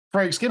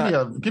Franks, give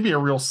me a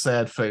real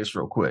sad face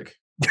real quick.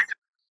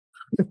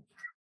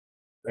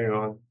 Hang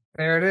on.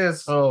 There it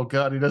is. Oh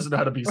God, he doesn't know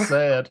how to be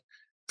sad.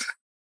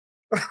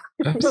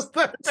 That's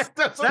like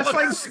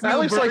that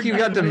looks like you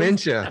got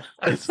dementia.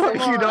 It's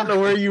like you don't know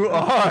where you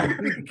are.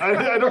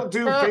 I don't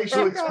do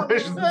facial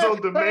expressions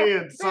on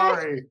demand.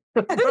 Sorry.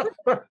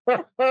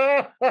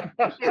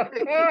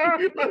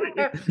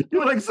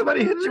 You're like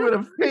somebody hit you with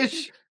a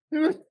fish.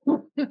 There's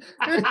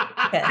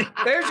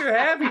your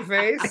happy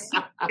face.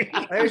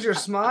 There's your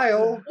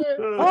smile.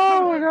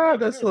 Oh my God,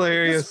 that's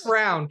hilarious. Just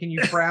frown. Can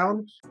you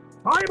frown?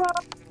 Go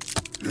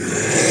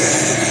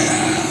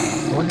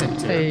ahead,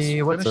 Terrence.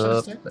 Hey, what's Finish up?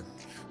 that statement.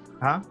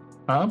 Huh?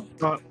 Huh?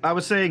 I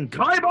was saying,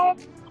 Kaiba!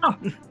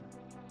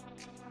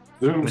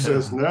 Zoom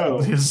says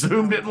no.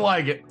 Zoom didn't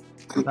like it.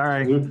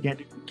 Sorry,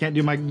 can't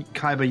do my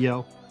Kaiba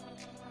yell.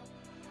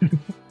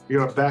 You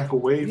gotta back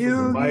away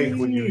from the mic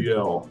when you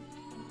yell.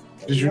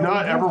 Did you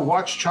not ever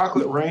watch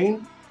Chocolate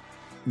Rain?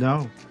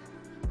 No.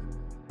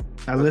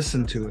 I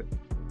listened to it.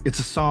 It's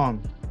a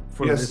song.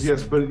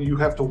 Yes, but you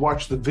have to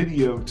watch the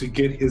video to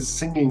get his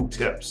singing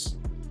tips.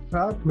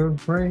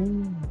 Chocolate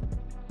rain.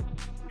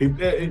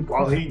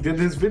 While he did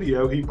his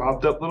video, he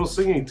popped up little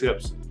singing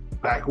tips.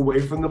 Back away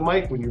from the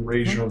mic when you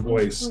raise your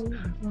voice.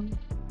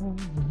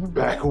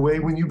 Back away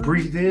when you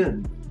breathe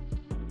in.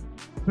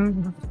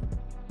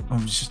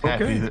 I'm just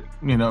happy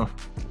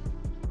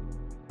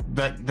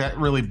that, that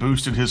really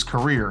boosted his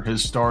career.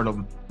 His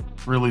stardom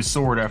really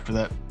soared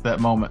after that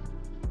moment.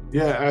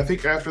 Yeah, I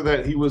think after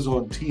that he was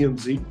on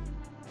TMZ.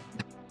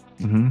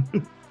 Mm-hmm.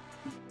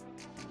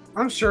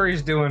 I'm sure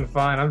he's doing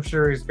fine. I'm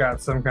sure he's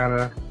got some kind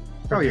of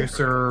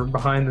producer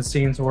behind the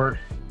scenes work.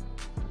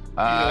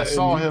 I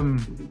saw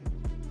him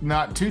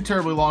not too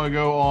terribly long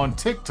ago on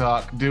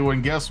TikTok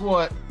doing, guess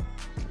what?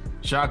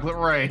 Chocolate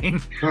Rain.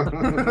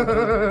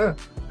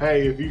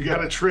 Hey, if you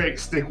got a trick,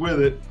 stick with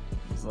it.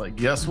 It's like,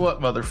 guess what,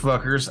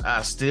 motherfuckers?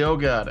 I still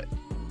got it.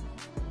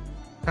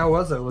 How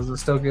was it? Was it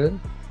still good?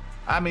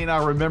 I mean,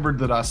 I remembered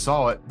that I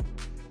saw it.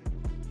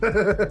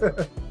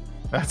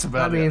 That's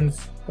about that it.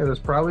 means it was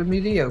probably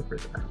mediocre.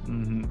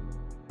 Mm-hmm.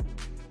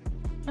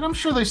 And I'm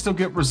sure they still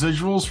get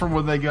residuals from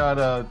when they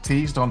got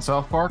teased on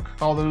South Park.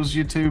 All those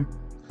YouTube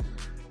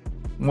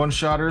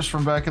one-shotters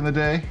from back in the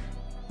day.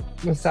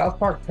 Does South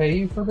Park pay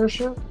you for their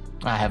shit?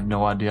 I have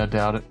no idea. I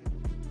doubt it.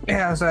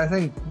 Yeah, so I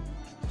think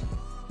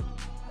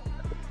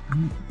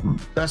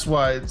that's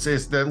why it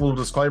says that little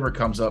disclaimer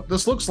comes up.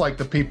 This looks like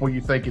the people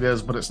you think it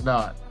is, but it's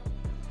not.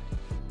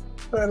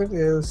 But it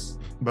is.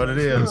 But it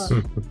is.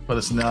 But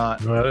it's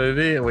not. But it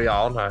is. We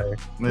all know.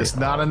 It's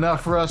not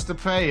enough for us to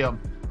pay them.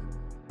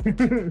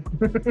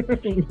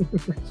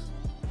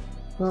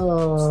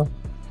 What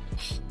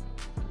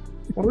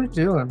are we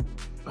doing?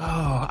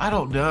 Oh, I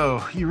don't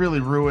know. You really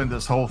ruined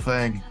this whole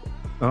thing.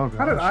 Oh, gosh.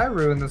 How did I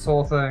ruin this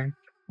whole thing?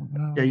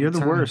 Yeah, you're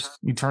the worst.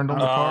 You turned on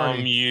the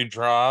party. You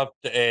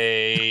dropped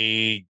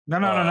a No,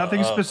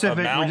 nothing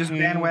specific. We're just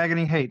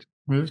bandwagoning hate.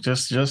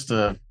 It's just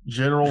a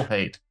general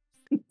hate.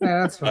 Yeah,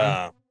 that's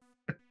fine.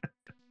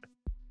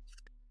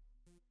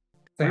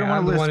 I don't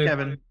want to list,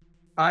 Kevin.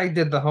 I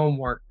did the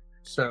homework,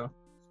 so.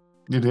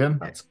 You did?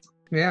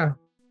 Yeah.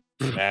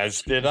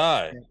 As did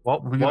I.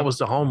 What was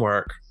the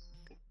homework?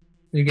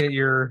 You get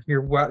your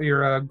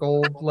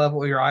gold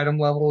level, your item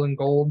level in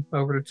gold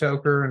over to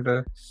Choker and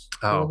to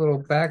a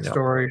little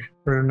backstory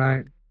for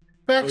tonight.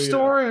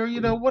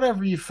 Backstory, or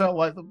whatever you felt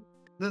like.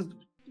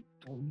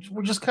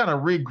 We're just kind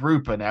of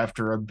regrouping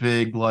after a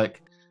big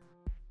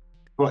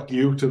fuck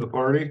you to the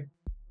party.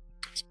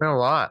 It's been a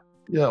lot.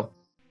 Yeah,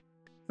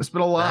 it's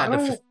been a lot.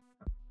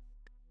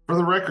 For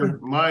the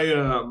record,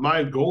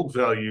 my gold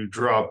value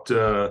dropped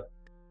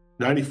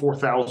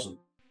 94,000.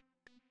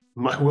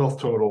 My wealth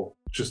total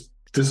just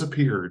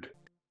disappeared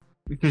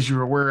because you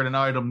were wearing an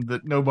item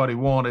that nobody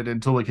wanted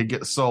until it could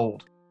get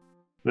sold.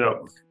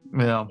 Yep.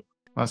 Yeah,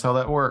 that's how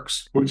that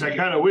works. Which I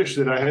kind of wish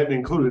that I hadn't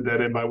included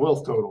that in my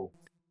wealth total.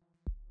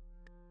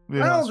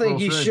 Yeah, I don't think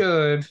you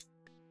should.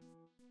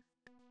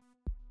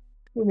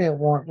 We didn't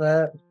want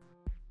that.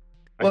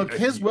 Look,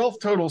 his wealth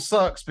total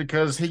sucks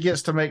because he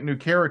gets to make new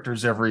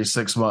characters every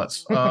 6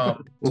 months.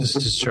 This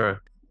is true.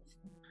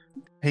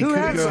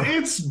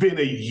 It's been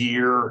a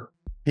year.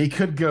 He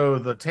could go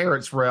the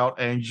Terrence route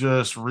and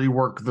just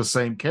rework the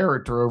same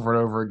character over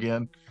and over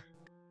again.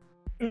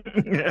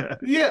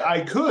 Yeah, I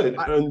could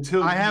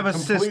until I have a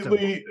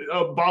completely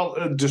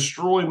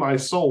destroy my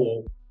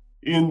soul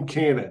in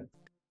canon.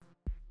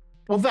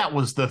 Well, that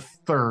was the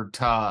third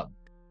time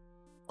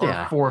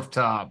or fourth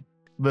time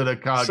that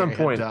Akage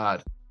had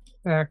died.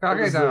 Yeah,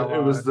 Akage died.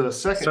 It was the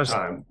second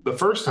time. The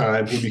first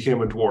time he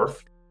became a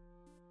dwarf.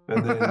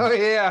 And then, oh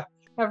yeah,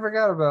 I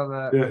forgot about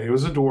that. Yeah, he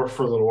was a dwarf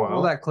for a little while.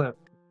 Roll that clip.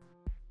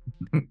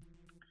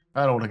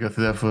 I don't want to go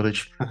through that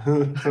footage.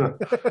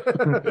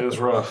 It was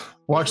rough.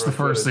 Watch the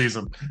first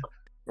season.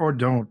 Or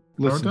don't.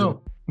 Listen. Or don't.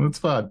 It's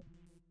fine.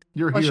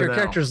 You're Plus, here your now.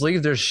 characters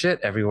leave their shit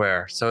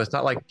everywhere, so it's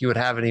not like you would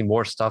have any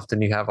more stuff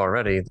than you have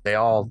already. They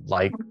all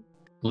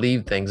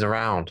leave things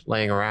around,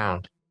 laying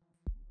around.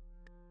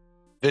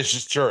 This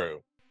is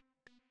true.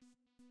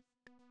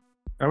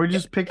 Are we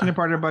just picking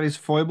apart everybody's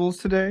foibles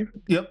today?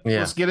 Yep. Yeah.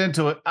 Let's get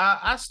into it.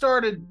 I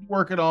started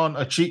working on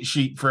a cheat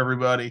sheet for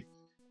everybody,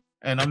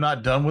 and I'm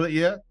not done with it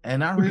yet.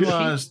 And I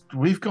realized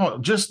we've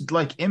got just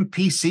like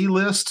NPC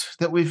list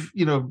that we've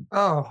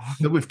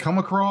that we've come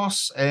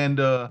across, and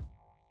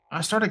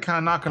I started kind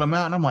of knocking them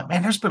out, and I'm like,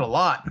 man, there's been a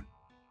lot.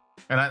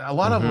 And a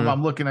lot of them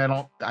I'm looking at,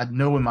 I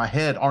know in my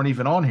head aren't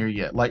even on here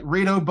yet. Like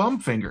Rito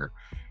Bumfinger.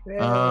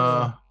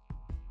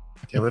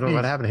 Yeah, we don't know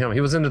what happened to him. He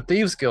was in the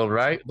Thieves Guild,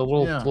 right? The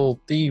little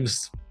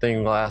thieves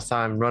thing last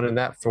time, running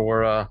that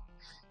for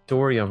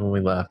Dorian when we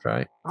left,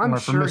 right? I'm Or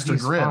for sure Mr.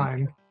 he's Grimm.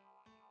 fine.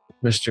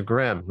 Mr.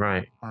 Grimm,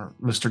 right? Or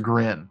Mr.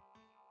 Grin.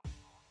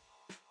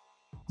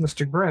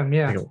 Mr. Grimm,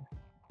 yeah.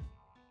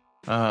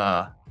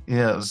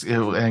 Yes,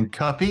 and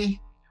Cuppy.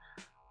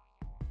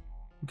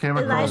 Came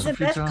across a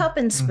few Elizabeth times. Cup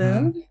and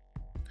Spoon.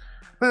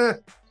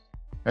 And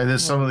then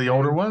some of the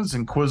older ones,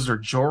 Inquisitor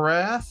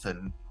Jorath,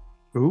 and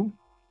Who?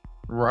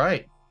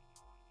 right.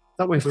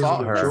 I thought we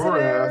fought her.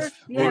 Jorath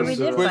Yeah, we was,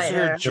 did fight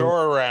Wizard her.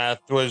 Jorath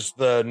was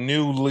the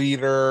new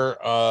leader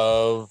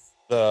of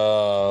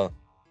the.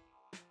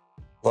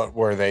 What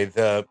were they?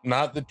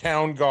 Not the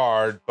town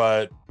guard,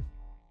 but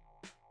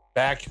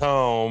back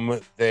home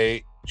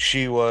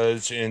she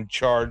was in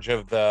charge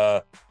of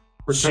the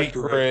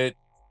secret.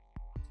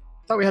 I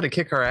thought we had to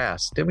kick her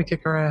ass. Did we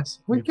kick her ass?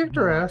 We kicked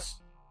her ass.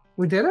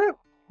 We did it?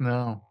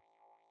 No.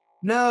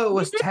 No, it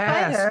was did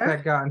fight Taz her.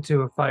 that got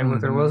into a fight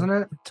with her, Mhm. wasn't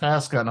it?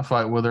 Taz got in a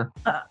fight with her.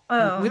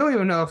 We don't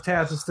even know if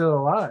Taz is still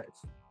alive.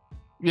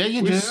 Yeah,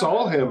 you We do.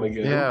 saw him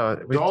again. Yeah,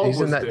 Dog he's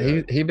in was that.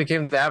 dead. He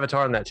became the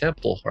avatar in that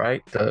temple,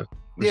 right?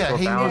 Yeah,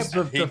 he was balance.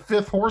 the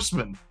fifth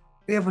horseman.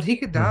 Yeah, but he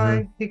could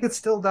die. He could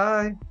still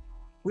die.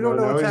 We don't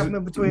No, know no, what's he's a-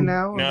 happening between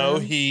now and No,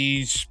 then.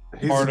 he's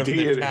He's part a of the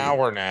deity.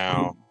 tower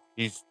now.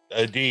 He's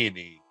a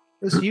deity.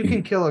 Listen, you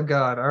can kill a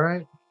god, all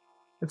right?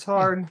 It's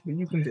hard, but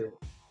you can do it.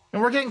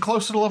 And we're getting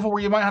close to the level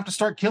where you might have to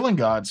start killing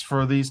gods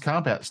for these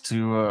combats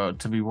to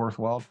be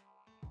worthwhile.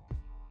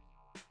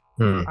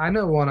 I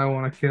know one I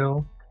want to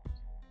kill.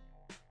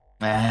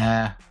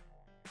 Nah.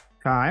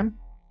 Time.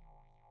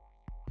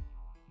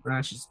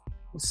 She's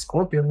a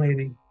scorpion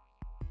lady.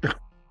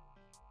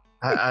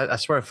 I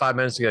swear, 5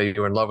 minutes ago you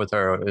were in love with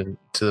her, and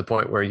to the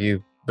point where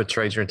you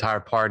betrayed your entire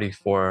party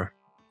for her.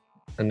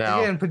 And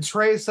now, Again,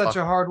 betray is such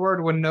a hard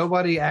word when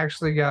nobody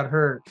actually got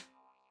hurt.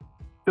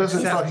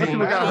 Doesn't Except fucking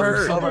people got matter.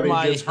 hurt. Somebody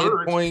My gets hit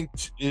hurt.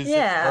 point is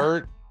Yeah.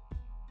 hurt.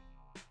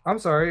 I'm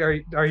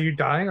sorry. Are you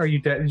dying? Are you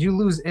dead? Did you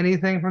lose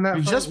anything from that?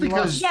 fight? Just You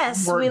because lost-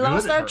 Yes, weren't we good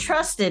lost at our her.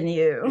 trust in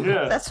you.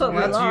 Yeah. That's what Well,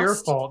 we that's lost. your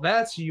fault.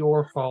 That's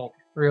your fault,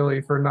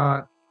 really, for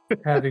not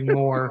having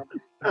more.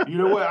 You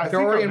know what? I think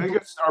Dorian-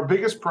 our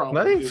biggest problem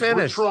Let him is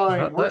finish.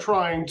 we're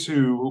trying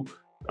to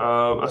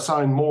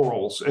assign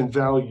morals and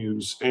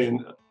values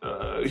and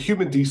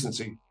human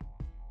decency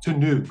to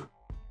Noob.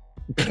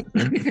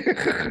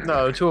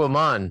 no, to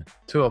Aman.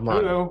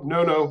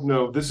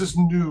 No. This is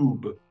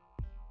Noob.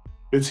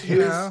 It's his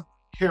Yeah.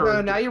 character.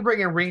 No, now you're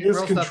bringing his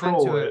real stuff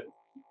control into it.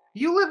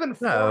 You live in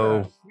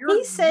Florida.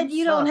 He said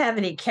you don't have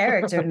any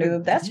character,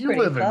 noob. That's You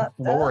pretty live in fucked up.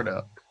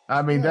 Florida.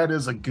 I mean, that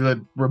is a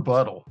good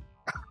rebuttal.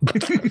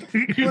 you What do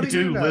you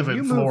do know? live in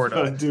You moved- I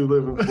Florida. do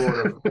live in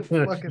Florida.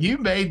 Fucking, You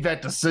made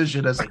that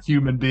decision as a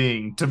human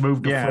being to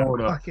move to Yeah.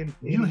 Florida. fucking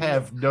You idiot.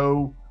 have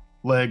no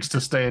legs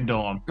to stand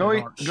on.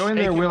 Going there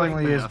Shaking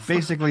willingly like is death.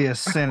 basically a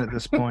sin at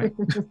this point.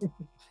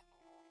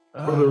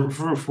 for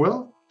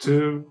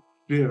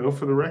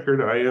the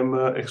record, I am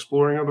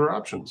exploring other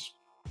options.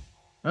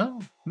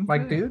 Oh,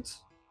 like okay.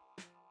 dudes.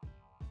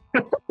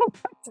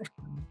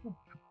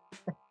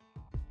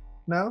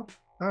 No.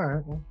 All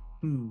right. Well,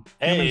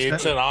 Hey, Humans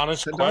it's don't- an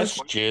honest don't-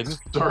 question.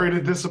 Sorry to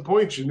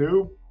disappoint you,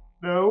 Noob.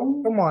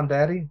 No. come on,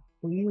 Daddy,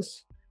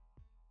 please.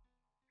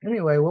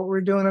 Anyway, what were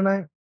we doing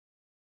tonight?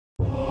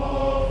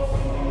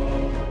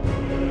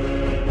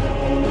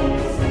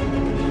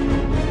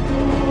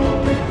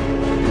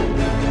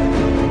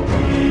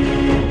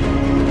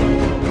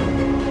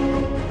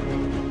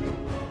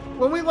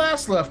 When we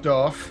last left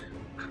off,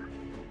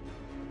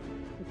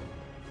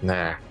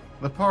 Nah.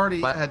 the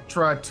party What? had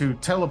tried to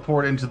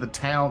teleport into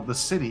the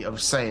city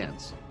of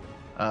Sands.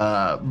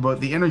 But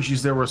the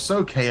energies there were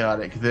so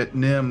chaotic that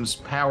Nim's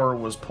power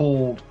was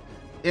pulled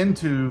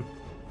into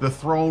the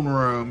throne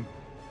room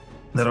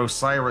that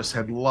Osiris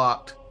had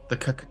locked the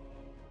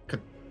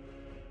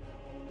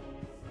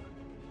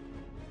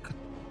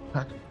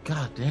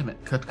God damn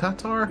it,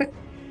 Qatar?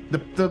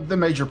 the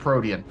major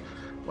Protean,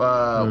 which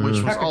was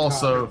Hekatar.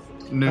 also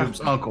Noob's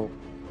uncle.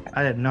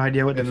 I had no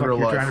idea what the In fuck real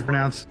you're life. trying to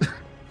pronounce.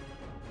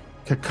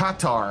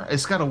 Qatar.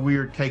 It's got a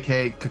weird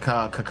KK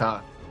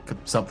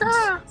something.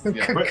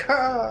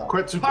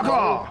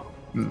 Quetzalcoatl.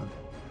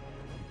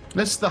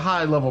 This is the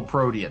high level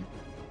Protean.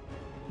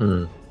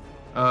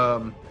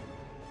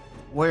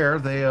 Where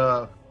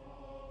they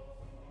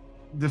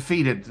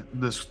defeated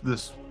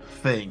this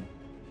thing.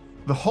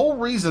 The whole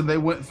reason they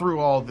went through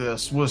all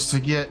this was to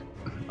get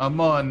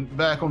Amun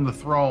back on the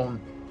throne,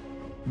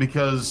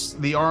 because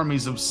the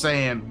armies of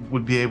sand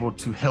would be able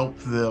to help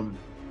them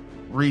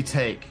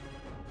retake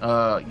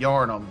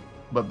Yarnum.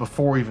 But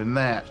before even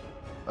that,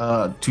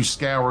 to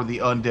scour the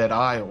undead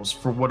isles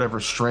for whatever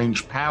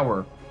strange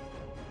power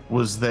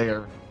was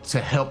there to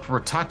help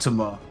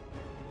Ratatama.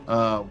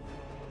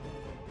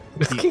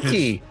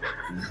 Kiki.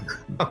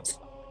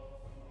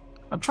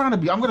 I'm trying to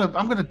be. I'm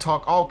gonna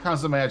talk all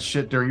kinds of mad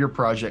shit during your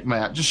project,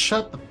 Matt. Just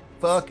shut the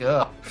fuck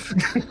up.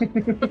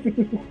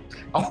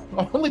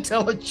 I'll only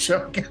tell a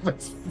joke if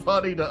it's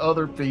funny to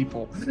other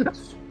people.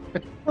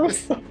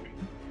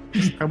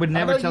 I would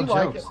never tell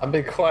jokes. I've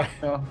been quiet.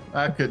 No,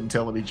 I couldn't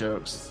tell any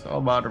jokes. All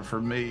mine are for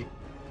me.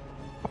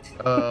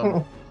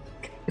 What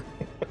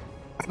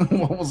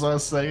was I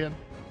saying?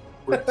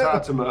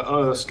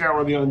 Ratatama,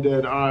 scour the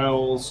undead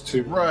isles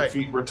to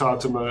defeat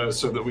Ratatama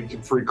so that we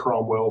can free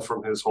Cromwell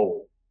from his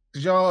hole.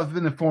 Y'all have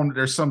been informed that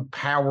there's some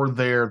power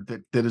there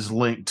that is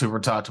linked to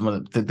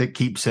Ratatama that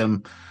keeps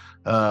him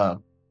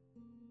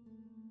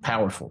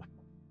powerful.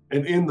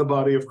 And in the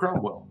body of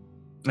Cromwell.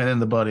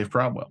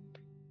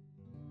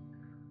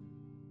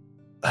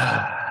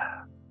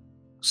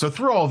 So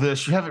through all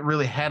this, you haven't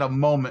really had a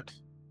moment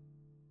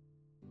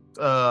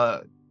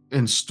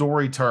in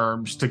story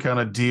terms to kind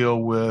of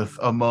deal with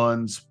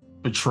Amun's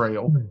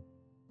betrayal.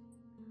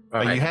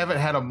 You haven't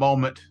had a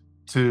moment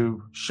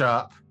to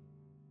shop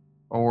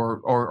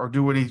or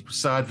do any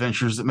side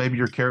ventures that maybe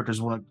your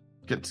characters want to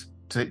get to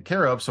take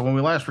care of. So when we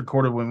last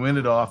recorded, when we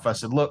ended off, I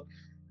said, look,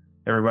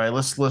 everybody,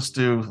 let's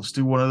do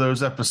one of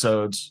those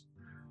episodes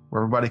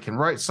where everybody can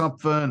write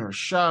something or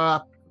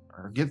shop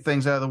or get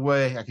things out of the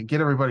way. I can get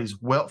everybody's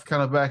wealth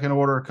kind of back in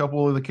order. A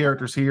couple of the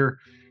characters here.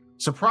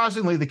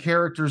 Surprisingly, the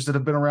characters that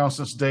have been around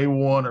since day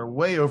one are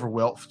way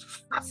overwealthed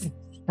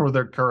for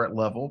their current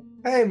level.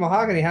 Hey,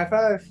 Mahogany, high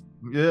five.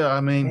 Yeah,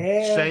 I mean,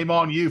 shame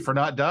on you for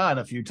not dying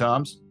a few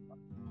times.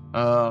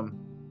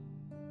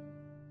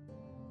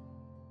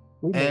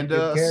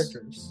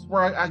 Characters.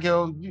 Where I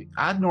go,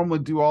 I normally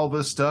do all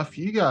this stuff.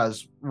 You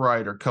guys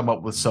write or come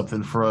up with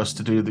something for us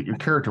to do that your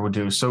character would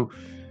do. So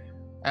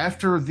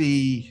after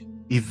the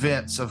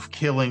events of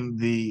killing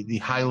the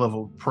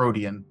high-level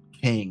Protean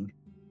king,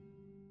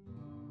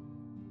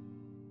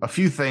 a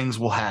few things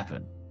will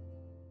happen.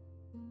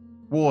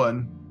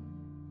 One,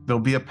 there'll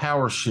be a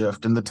power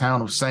shift in the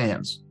town of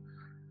Sands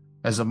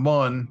as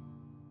Amun,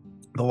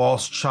 the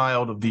lost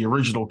child of the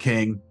original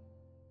king,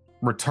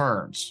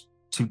 returns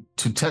to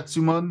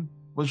Tetsumun.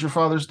 Was your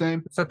father's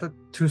name?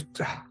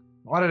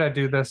 Why did I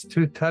do this?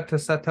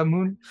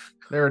 Tutatatamun?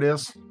 There it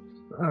is.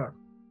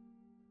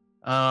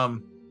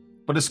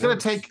 But it's going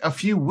to take a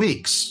few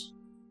weeks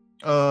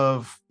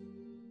of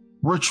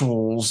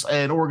rituals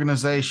and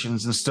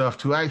organizations and stuff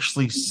to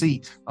actually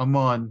seat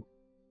Amun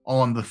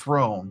on the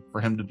throne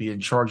for him to be in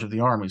charge of the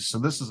armies. So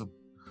this is an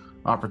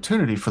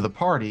opportunity for the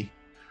party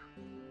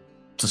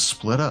to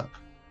split up.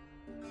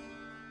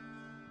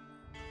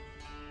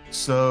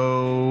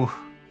 So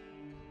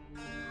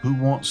who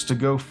wants to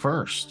go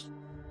first?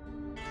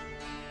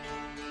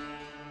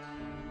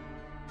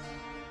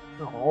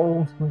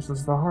 Oh, this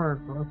is the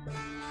hard part.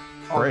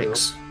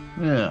 Breaks.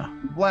 Yeah.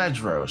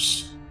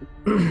 Vladros.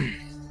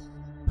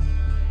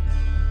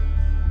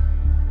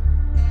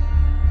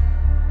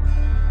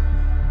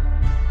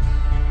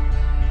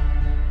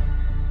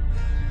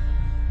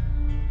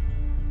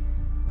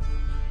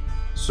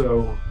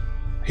 So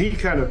he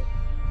kind of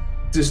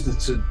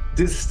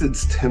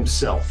distanced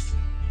himself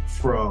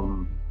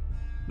from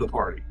the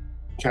party,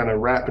 kind of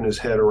wrapping his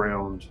head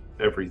around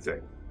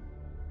everything.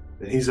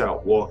 And he's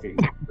out walking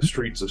the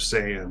streets of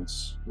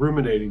Sands,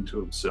 ruminating to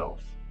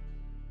himself.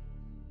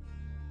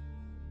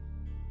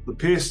 The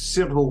past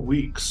several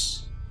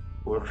weeks,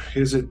 or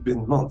has it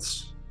been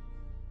months,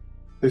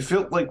 they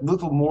felt like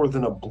little more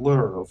than a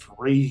blur of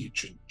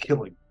rage and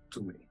killing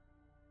to me.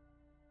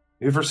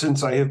 Ever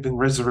since I have been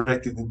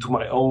resurrected into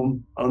my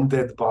own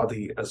undead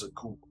body as a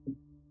ghoul.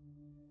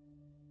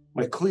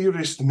 My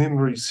clearest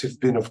memories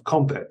have been of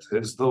combat,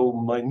 as though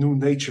my new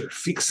nature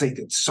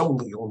fixated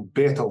solely on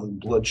battle and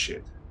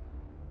bloodshed.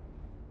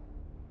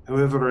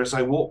 However, as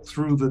I walked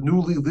through the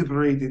newly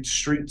liberated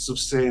streets of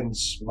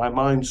Sands, my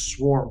mind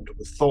swarmed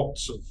with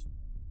thoughts of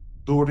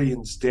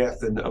Dorian's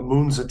death and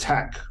Amun's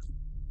attack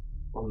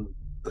on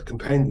the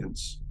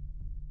companions.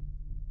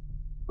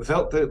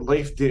 Without that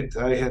life debt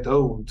I had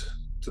owed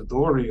to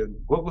Dorian,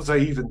 what was I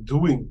even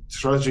doing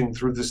trudging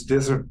through this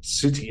desert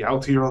city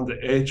out here on the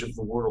edge of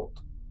the world?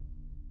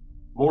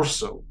 More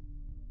so,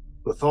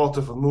 the thought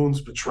of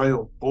Amun's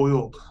betrayal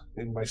boiled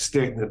in my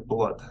stagnant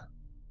blood.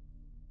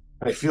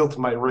 I felt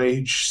my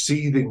rage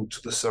seething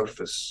to the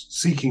surface,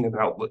 seeking an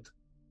outlet.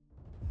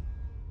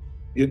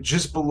 Yet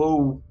just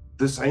below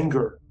this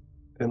anger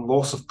and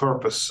loss of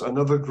purpose,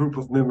 another group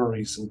of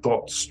memories and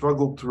thoughts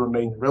struggled to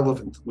remain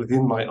relevant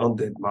within my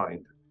undead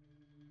mind.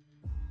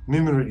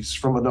 Memories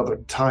from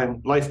another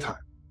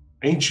lifetime,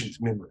 ancient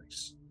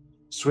memories,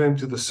 swam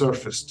to the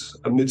surface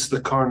amidst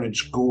the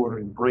carnage, gore,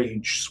 and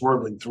rage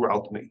swirling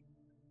throughout me.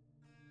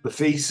 The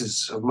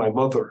faces of my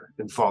mother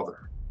and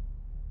father.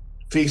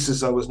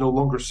 Faces I was no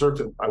longer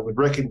certain I would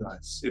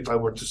recognize if I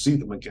were to see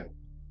them again.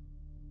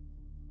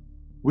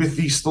 With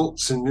these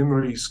thoughts and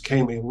memories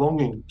came a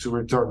longing to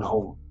return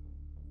home.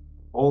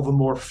 all the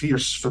more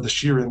fierce for the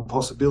sheer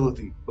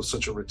impossibility of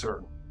such a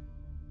return.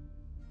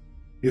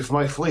 If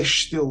my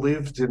flesh still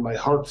lived and my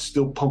heart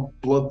still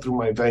pumped blood through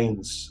my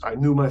veins, I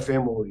knew my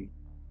family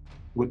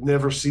would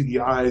never see the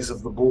eyes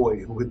of the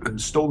boy who had been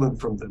stolen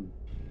from them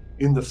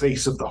in the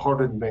face of the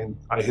hardened man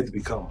I had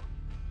become.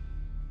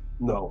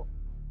 No.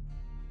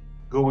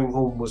 Going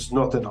home was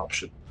not an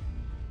option.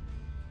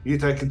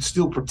 Yet I could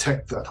still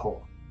protect that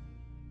home.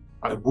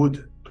 I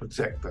would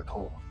protect that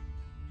home.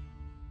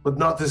 But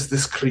not as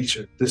this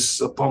creature,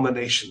 this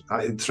abomination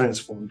I had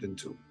transformed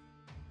into.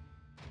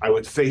 I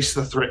would face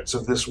the threats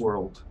of this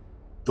world,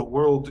 the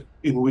world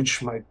in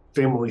which my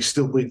family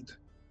still lived,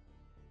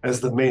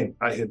 as the man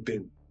I had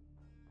been,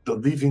 the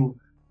living,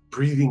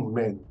 breathing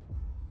man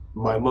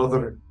my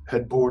mother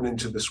had born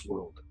into this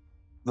world,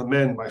 the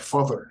man my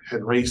father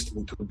had raised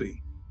me to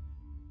be,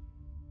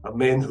 a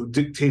man who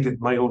dictated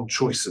my own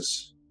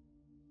choices.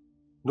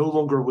 No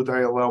longer would I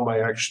allow my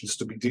actions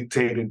to be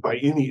dictated by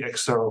any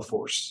external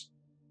force,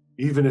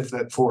 even if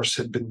that force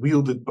had been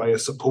wielded by a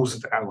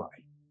supposed ally.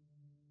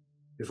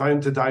 If I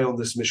am to die on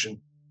this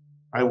mission,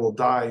 I will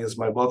die as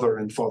my mother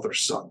and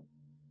father's son.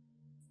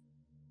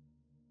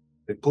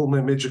 I pull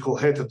my magical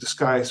head of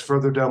disguise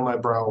further down my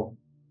brow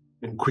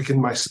and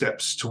quicken my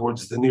steps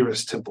towards the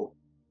nearest temple.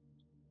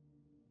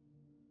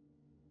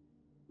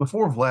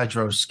 Before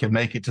Vladros can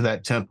make it to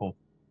that temple,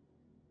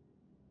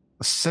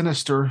 a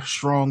sinister,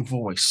 strong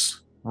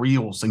voice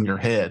reels in your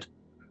head.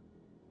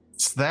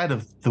 It's that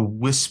of the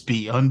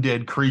wispy,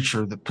 undead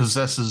creature that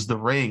possesses the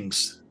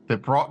rings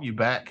that brought you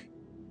back,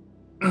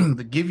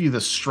 that give you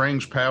this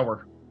strange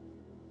power.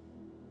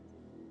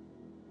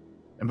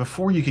 And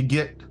before you could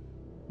get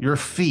your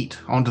feet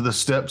onto the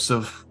steps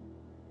of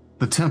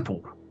the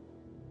temple,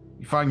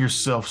 you find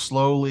yourself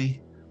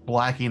slowly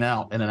blacking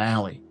out in an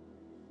alley.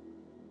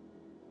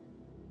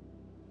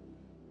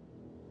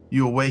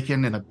 You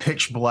awaken in a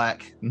pitch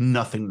black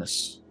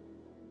nothingness.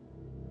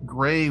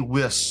 Gray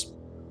wisps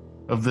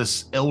of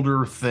this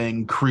elder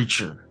thing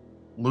creature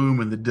loom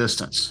in the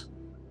distance.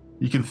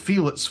 You can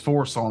feel its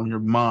force on your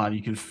mind.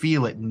 You can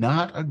feel it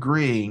not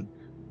agreeing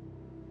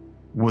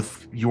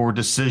with your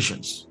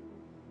decisions.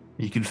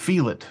 You can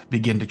feel it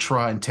begin to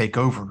try and take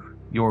over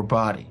your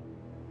body.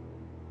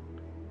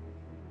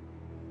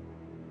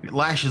 It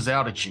lashes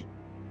out at you,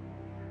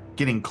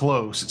 getting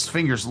close, its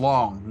fingers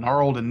long,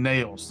 gnarled and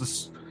nails.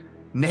 This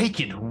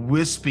naked,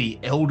 wispy,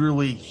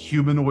 elderly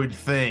humanoid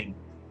thing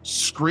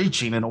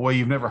screeching in a way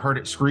you've never heard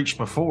it screech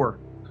before.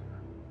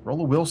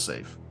 Roll a will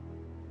save.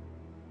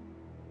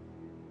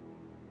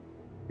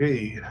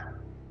 Hey.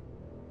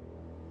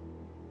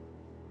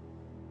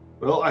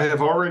 Well, I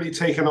have already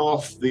taken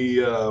off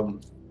the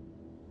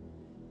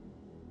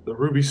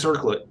ruby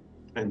circlet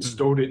and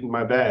stowed it in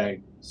my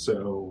bag.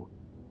 So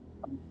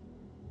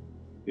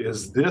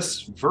is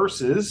this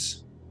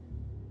versus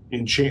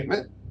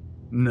enchantment?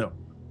 No.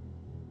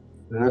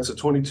 Then that's a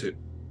 22.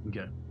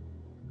 Okay.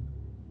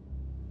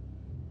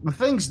 The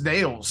thing's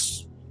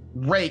nails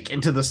rake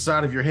into the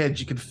side of your head.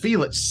 You can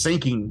feel it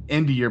sinking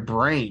into your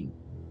brain.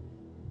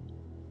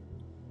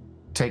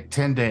 Take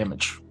 10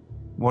 damage.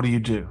 What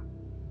do?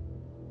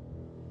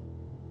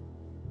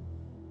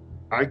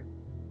 I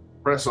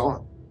press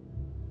on.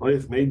 I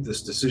have made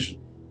this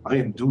decision. I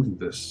am doing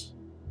this.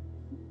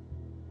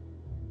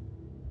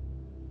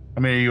 I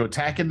mean, are you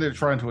attacking it,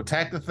 trying to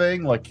attack the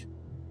thing? Like,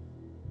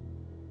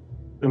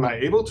 am I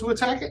able to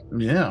attack it?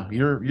 Yeah,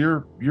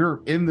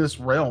 you're in this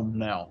realm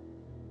now.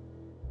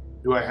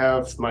 Do I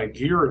have my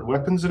gear and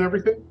weapons and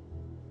everything?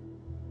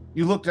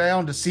 You look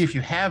down to see if you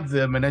have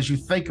them, and as you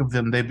think of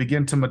them, they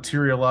begin to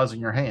materialize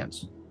in your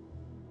hands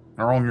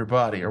or on your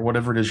body or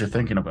whatever it is you're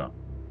thinking about.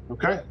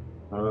 Okay.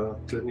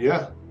 Then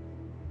yeah,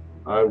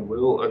 I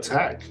will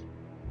attack.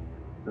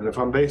 And if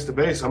I'm base to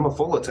base, I'm a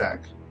full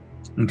attack.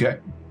 Okay.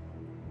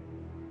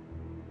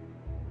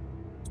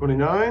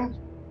 29.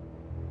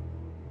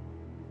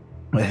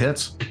 It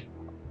hits.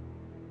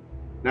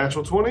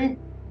 Natural 20.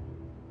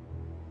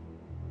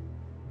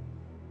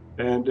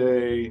 And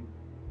a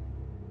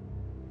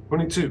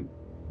 22.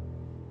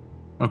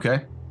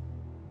 Okay.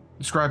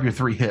 Describe your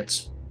 3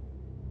 hits.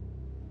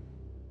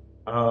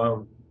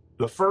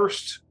 The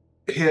first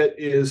hit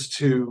is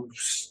to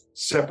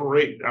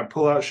separate. I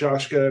pull out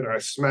Shashka and I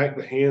smack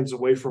the hands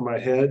away from my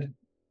head.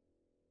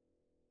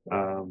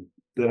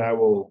 Then I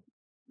will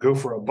go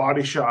for a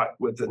body shot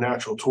with the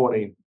natural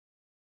 20,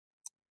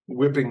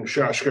 whipping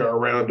Shashka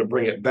around to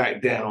bring it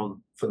back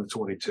down for the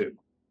 22.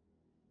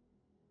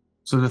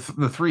 So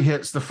the 3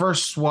 hits, the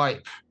first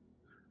swipe,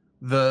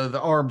 the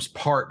arms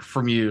part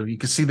from you. You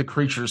can see the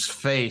creature's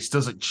face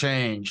doesn't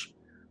change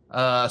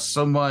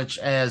so much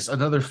as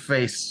another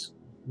face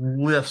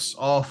lifts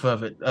off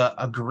of it.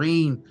 A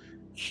green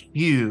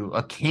hue,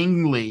 a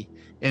kingly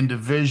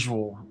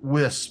individual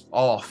wisp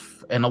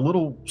off, and a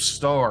little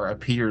star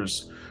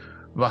appears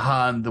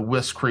behind the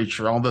wisp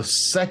creature. On the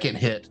second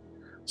hit,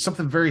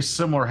 something very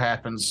similar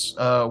happens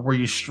where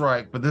you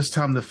strike, but this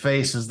time the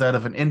face is that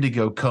of an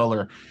indigo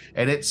color,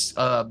 and it's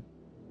a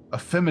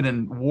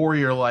feminine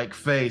warrior-like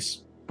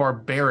face,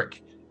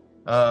 barbaric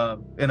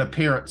in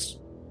appearance,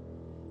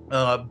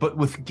 but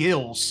with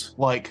gills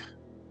like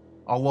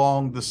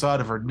along the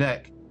side of her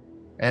neck.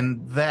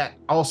 And that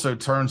also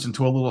turns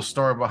into a little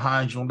star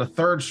behind you. On the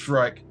third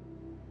strike,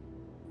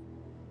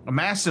 a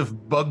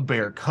massive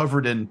bugbear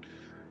covered in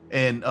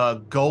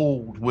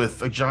gold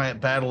with a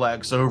giant battle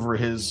axe over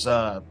his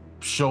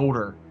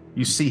shoulder.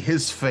 You see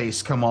his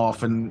face come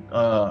off in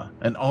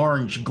an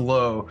orange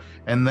glow,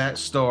 and that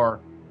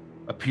star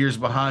appears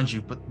behind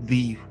you, but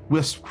the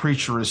wisp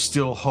creature is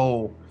still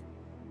whole.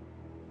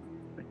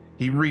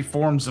 He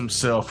reforms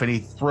himself and he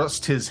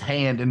thrusts his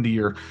hand into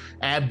your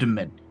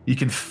abdomen. You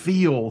can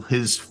feel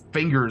his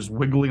fingers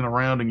wiggling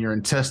around in your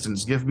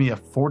intestines. Give me a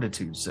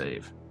fortitude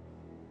save.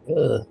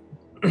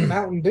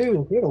 Mountain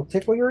Dew, it'll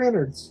tickle your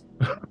innards.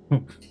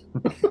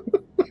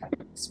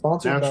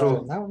 Sponsored by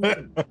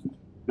Mountain Dew.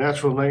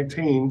 Natural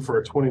 19 for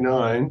a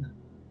 29.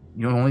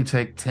 You only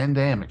take 10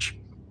 damage.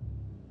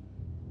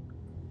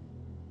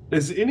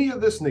 Is any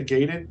of this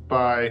negated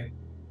by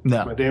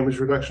my damage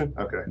reduction?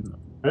 Okay. No.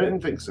 I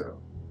didn't think so.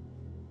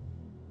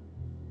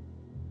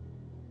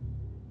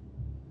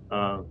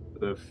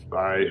 If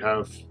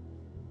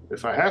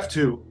I have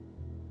to,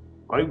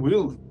 I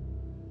will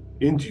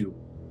end you.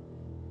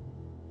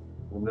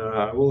 And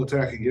I will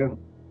attack again.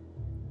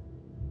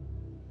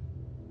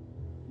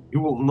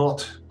 You will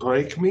not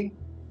break me,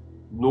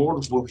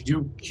 nor will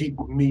you keep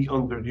me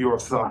under your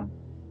thumb.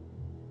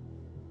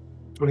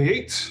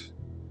 28.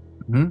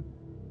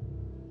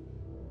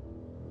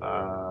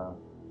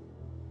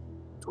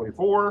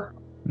 24.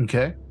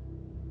 Okay.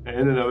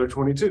 And another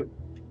 22.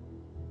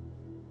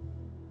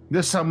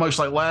 This is how much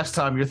like last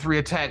time your 3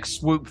 attacks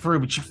swoop through,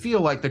 but you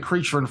feel like the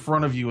creature in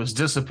front of you is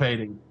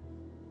dissipating.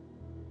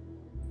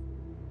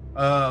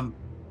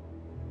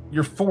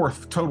 Your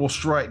 4th total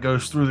strike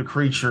goes through the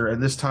creature,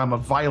 and this time a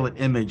violet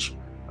image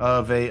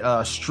of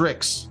a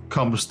Strix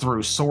comes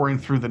through, soaring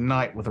through the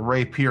night with a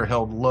rapier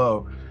held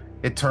low.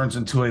 It turns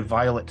into a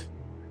violet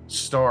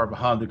star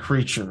behind the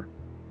creature.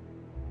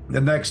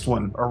 The next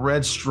one, a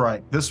red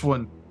strike. This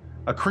one,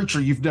 a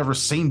creature you've never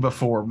seen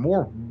before,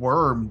 more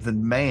worm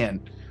than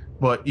man,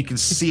 but you can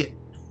see it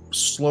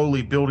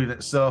slowly building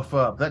itself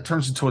up. That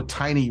turns into a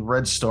tiny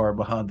red star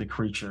behind the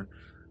creature.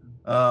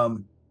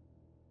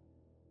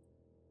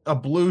 A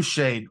blue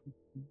shade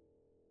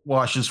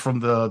washes from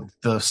the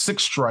 6th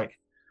strike.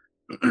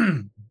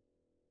 And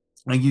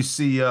you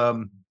see a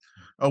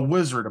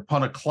wizard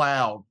upon a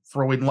cloud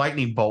throwing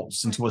lightning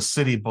bolts into a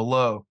city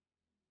below.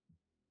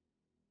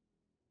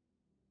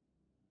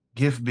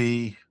 Give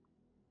me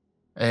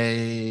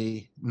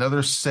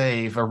another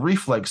save, a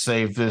reflex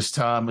save this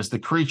time, as the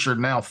creature,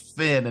 now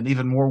thin and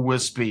even more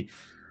wispy,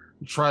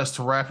 tries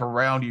to wrap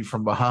around you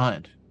from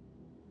behind.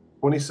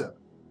 27.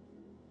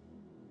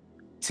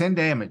 10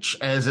 damage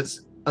as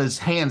its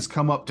hands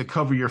come up to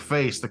cover your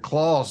face, the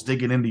claws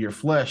digging into your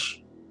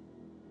flesh.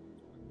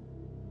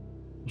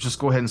 Just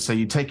go ahead and say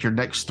you take your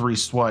next 3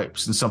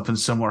 swipes and something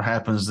similar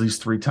happens these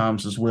 3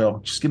 times as well.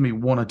 Just give me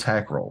 1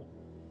 attack roll.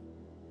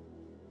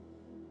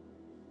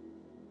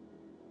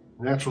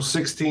 Natural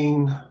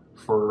 16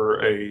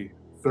 for a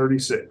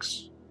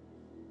 36.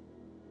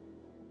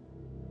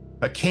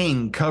 A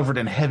king covered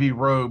in heavy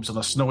robes on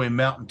a snowy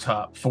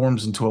mountaintop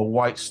forms into a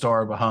white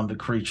star behind the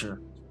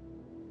creature.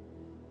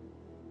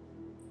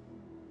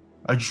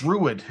 A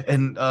druid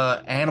in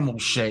animal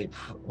shape,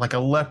 like a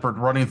leopard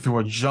running through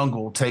a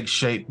jungle, takes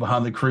shape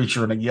behind the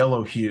creature in a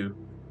yellow hue.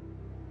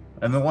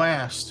 And the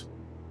last,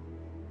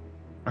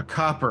 a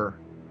copper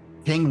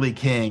kingly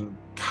king,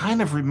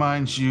 kind of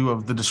reminds you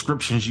of the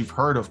descriptions you've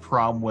heard of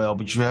Cromwell,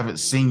 but you haven't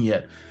seen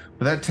yet.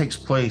 But that takes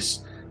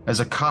place as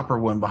a copper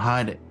one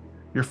behind it.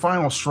 Your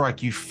final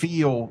strike, you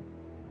feel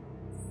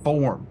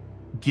form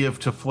give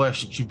to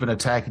flesh that you've been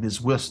attacking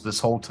his wisp this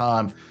whole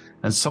time,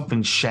 and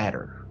something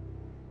shatter.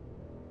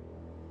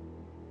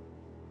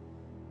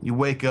 You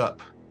wake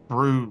up,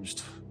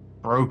 bruised,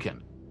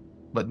 broken,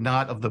 but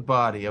not of the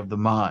body, of the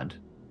mind.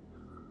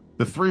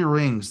 The 3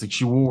 rings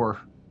that you wore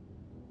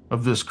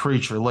of this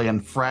creature lay in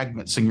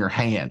fragments in your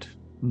hand,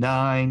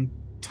 9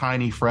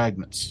 tiny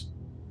fragments.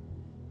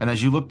 And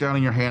as you look down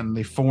in your hand,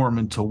 they form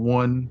into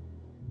one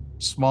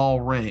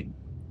small ring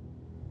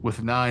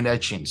with 9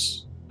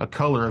 etchings, a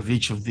color of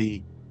each of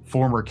the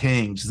former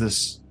kings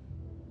this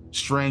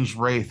strange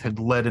wraith had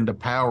led into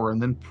power,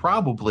 and then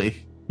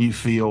probably, you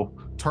feel,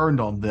 turned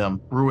on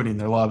them, ruining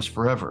their lives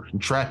forever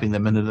and trapping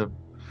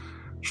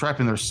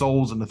their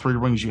souls in the 3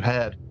 rings you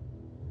had.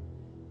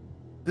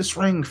 This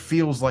ring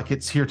feels like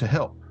it's here to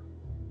help.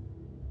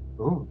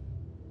 Ooh.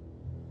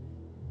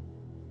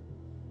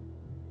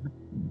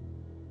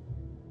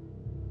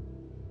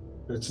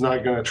 It's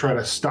not going to try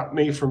to stop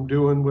me from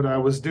doing what I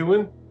was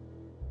doing?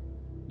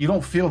 You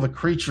don't feel the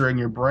creature in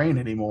your brain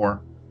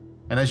anymore.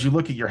 And as you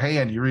look at your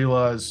hand, you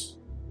realize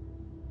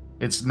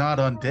it's not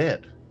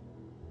undead.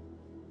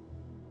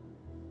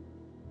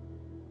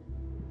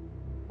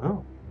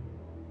 Oh.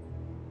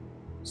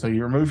 So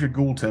you remove your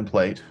ghoul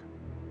template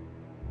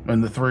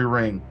and the 3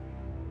 ring.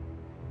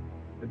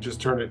 And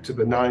just turn it to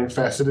the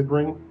 9-faceted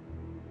ring?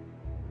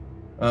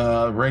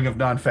 Ring of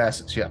 9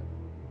 facets, yeah.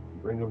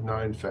 Ring of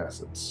 9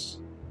 facets.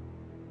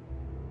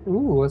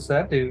 Ooh, what's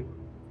that do?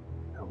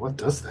 What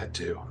does that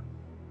do?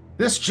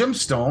 This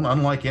gemstone,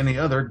 unlike any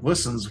other,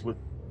 glistens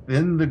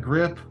within the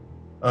grip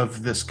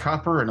of this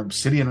copper and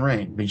obsidian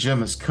ring. The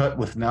gem is cut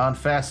with 9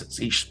 facets,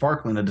 each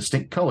sparkling a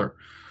distinct color.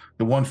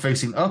 The one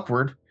facing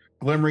upward,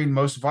 glimmering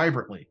most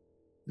vibrantly.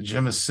 The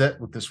gem is set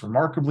with this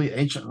remarkably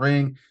ancient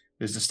ring,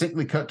 is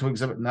distinctly cut to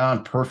exhibit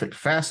 9 perfect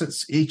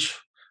facets, each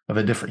of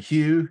a different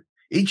hue.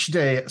 Each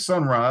day at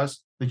sunrise,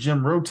 the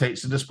gem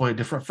rotates to display a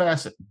different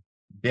facet.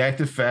 The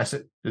active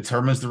facet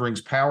determines the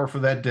ring's power for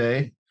that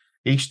day.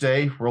 Each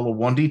day, roll a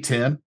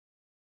 1d10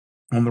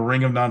 on the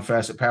Ring of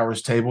Non-Facet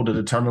Powers table to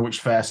determine which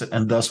facet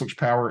and thus which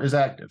power is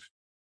active.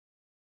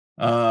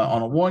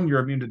 On a 1, you're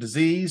immune to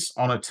disease.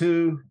 On a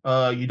 2,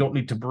 you don't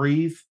need to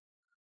breathe.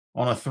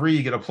 On a 3,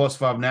 you get a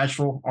 +5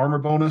 natural armor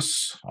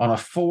bonus. On a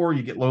 4,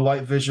 you get low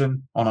light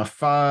vision. On a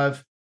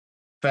 5,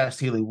 fast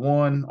healing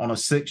 1. On a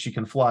 6, you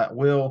can fly at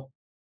will.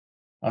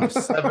 On a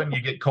 7,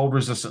 you get cold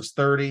resistance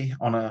 30.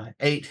 On a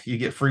 8, you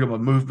get freedom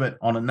of movement.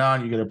 On a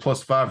 9, you get a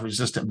 +5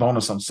 resistant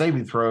bonus on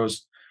saving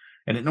throws.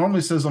 And it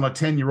normally says on a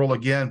 10, you roll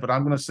again, but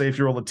I'm going to say if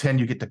you roll a 10,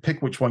 you get to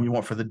pick which one you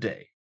want for the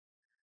day.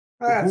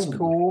 That's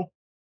cool.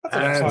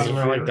 That's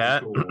like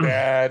that. Cool.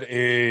 That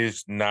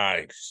is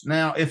nice.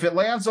 Now, if it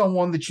lands on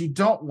one that you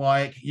don't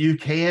like, you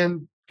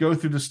can go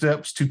through the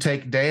steps to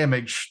take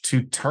damage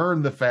to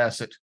turn the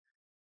facet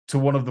to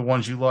one of the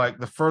ones you like.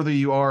 The further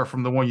you are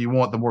from the one you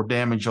want, the more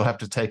damage you'll have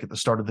to take at the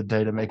start of the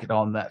day to make it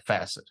on that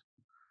facet.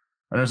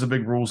 And there's a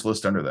big rules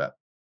list under that.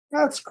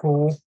 That's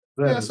cool.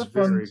 That is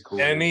very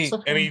cool.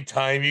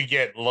 Anytime you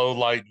get low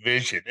light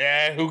vision,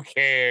 who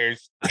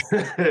cares?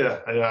 Yeah,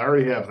 I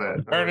already have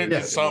that. Turn it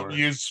into something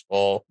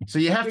useful. So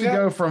you have to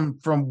go from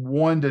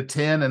 1 to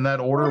 10 in that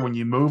order when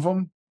you move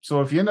them.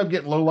 So if you end up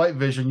getting low light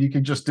vision, you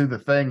can just do the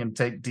thing and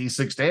take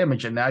D6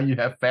 damage, and now you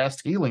have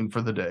fast healing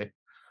for the day.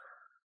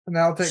 And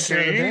that'll take care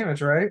of the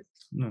damage, right?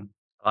 I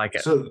like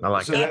it. So, I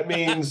like so it. that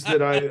means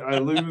that I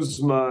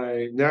lose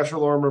my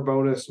natural armor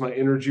bonus, my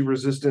energy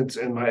resistance,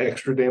 and my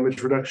extra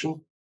damage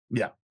reduction?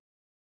 Yeah.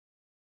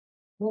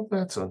 Well,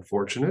 that's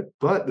unfortunate,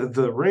 but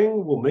the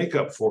ring will make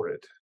up for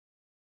it.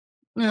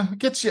 Yeah, it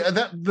gets you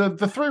that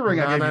the 3 ring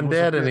Not I gave you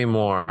undead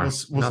anymore.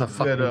 Was Not a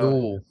fucking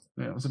ghoul.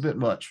 Yeah, it was a bit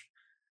much.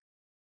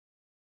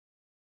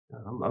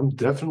 I'm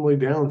definitely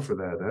down for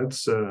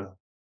that.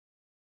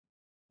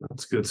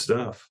 That's good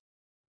stuff.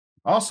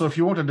 Also, if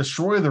you want to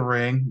destroy the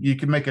ring, you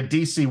can make a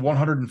DC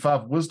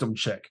 105 wisdom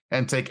check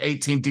and take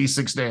 18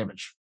 D6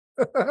 damage.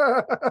 I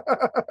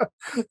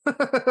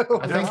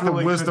think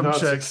the wisdom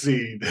check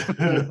succeed.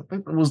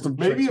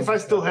 Maybe if I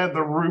still had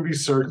the ruby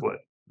circlet.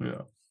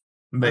 Yeah.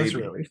 Maybe. That's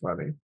really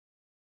funny.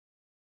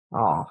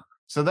 Oh.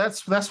 So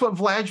that's what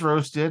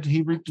Vladros did.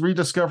 He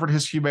rediscovered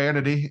his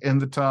humanity in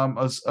the time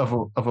of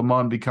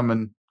Amon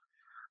becoming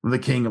the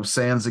king of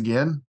sands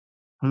again.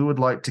 Who would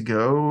like to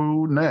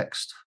go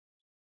next?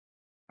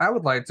 I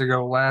would like to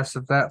go last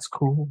if that's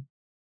cool.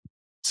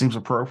 Seems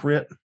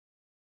appropriate.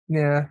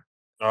 Yeah.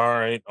 All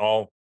right,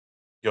 I'll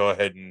go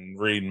ahead and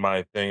read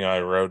my thing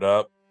I wrote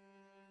up.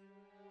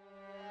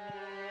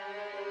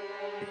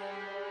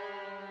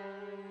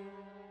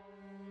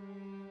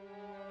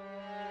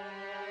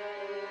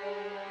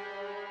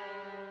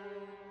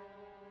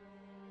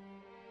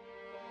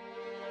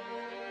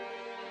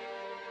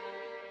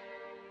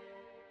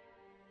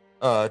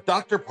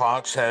 Dr.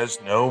 Pox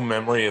has no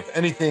memory of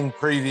anything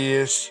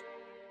previous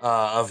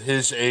of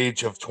his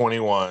age of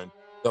 21.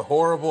 The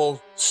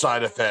horrible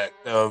side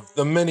effect of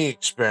the many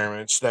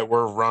experiments that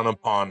were run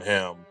upon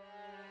him.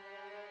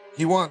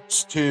 He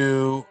wants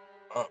to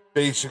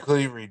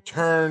basically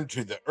return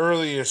to the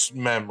earliest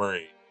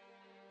memory,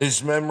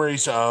 his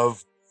memories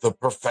of the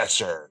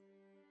professor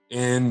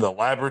in the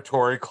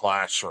laboratory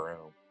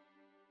classroom.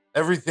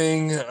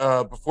 Everything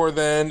before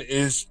then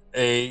is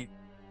a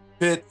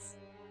bit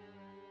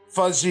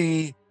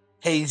fuzzy,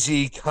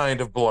 hazy kind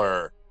of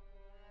blur.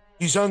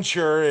 He's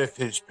unsure if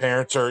his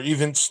parents are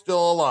even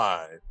still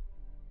alive.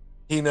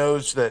 He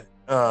knows that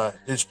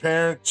his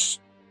parents...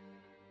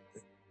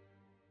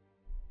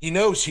 He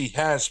knows he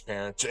has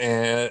parents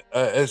and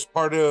as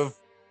part of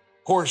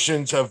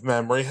portions of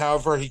memory.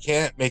 However, he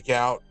can't make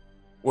out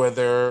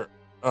whether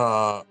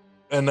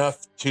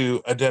enough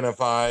to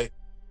identify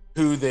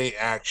who they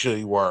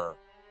actually were.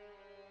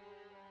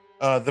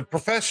 The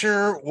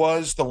professor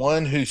was the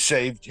one who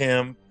saved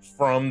him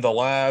from the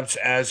labs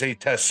as a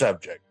test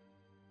subject.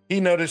 He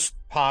noticed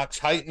Pox's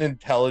heightened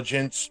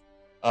intelligence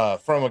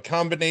from a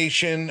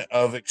combination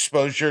of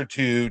exposure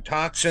to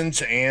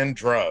toxins and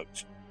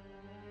drugs.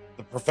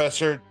 The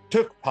professor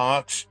took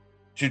Pox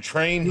to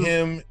train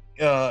him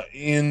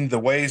in the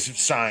ways of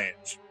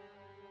science.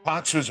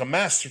 Pox was a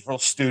masterful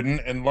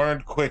student and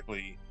learned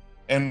quickly,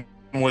 and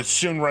was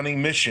soon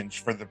running missions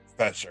for the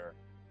professor.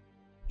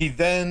 He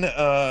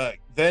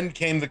then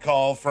came the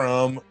call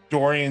from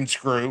Dorian's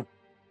group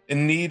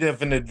in need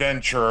of an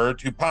adventurer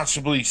to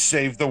possibly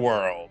save the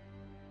world.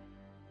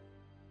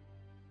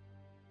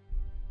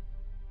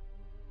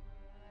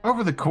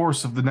 Over the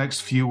course of the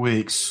next few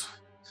weeks,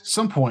 at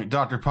some point,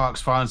 Dr.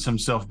 Pox finds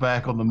himself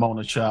back on the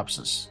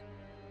Monachopsis,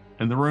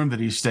 in the room that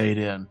he stayed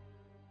in.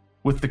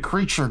 with the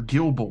creature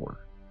Gilbor,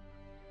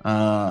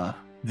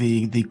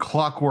 the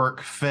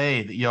clockwork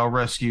fae that y'all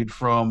rescued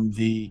from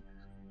the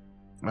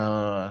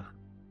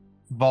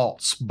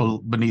vaults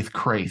beneath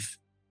Kraith.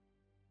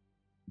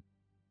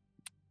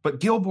 But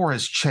Gilbor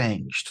has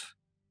changed.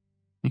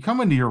 You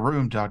come into your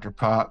room, Dr.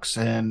 Pox,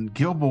 and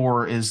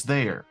Gilbor is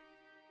there,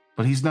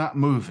 but he's not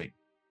moving.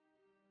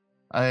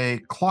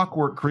 A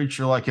clockwork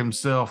creature like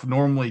himself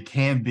normally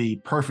can be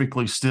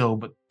perfectly still,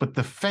 but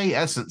the fey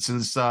essence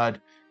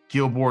inside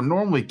Gilbor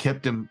normally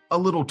kept him a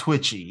little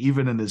twitchy,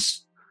 even in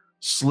his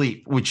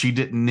sleep, which he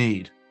didn't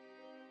need.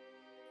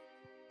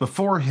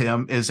 Before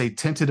him is a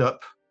tinted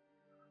up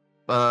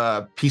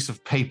piece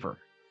of paper,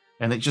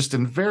 and it just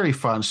in very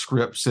fine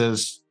script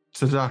says,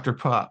 "To Dr.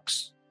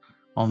 Pox,"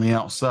 on the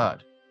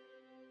outside.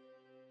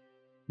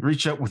 You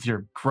reach up with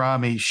your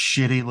grimy,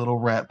 shitty little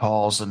rat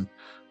paws and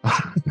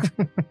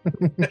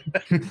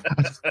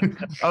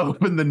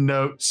open the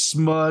note,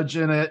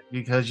 smudging it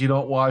because you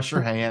don't wash your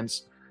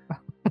hands,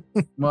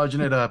 smudging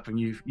it up, and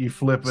you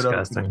flip it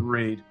up and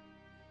read.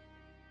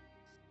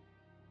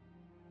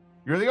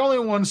 You're the only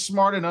one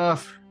smart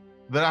enough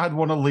that I'd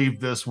want to leave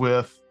this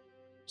with.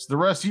 So the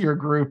rest of your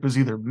group is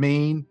either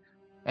mean,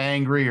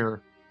 angry,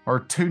 or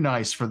too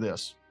nice for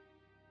this.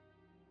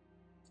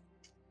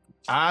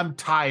 I'm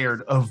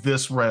tired of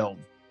this realm,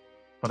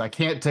 but I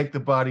can't take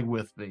the body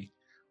with me,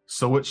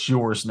 so it's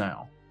yours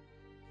now.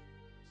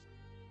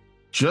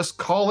 Just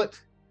call it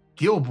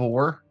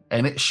Gilbor,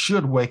 and it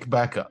should wake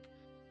back up.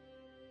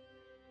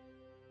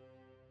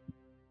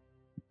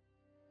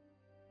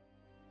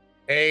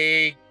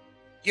 Hey,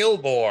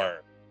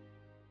 Gilbor.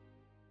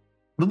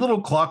 The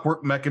little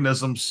clockwork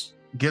mechanisms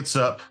gets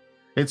up,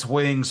 its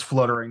wings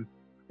fluttering.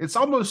 It's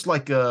almost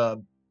like it's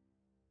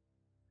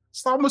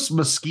almost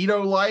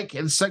mosquito-like,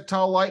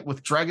 insectile-like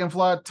with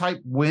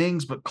dragonfly-type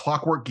wings, but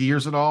clockwork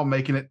gears and all,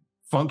 making it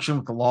function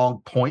with a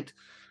long point.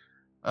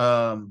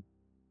 And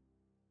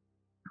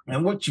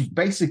what you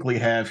basically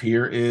have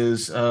here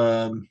is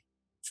the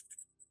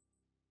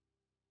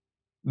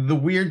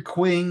Weird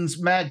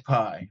Queen's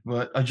magpie,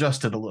 but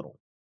adjusted a little.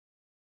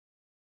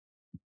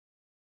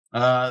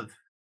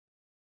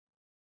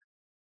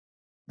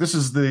 This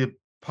is the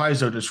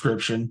piezo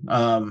description.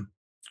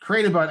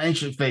 Created by an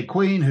ancient fey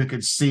queen who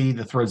could see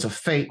the threads of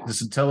fate,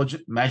 this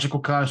intelligent, magical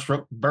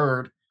construct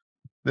bird, in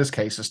this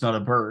case, it's not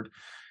a bird,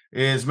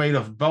 is made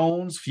of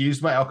bones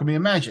fused by alchemy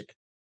and magic,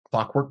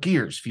 clockwork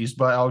gears fused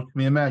by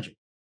alchemy and magic.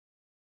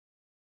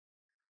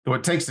 Though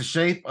it takes the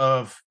shape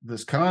of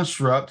this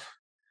construct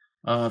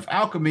of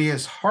alchemy,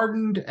 is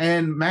hardened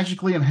and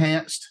magically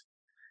enhanced.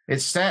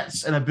 Its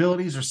stats and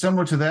abilities are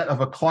similar to that of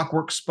a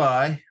clockwork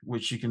spy,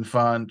 which you can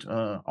find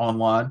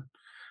online,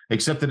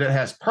 except that it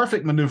has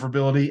perfect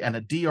maneuverability and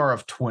a DR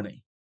of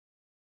 20.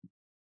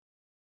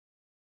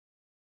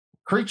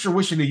 Creature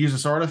wishing to use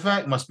this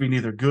artifact must be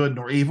neither good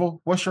nor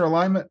evil. What's your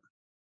alignment?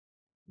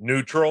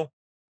 Neutral.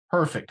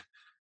 Perfect.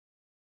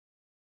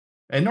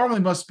 And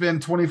normally must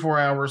spend 24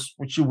 hours,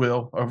 which you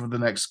will over the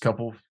next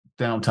couple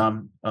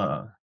downtime.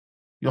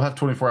 You'll have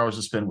 24 hours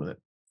to spend with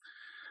it.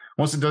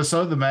 Once it does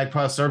so, the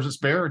magpie serves its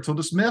bearer until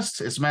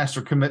dismissed. Its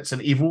master commits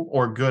an evil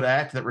or good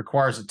act that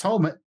requires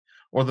atonement,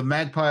 or the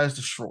magpie is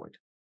destroyed.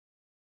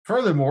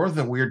 Furthermore,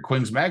 the Weird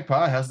Queen's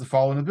magpie has the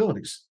following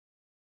abilities.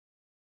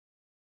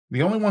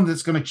 The only one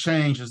that's going to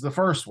change is the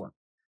first one.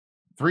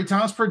 3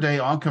 times per day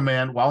on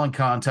command while in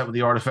contact with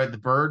the artifact, the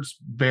bird's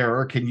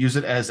bearer can use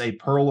it as a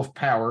pearl of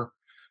power,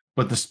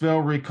 but the spell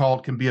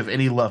recalled can be of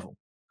any level.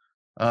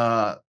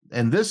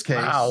 In this case,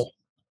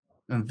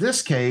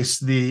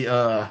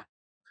 the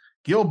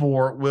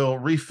Gilbor will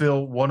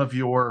refill one of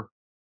your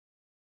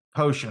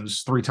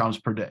potions 3 times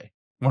per day,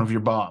 one of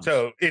your bombs.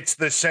 So it's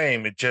the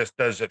same. It just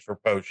does it for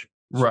potions.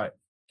 Right.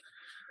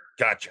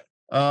 Gotcha.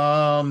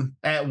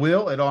 At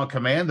will, and on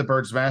command, the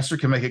bird's master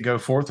can make it go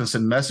forth and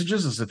send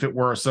messages as if it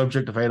were a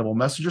subject available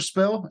messenger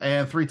spell.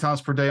 And 3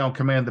 times per day on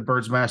command, the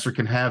bird's master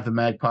can have the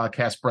magpie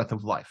cast Breath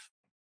of Life.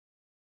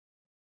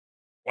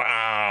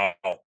 Wow.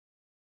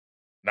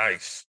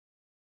 Nice.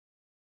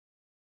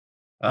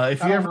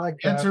 If you ever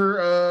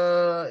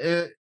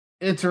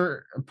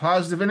enter a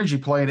positive energy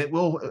plane, it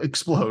will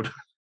explode.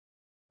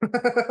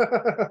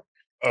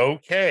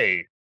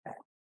 Okay.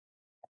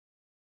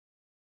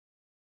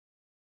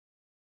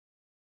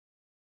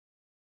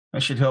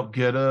 That should help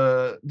get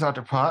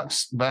Dr.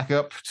 Potts back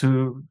up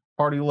to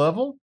party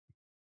level.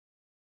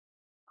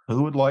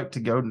 Who would like to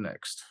go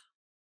next?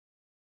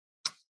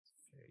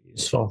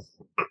 Useful.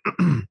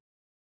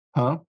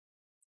 Huh?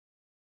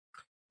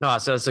 No,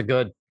 so that's a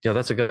good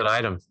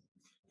item.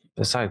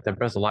 Besides, that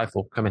Breath of Life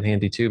will come in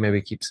handy too.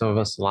 Maybe keep some of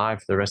us alive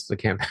for the rest of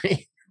the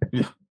campaign.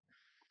 Yeah,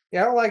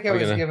 I don't like how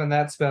he's given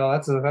that spell.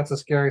 That's a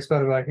scary spell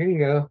to be like, here you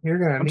go. You're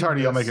gonna. I'm tired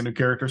of y'all making new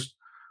characters.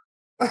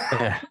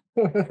 Yeah.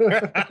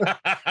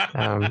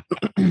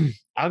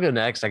 I'll go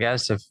next, I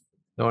guess, if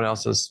no one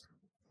else is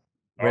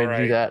ready to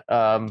do that.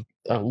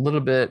 A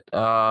little bit.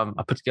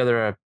 I put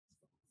together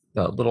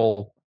a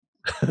little.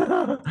 I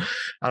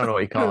don't know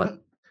what you call it.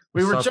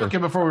 We were checking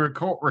before we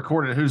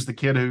recorded who's the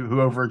kid who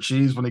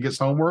overachieves when he gets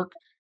homework.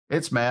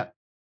 It's Matt.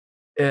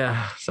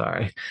 Yeah,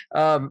 sorry.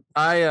 No,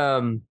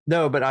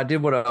 but I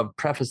did want to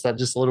preface that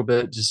just a little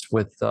bit, just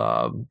with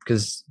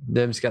because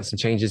Nim's got some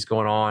changes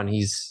going on.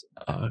 He's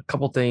a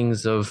couple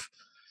things of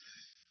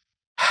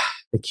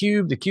the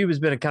cube. The cube has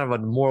been a kind of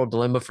a moral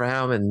dilemma for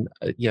him, and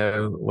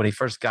when he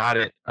first got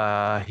it,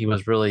 he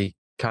was really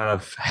kind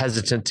of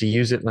hesitant to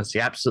use it unless he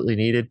absolutely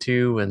needed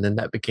to, and then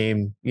that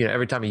became,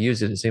 every time he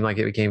used it, it seemed like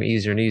it became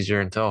easier and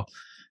easier until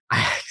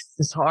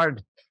it's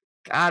hard.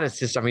 God, it's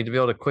just, to be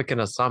able to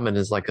quicken a summon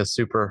is like a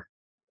super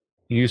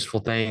useful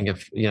thing,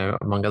 if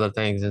among other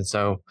things. And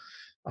so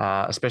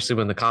especially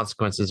when the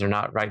consequences are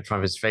not right in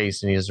front of his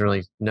face and he doesn't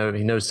really know,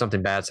 he knows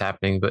something bad's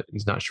happening, but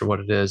he's not sure what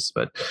it is.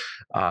 But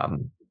I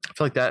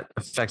feel like that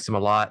affects him a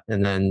lot.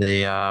 And then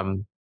the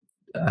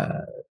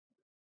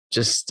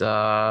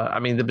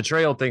the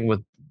betrayal thing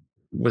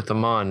with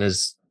Amon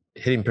is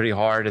hitting pretty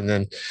hard. And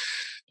then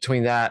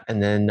between that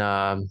and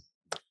then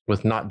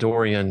with not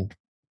Dorian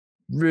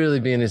really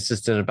being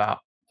insistent about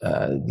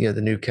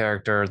the new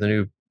character, the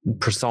new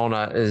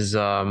persona is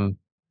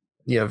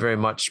very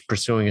much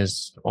pursuing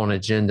his own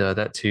agenda.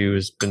 That too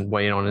has been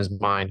weighing on his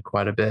mind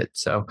quite a bit.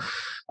 So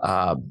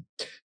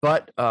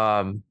but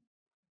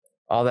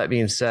all that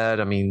being said,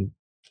 Nim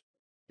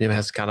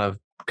has kind of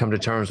come to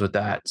terms with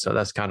that. So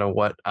that's kind of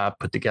what I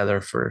put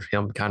together for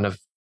him, kind of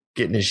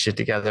getting his shit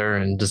together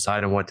and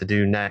deciding what to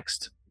do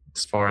next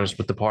as far as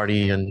with the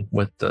party and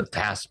with the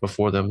tasks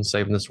before them,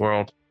 saving this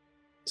world.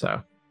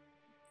 So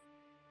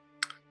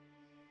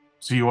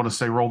you want to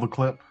say roll the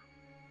clip?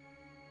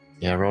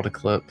 Yeah, roll the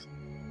clip.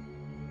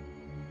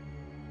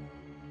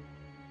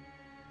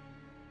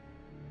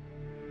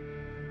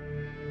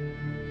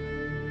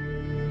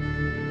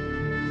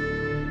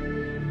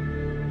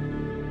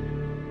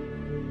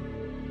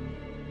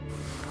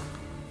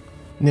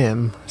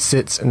 Nim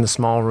sits in the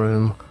small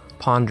room,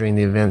 pondering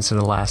the events of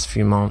the last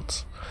few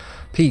months.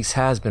 Peace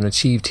has been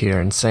achieved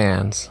here in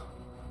Sands,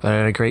 but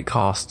at a great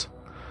cost.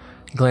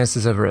 He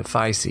glances over at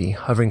Feisty,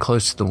 hovering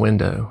close to the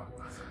window.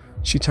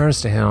 She turns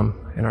to him,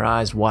 and her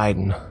eyes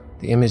widen.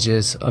 The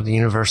images of the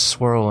universe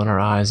swirl in her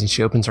eyes, and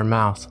she opens her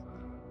mouth.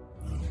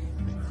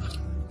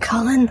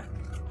 Cullen,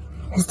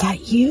 is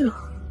that you?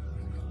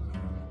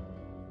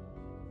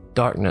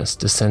 Darkness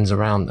descends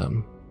around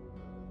them.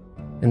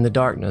 In the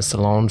darkness,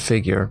 a lone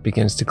figure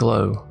begins to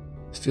glow,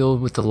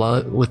 filled with the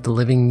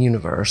living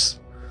universe.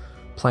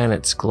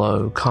 Planets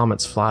glow,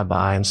 comets fly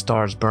by, and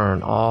stars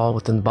burn, all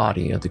within the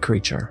body of the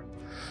creature.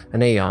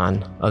 An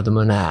Aeon of the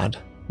monad,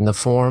 in the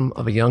form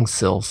of a young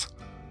sylph,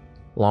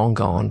 long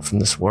gone from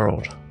this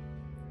world.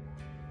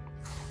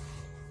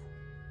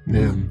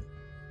 Nim,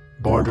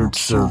 bartered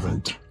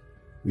servant,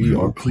 we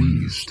are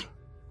pleased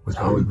with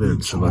how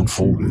events have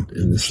unfolded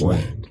in this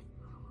land.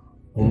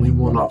 Only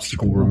one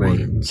obstacle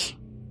remains,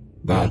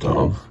 that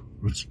of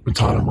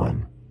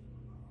Ratatamon.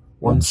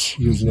 Once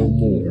he is no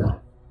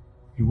more,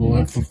 you will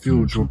have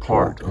fulfilled your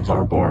part of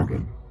our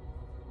bargain.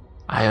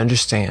 I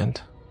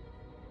understand,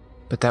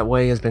 but that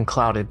way has been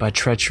clouded by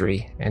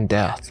treachery and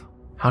death.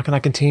 How can I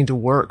continue to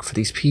work for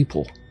these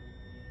people?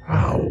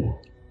 How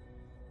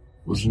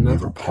was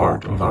never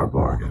part of our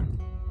bargain.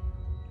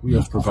 We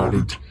have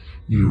provided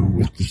you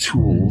with the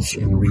tools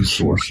and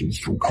resources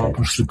to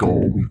accomplish the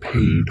goal we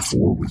paid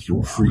for with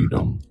your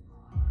freedom.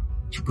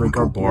 To break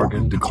our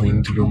bargain, to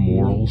cling to your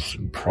morals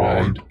and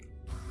pride.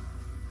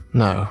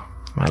 No,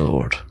 my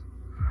lord.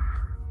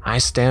 I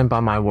stand by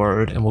my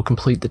word and will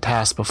complete the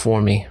task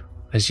before me,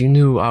 as you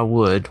knew I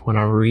would when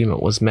our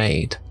agreement was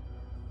made.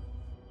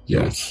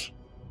 Yes,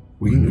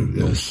 we knew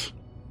this,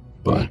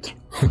 but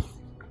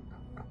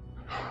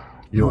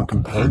your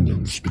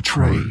companions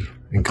betray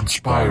and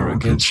conspire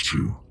against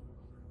you.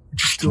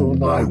 Would you still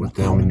ally with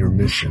them in your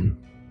mission?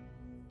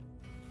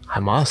 I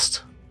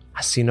must.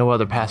 I see no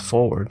other path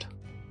forward.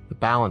 The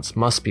balance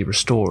must be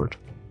restored.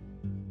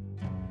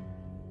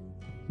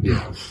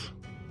 Yes,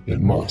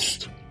 it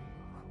must.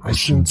 I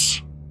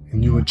sense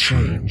in you a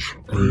change,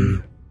 a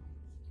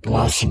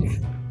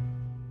blossoming.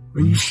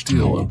 Are you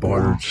still a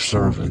bartered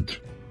servant,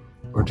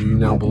 or do you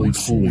now believe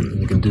fully in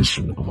the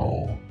condition of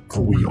all?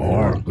 For we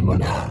are the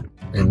monad,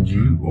 and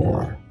you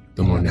are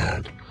the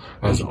monad,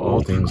 as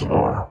all things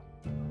are.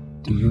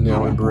 Do you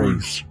now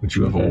embrace what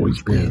you have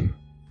always been?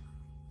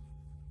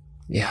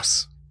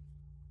 Yes.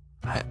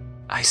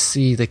 I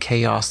see the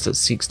chaos that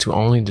seeks to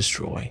only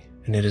destroy,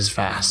 and it is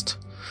vast.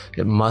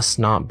 It must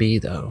not be,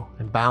 though,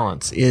 and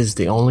balance is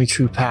the only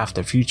true path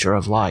to the future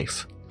of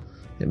life.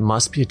 It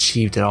must be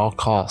achieved at all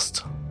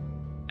cost.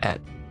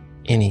 At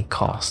any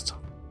cost.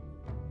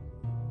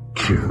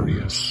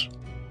 Curious.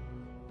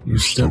 You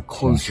step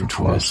closer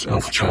to us,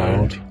 elf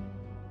child.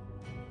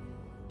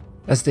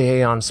 As the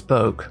Aeon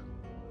spoke,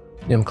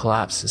 Nim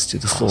collapses to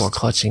the floor,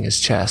 clutching his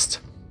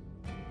chest.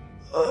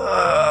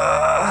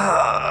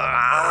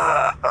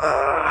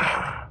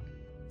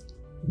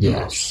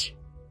 Yes.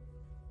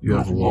 You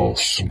have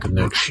lost some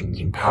connections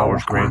and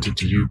powers granted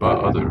to you by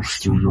others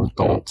through your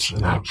thoughts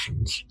and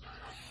actions.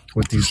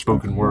 With these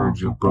spoken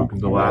words, you have broken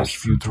the last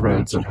few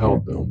threads that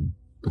held them,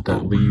 but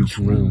that leaves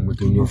room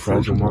within your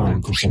fragile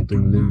mind for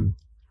something new.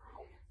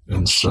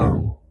 And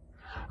so,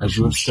 As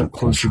you have stepped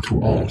closer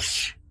to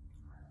us,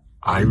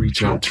 I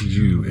reach out to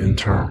you in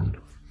turn.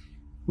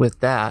 With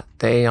that,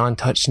 the Aeon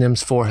touched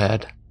Nim's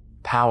forehead.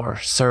 Power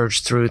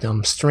surged through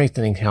them,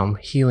 strengthening him,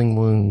 healing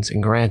wounds,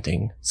 and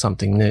granting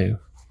something new.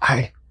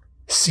 I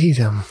see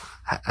them.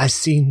 I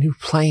see new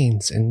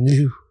planes and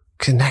new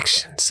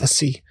connections. I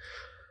see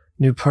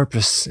new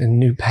purpose and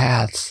new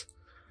paths.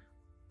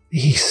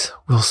 These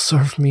will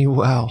serve me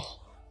well.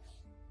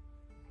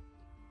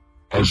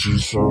 As you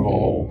serve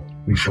all,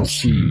 we shall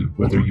see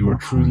whether you are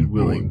truly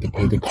willing to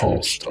pay the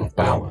cost of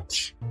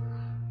balance.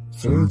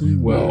 Fare thee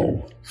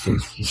well,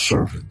 faithful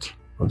servant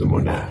of the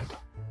Monad.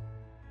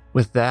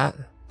 With that,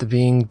 the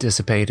being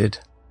dissipated,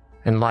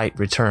 and light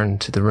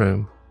returned to the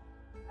room.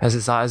 As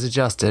his eyes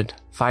adjusted,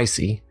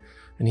 Feisty,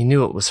 and he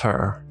knew it was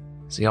her,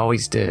 as he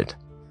always did,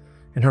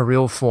 and her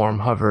real form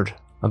hovered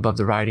above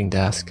the writing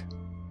desk.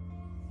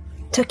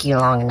 Took you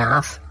long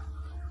enough.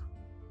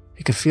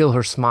 He could feel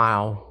her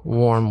smile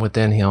warm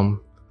within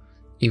him,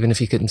 even if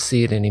he couldn't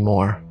see it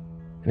anymore,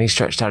 and he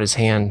stretched out his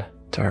hand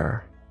to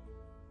her.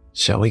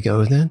 Shall we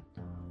go then?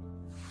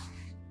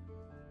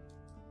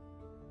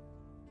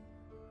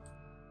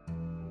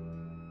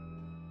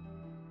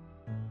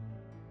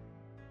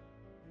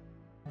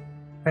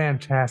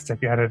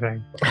 Fantastic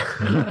editing.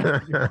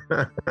 I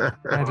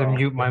had to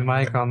mute my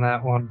mic on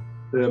that one.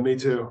 Yeah, me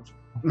too.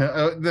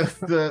 No,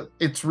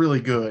 it's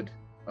really good.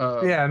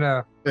 Yeah,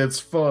 no. It's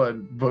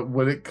fun, but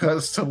when it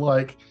cuts to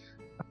like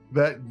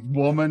that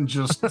woman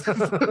just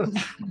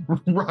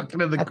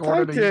rocking in the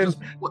corner,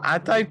 I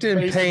typed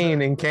in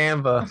pain in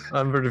Canva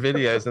under the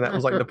videos, and that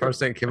was like the first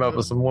thing that came up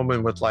with some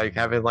woman with like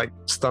having like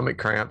stomach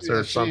cramps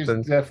or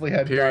something. Definitely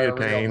had period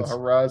pains pains. on the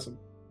horizon.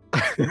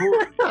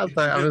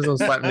 I was gonna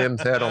slap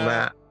Nim's head on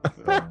that.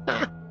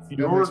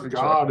 Your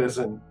god is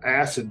an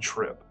acid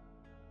trip.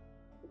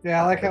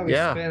 Yeah, I like how he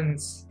Yeah.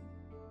 spins.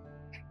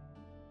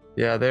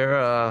 Yeah,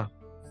 they're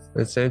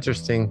it's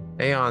interesting.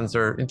 Aeons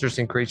are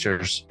interesting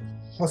creatures.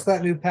 What's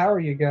that new power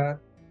you got?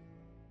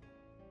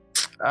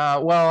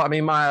 Well, I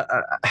mean, my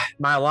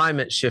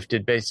alignment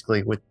shifted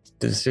basically with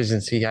the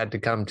decisions he had to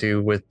come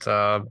to with,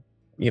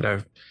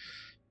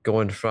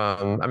 going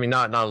from, I mean,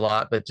 not a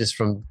lot, but just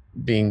from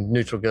being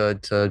neutral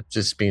good to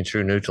just being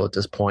true neutral at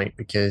this point,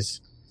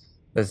 because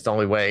that's the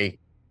only way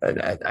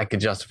I could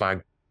justify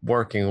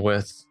working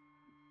with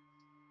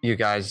you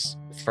guys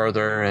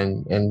further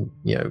and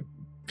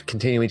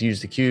continuing to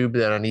use the cube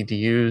that I need to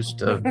use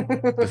to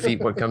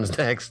defeat what comes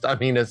next. I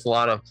mean, it's a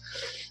lot of,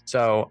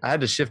 so I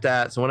had to shift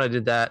that. So when I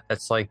did that,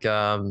 that's like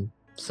some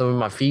of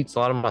my feats, a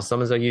lot of my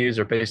summons I use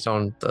are based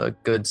on the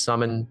good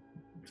summon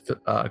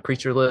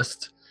creature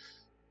list,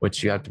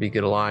 which you have to be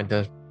good aligned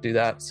to do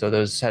that. So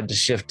those had to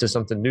shift to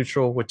something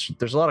neutral, which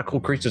there's a lot of cool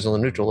creatures on the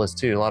neutral list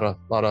too. A lot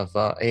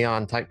of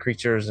Aeon type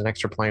creatures and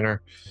extra planar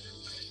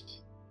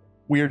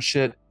weird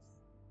shit.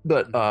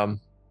 But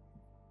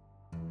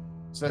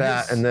So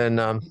that and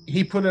then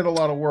he put in a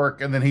lot of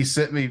work, and then he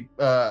sent me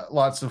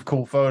lots of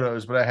cool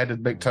photos, but I had to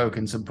make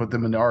tokens and put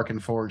them in the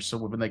Arcan Forge so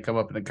when they come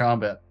up into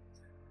combat.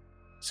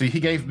 So he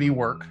gave me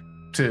work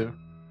too.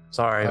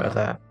 Sorry about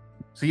that.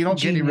 So you don't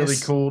get any really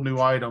cool new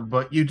item,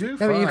 but you do.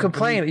 Yeah, but you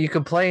complain. You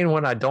complain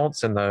when I don't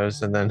send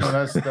those, and then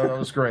that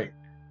was great.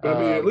 I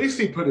mean, at least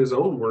he put his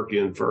own work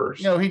in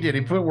first. No, he did.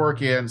 He put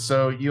work in.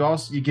 So you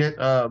get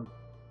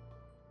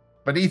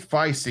beneath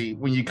Feisty,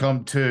 when you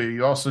come to,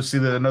 you also see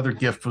that another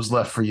gift was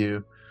left for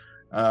you.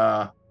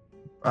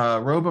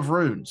 Robe of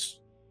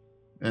Runes.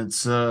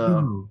 It's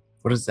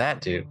what does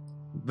that do?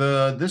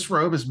 This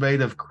robe is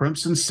made of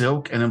crimson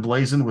silk and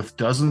emblazoned with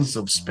dozens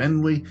of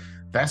spindly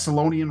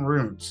Thessalonian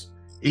runes,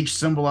 each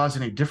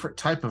symbolizing a different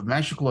type of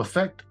magical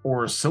effect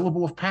or a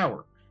syllable of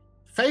power.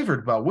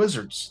 Favored by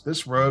wizards,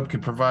 this robe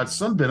can provide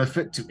some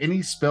benefit to any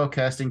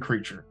spellcasting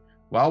creature.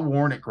 While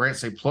worn, it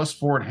grants a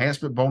 +4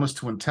 enhancement bonus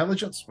to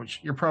intelligence, which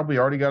you're probably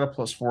already got a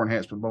 +4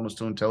 enhancement bonus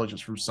to intelligence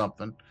from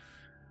something,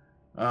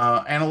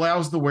 and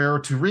allows the wearer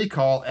to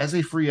recall as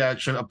a free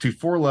action up to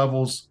 4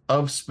 levels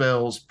of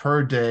spells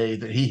per day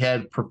that he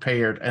had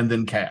prepared and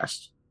then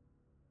cast.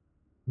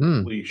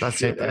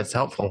 That's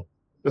helpful.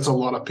 That's a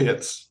lot of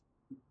pits.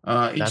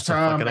 Each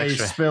time a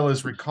spell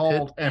is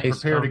recalled and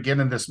prepared again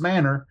in this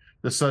manner,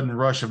 the sudden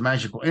rush of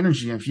magical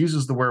energy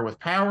infuses the wearer with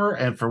power,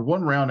 and for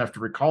 1 round after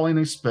recalling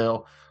a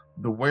spell,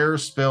 the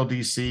wearer's spell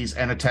DCs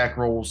and attack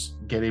rolls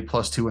get a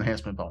 +2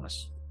 enhancement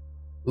bonus.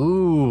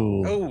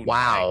 Ooh. Oh,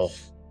 wow.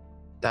 nice.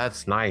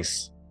 That's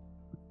nice.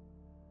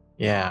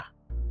 Yeah.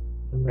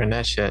 And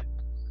that shit.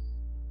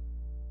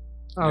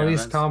 Oh, Yeah,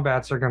 these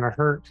combats are going to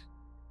hurt.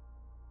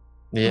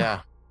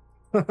 Yeah.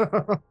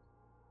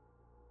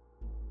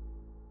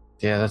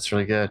 Yeah, that's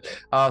really good.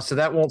 So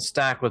that won't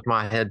stack with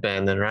my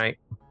headband then, right?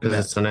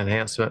 Because it's an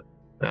enhancement.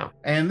 No.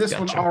 And this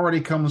one already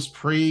comes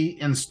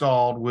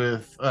pre-installed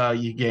with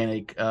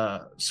Euganic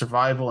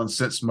survival and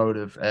sense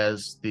motive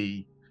as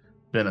the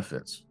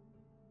benefits.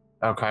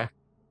 Okay.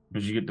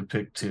 Because you get to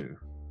pick 2.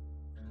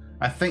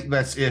 I think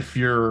that's if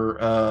your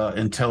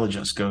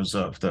intelligence goes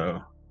up,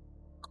 though.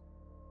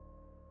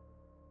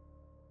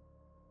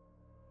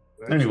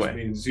 That Anyway. just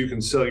means you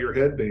can sell your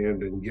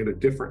headband and get a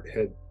different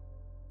head.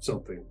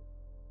 something.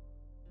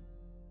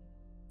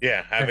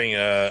 Yeah, having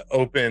a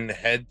open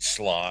head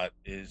slot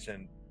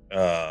isn't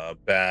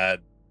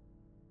bad.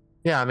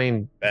 Yeah, I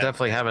mean,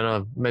 definitely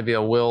having maybe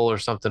a will or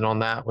something on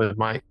that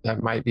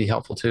might be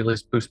helpful too. At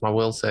least boost my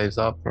will saves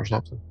up or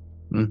something.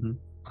 Mm-hmm.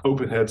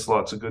 Open head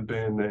slot's a good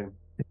band name.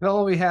 If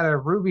only we had a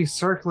ruby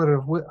circlet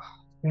of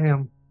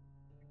damn.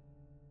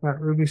 That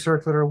ruby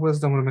circlet of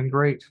wisdom would have been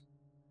great.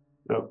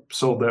 Yep,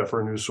 sold that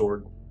for a new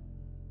sword.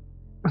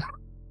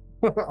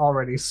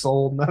 Already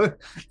sold. No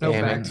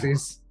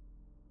backsies.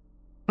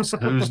 So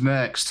who's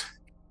next?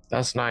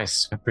 That's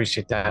nice. I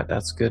appreciate that.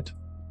 That's good.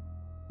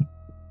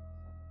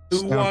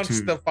 Who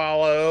wants to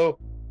follow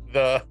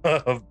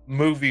the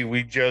movie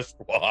we just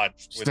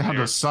watched? It's down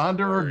to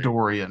Sonder or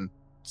Dorian,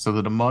 so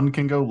that Amun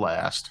can go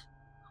last.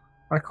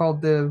 I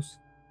called dibs.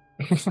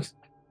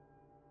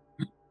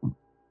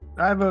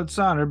 I vote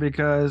Sonder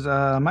because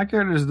my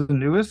character is the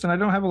newest and I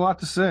don't have a lot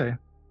to say.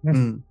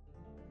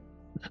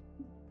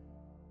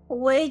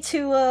 Way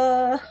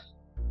to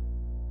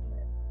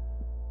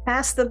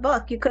pass the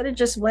buck. You could have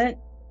just went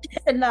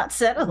and not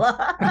said a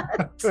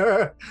lot.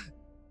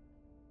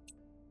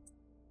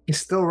 He's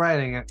still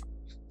writing it.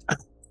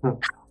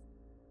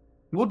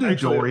 We'll do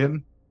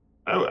Dorian.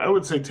 I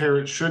would say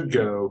Terrence should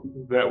go.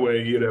 That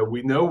way,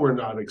 we know we're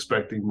not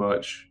expecting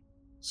much.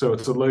 So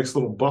it's a nice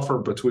little buffer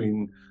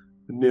between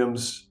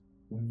Nim's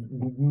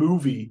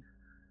movie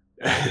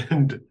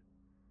and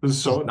the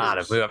song. Not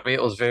a movie. I mean,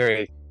 it was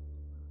very...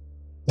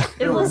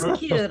 It was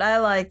cute. I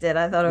liked it.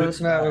 I thought it was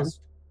fun.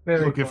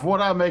 Look, if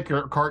what I make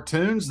are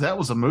cartoons, that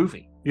was a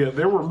movie. Yeah,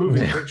 there were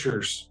moving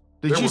pictures.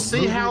 Did you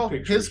see how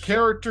his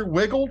character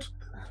wiggled?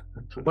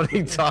 When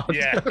he talked?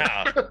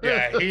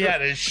 Yeah, he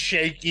had a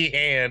shaky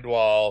hand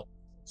while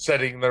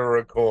setting the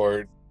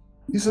record.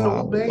 He's an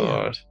old man.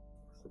 Lord.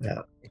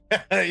 Yeah.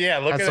 Yeah,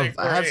 look at it.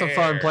 I had some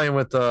fun playing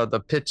with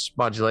the pitch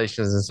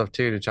modulations and stuff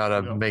too to try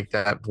to make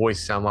that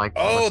voice sound like.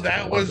 Oh,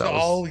 that was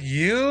all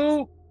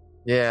you?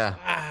 Yeah.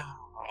 Wow.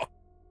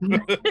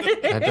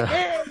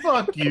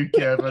 Fuck you,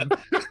 Kevin.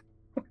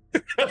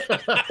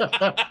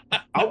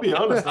 I'll be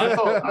honest. I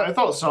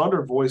thought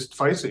Sonder voiced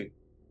Feisty.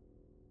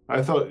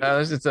 I thought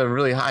it's a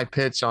really high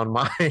pitch on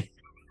my.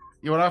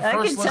 When I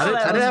first listened,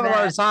 I didn't have a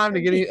lot of time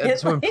to get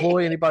to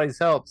employ anybody's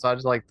help, so I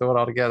just throw it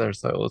all together.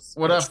 So it was.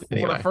 When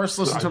I first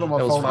listened to it on my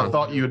phone, I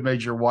thought you had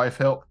made your wife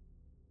help,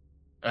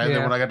 and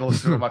then when I got to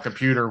listen to it on my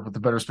computer with the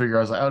better speaker,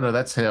 I was like, "Oh no,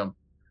 that's him."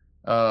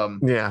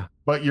 Yeah,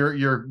 but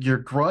your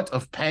grunt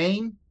of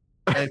pain,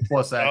 A+ acting.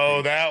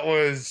 Oh, that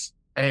was.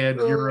 And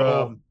you're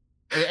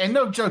and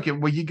no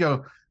joking. When you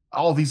go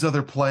all these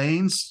other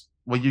planes,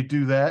 when you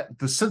do that,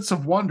 the sense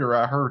of wonder,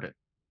 I heard it.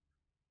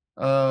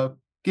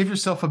 Give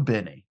yourself a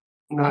Benny.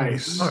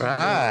 Nice. All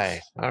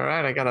right.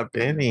 I got a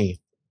Benny.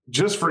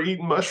 Just for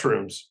eating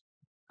mushrooms.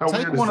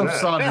 Take one of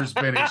Saunders'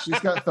 Bennies. She's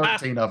got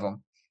 13 of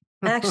them.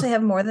 I actually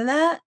have more than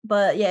that,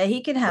 but yeah,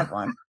 he can have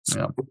one.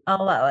 Yeah.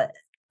 I'll allow it.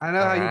 I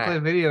know how you play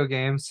video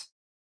games.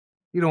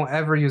 You don't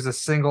ever use a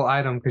single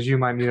item because you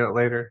might need it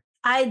later.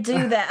 I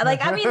do that.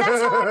 Like, I mean,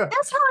 that's how I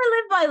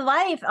live my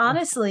life,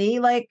 honestly.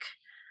 Like,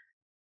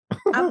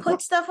 I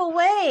put stuff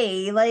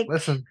away. Like,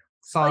 listen,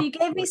 you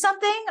gave me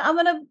something. I'm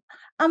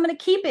gonna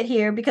keep it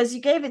here because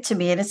you gave it to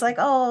me, and it's like,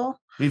 oh,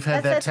 we've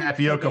had that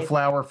tapioca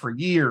flour for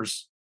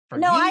years.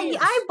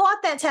 I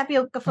bought that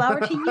tapioca flour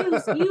to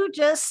use. You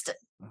just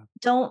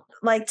don't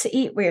like to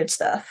eat weird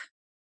stuff.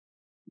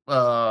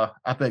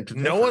 I think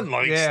no one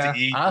likes to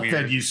eat. I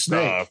fed you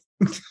snake.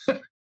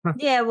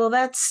 Yeah, well,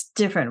 that's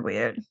different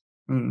weird.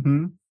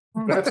 Mm-hmm.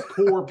 That's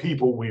poor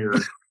people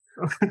weird.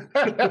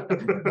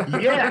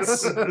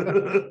 Yes.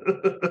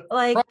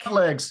 Like frog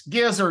legs,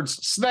 gizzards,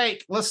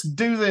 snake. Let's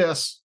do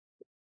this.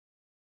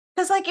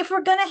 Because, like, if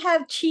we're gonna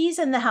have cheese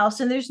in the house,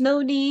 and there's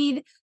no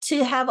need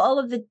to have all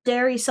of the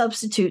dairy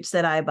substitutes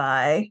that I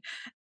buy,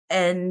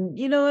 and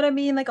you know what I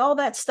mean, like all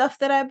that stuff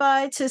that I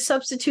buy to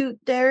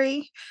substitute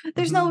dairy,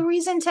 there's no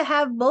reason to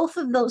have both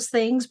of those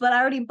things. But I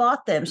already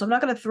bought them, so I'm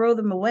not gonna throw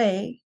them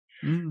away.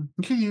 You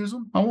can use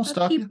them. I won't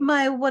stop you.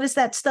 My what is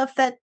that stuff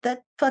that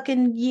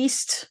fucking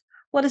yeast?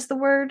 What is the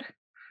word?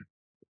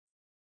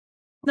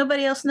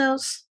 Nobody else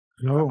knows.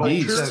 No,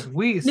 yeast.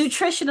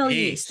 Nutritional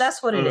yeast.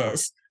 That's what it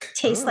is.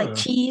 Tastes like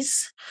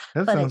cheese.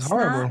 That but sounds it's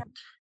horrible. not.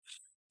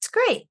 It's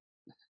great.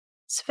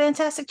 It's a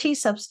fantastic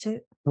cheese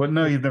substitute. Well,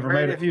 no, you've never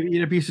made it. If you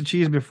eat a piece of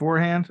cheese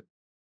beforehand.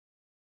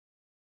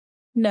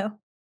 No.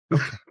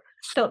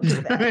 Don't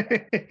do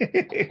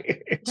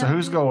that. So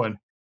who's going?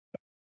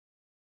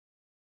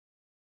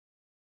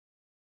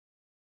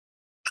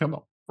 Come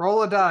on.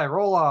 Roll a die.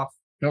 Roll off.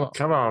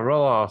 Come on,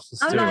 roll off.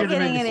 I'm not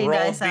getting any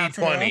dice out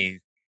today.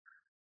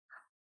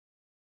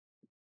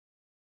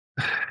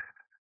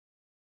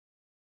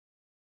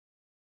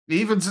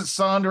 Evens at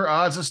Sonder,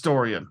 odds at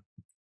Storian.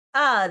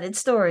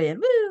 It's Dorian.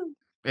 Woo!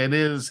 It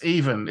is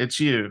even. It's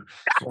you.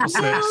 Roll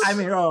 6. I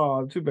mean,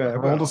 oh, too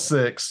bad. Roll a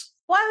 6.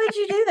 Why would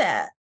you do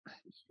that?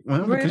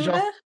 Well, because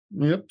y'all.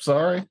 Yep,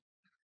 sorry.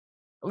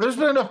 There's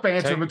been enough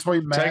banter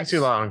between Max. Take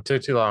too long. Too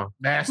long.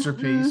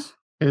 Masterpiece.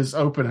 His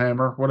open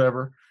hammer,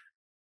 whatever.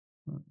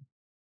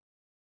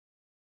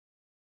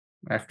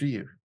 After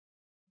you.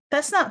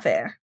 That's not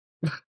fair.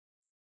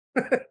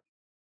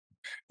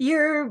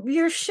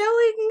 You're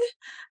showing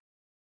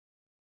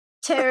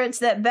Terrence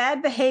that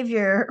bad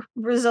behavior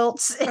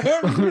results in You're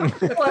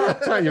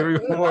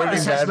rewarding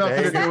Is bad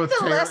that behavior.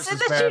 the lesson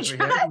that you're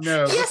trying?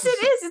 No. Yes, it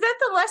is. Is that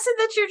the lesson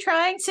that you're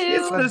trying to?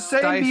 It's the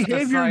same Dice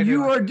behavior decided.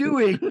 you are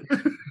doing.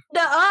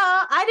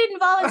 I didn't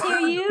volunteer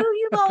you.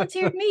 You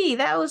volunteered me.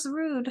 That was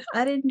rude.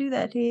 I didn't do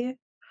that to you.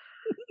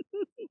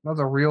 That was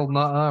a real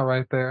nuh-uh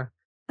right there.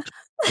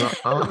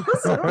 That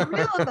was a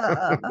real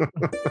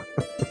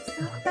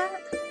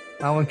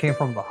That one came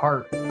from the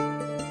heart.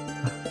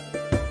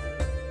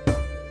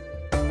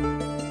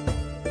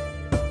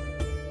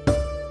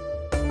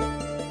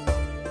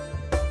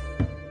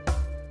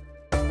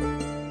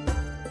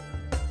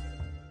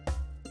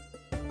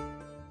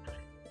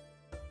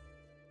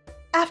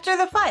 After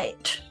the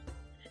fight,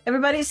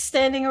 everybody's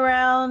standing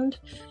around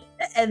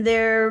and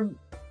they're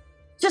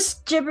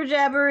just jibber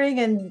jabbering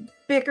and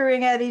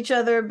bickering at each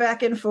other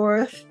back and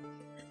forth.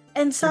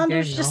 And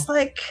Sandra's just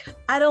like,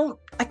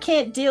 I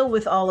can't deal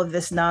with all of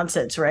this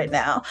nonsense right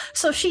now.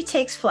 So she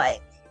takes flight.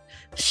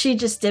 She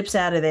just dips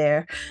out of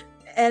there.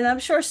 And I'm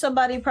sure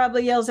somebody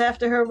probably yells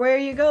after her, "Where are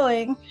you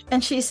going?"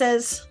 And she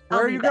says,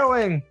 Where are you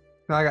going?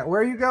 Where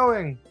are you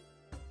going?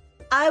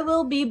 I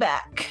will be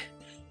back.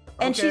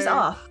 And she's Okay.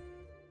 off.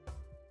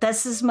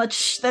 That's as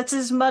much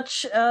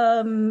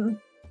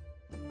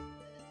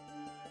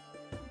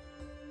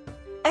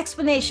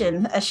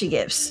explanation as she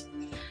gives.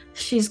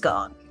 She's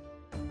gone.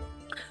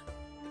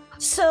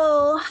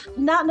 So,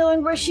 not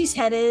knowing where she's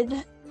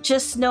headed,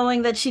 just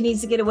knowing that she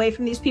needs to get away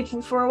from these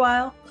people for a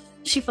while,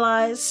 she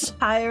flies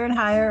higher and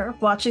higher,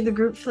 watching the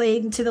group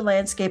fade into the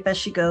landscape as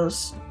she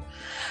goes.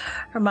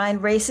 Her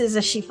mind races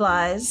as she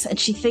flies, and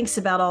she thinks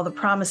about all the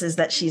promises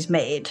that she's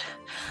made.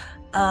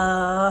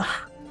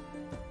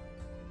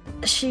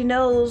 She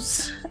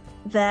knows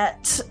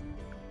that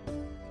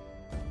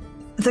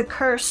the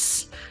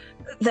curse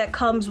that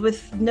comes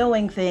with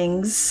knowing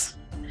things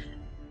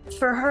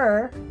for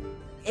her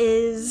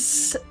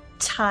is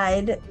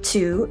tied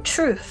to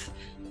truth,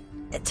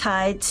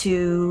 tied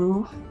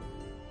to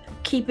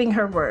keeping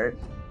her word.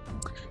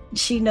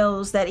 She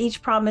knows that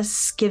each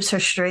promise gives her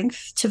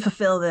strength to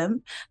fulfill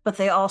them, but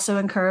they also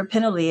incur a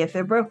penalty if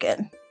they're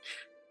broken.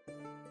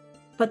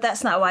 But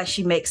that's not why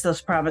she makes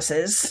those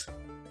promises.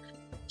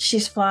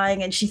 She's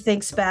flying and she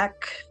thinks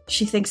back.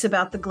 She thinks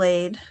about the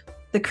glade,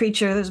 the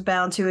creature who's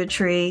bound to a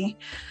tree,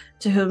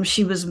 to whom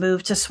she was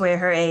moved to swear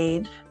her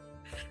aid.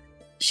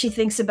 She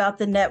thinks about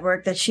the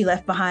network that she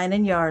left behind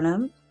in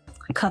Yarnum,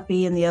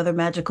 Cuppy and the other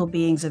magical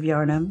beings of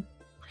Yarnum.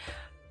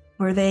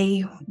 Was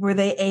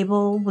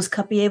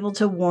Cuppy able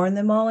to warn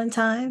them all in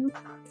time?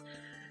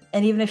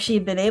 And even if she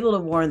had been able to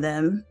warn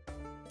them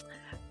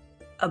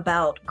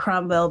about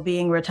Cromwell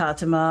being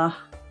Ratatama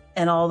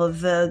and all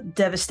of the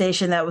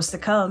devastation that was to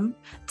come,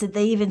 did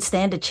they even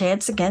stand a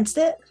chance against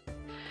it?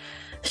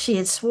 She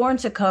had sworn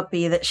to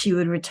Cuppy that she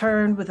would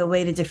return with a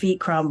way to defeat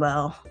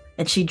Cromwell,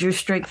 and she drew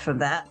strength from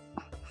that.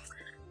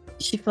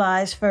 She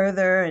flies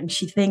further and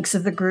she thinks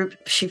of the group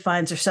she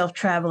finds herself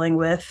traveling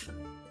with.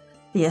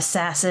 The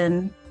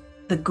assassin,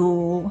 the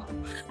ghoul,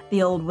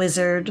 the old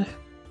wizard,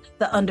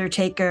 the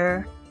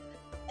undertaker,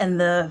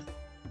 and the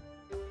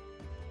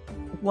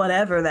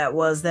whatever that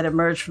was that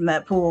emerged from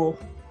that pool.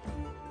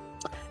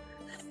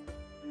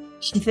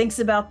 She thinks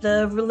about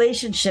the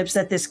relationships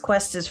that this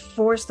quest has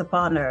forced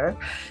upon her,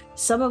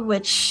 some of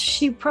which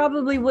she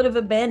probably would have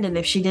abandoned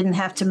if she didn't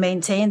have to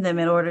maintain them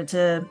in order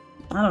to,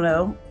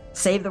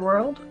 save the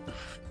world.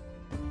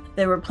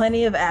 There were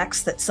plenty of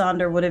acts that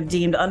Sonder would have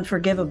deemed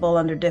unforgivable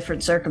under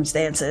different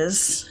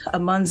circumstances.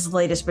 Amun's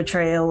latest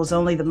betrayal was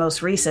only the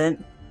most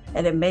recent,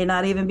 and it may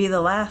not even be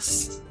the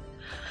last.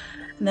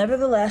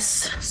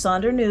 Nevertheless,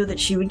 Sonder knew that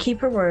she would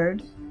keep her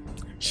word.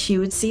 She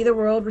would see the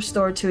world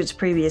restored to its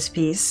previous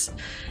peace,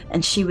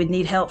 and she would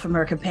need help from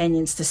her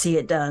companions to see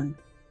it done.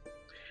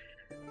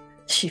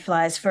 She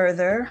flies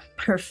further,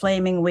 her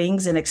flaming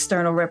wings an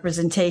external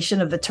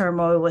representation of the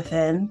turmoil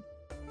within.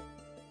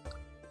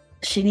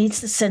 She needs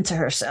to center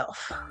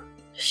herself.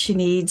 She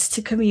needs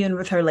to commune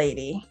with her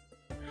lady.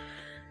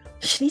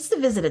 She needs to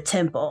visit a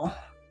temple.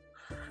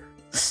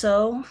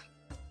 So,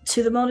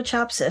 to the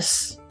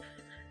Monachopsis,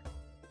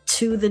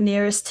 to the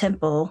nearest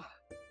temple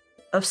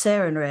of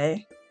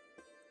Sarenrae.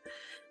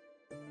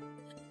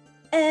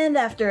 And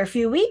after a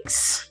few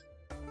weeks,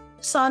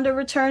 Sonder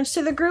returns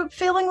to the group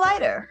feeling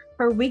lighter.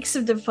 Her weeks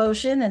of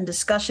devotion and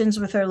discussions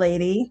with her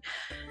lady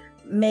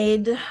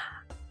made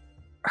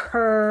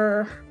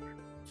her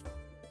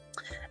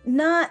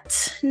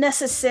not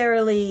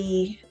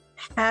necessarily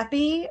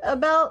happy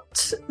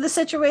about the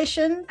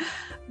situation,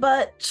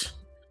 but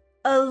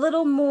a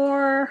little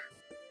more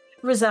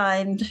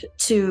resigned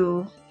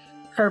to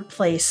her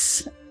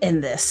place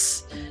in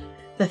this.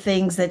 The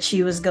things that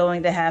she was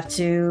going to have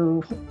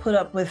to put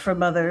up with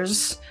from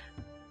others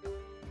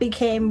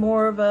became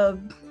more of a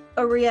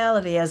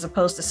reality as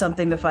opposed to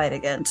something to fight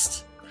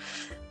against.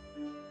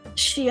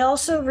 She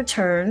also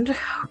returned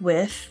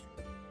with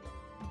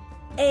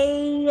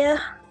a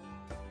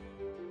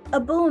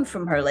boon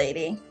from her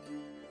lady.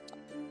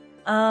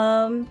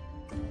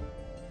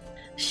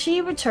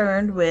 She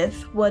returned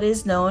with what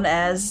is known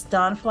as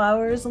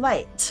Dawnflower's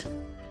Light.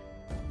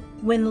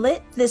 When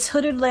lit, this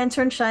hooded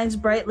lantern shines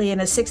brightly in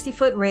a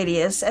 60-foot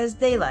radius as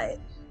daylight.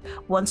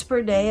 Once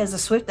per day, as a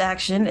swift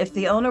action, if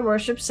the owner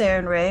worships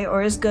Sarenrae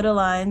or is good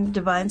aligned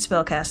divine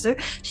spellcaster,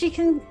 she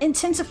can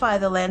intensify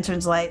the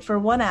lantern's light for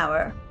 1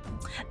 hour.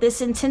 This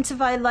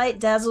intensified light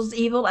dazzles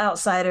evil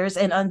outsiders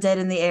and undead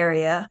in the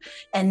area,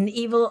 and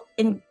evil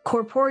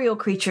incorporeal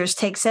creatures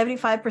take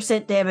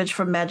 75% damage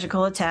from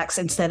magical attacks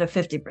instead of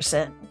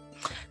 50%.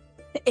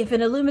 If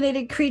an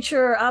illuminated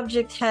creature or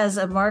object has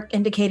a mark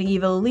indicating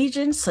evil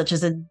allegiance, such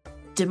as a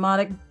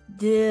demonic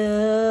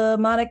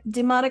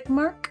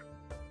mark,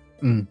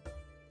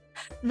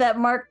 that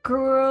mark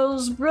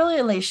grows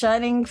brilliantly,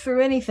 shining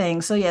through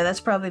anything. So yeah,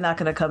 that's probably not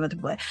going to come into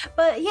play.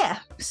 But yeah,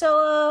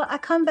 so I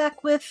come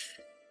back with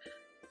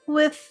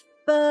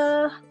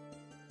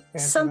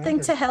something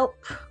to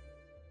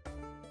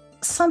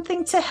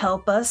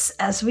help us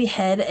as we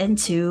head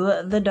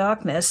into the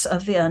darkness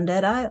of the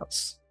Undead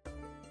Isles.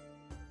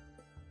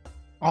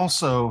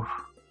 Also,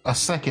 a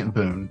second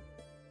boon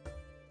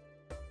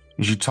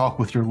is you talk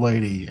with your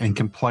lady and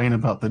complain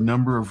about the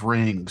number of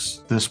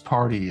rings this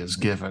party is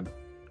given.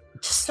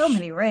 Just so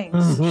many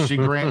rings. She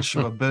grants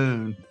you a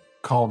boon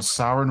called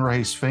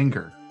Sarenrae's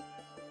Finger,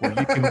 where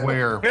you can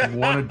wear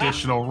one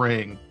additional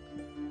ring.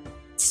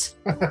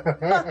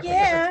 Fuck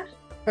yeah.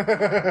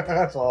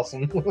 That's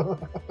awesome.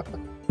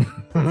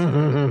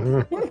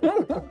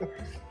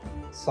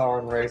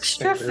 Sarenrae's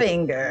Extra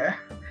finger.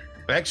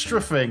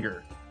 Extra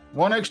finger.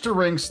 One extra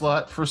ring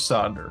slot for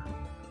Sonder.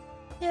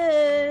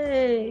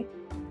 Yay.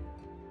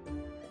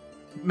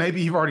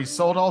 Maybe you've already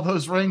sold all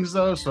those rings,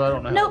 though, so I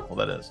don't know how helpful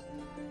that is.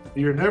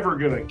 You're never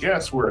going to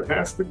guess where it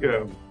has to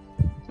go.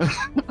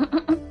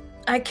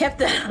 I kept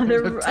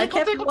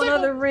one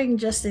other ring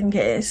just in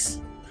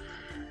case.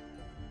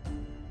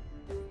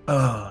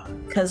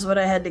 Because what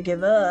I had to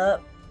give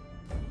up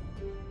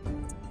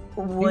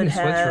would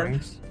have...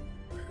 Rings.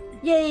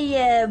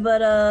 Yeah,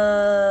 but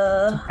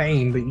It's a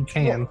pain, but you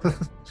can.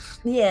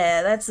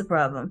 Yeah, that's the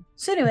problem.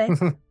 So anyway.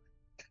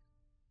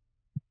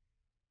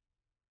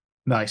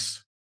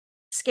 Nice.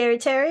 Scary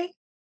Terry,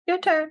 your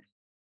turn.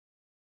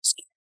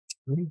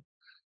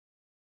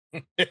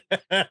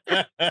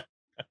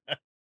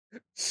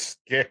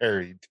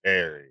 Scary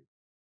Terry.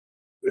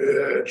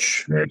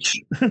 Bitch.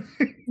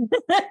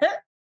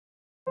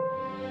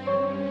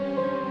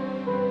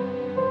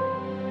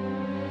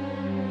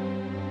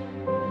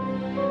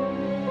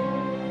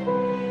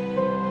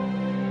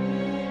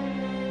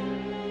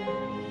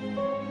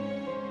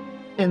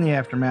 In the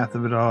aftermath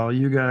of it all,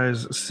 you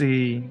guys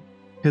see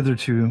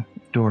hitherto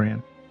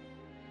Dorian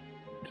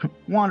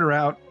wander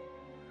out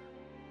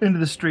into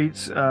the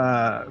streets,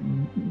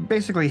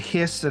 basically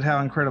hiss at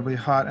how incredibly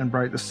hot and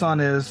bright the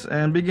sun is,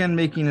 and begin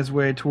making his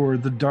way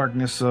toward the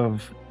darkness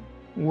of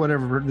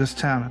whatever this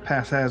town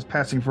has,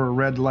 passing for a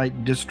red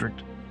light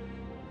district.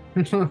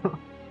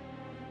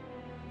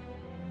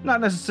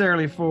 Not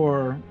necessarily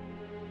for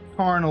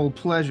carnal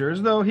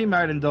pleasures, though he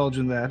might indulge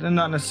in that, and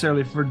not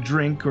necessarily for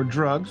drink or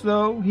drugs,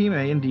 though he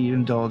may indeed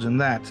indulge in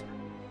that.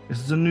 This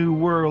is a new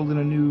world and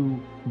a new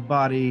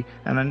body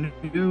and a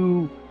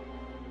new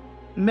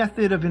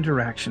method of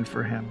interaction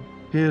for him.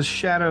 His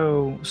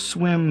shadow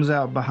swims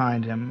out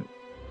behind him,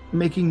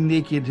 making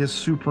naked his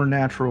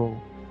supernatural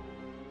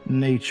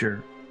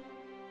nature.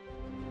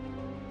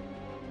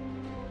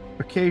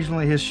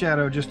 Occasionally his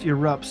shadow just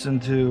erupts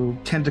into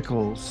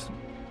tentacles,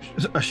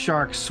 a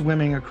shark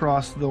swimming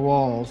across the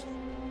walls.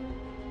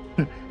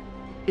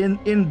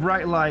 In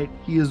bright light,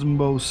 he is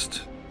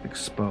most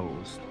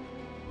exposed.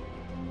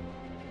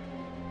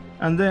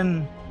 And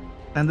then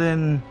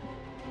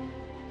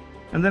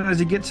as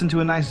he gets into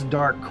a nice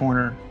dark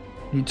corner,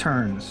 he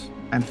turns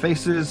and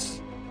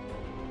faces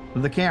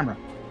the camera.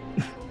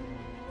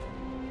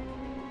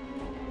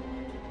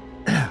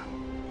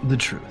 The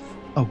truth.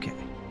 Okay.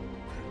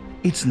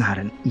 It's not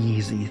an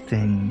easy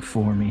thing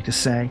for me to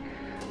say.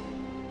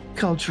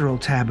 Cultural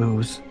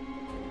taboos.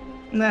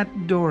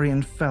 That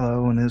Dorian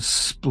fellow and his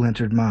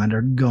splintered mind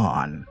are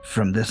gone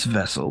from this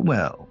vessel.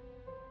 Well,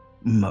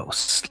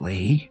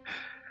 mostly.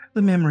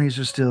 The memories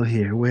are still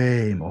here,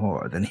 way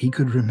more than he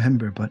could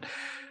remember, but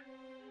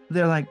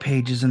they're like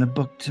pages in a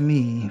book to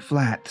me,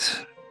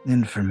 flat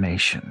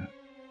information.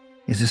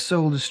 Is his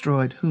soul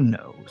destroyed? Who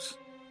knows?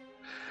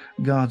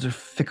 Gods are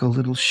fickle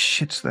little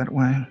shits that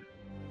way.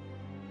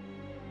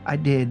 I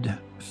did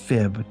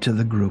fib to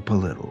the group a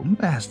little,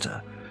 as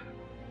to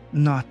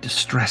not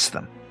distress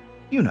them.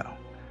 You know,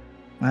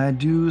 I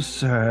do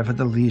serve at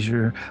the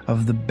leisure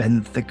of the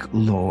benthic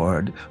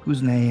lord,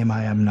 whose name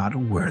I am not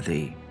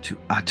worthy to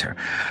utter.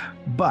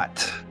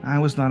 But I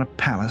was not a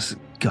palace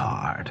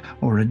guard,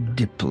 or a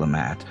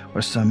diplomat,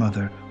 or some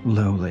other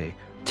lowly,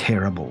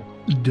 terrible,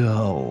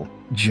 dull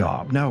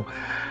job. No.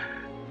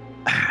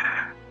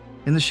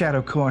 In the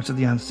shadow courts of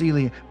the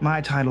Unseelie,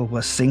 my title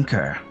was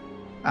Sinker.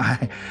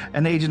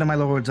 An agent of my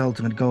lord's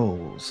ultimate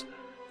goals.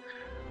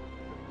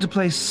 To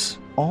place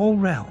all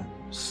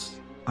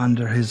realms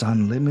under his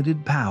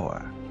unlimited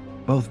power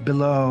both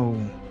below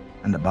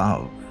and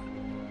above.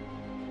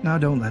 Now,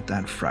 don't let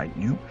that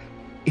frighten you.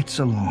 It's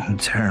a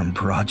long-term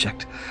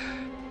project.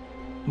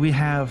 We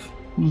have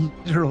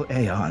literal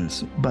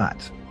aeons,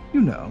 but,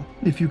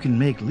 if you can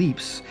make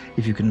leaps,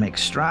 if you can make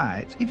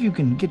strides, if you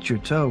can get your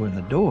toe in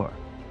the door.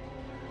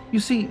 You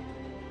see,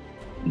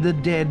 the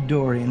dead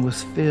Dorian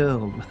was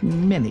filled with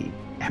many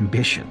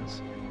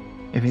ambitions.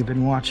 If you've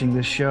been watching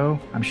this show,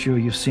 I'm sure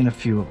you've seen a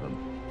few of them.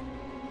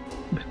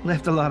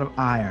 Left a lot of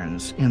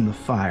irons in the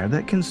fire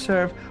that can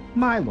serve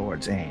my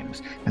lord's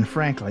aims. And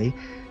frankly,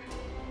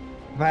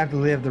 if I have to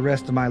live the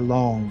rest of my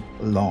long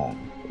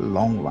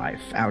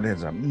life out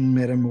as a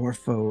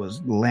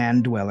metamorphosed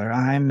land dweller,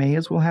 I may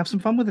as well have some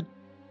fun with it.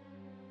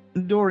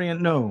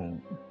 Dorian,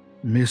 no,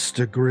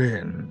 Mr.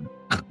 Grin.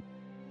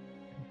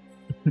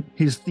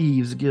 His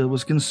thieves' guild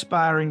was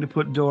conspiring to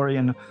put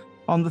Dorian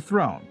on the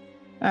throne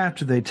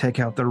after they take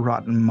out the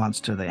rotten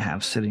monster they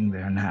have sitting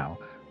there now.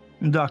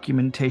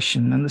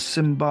 Documentation and the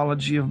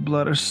symbology of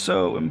blood are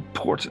so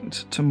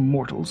important to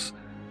mortals.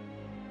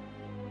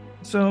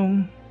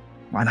 So,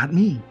 why not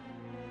me?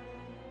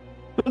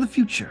 For the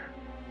future,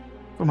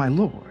 for my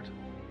lord,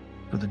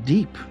 for the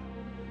deep,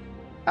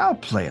 I'll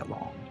play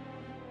along.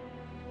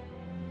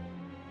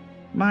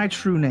 My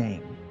true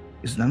name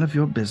is none of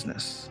your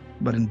business,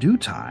 but in due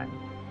time,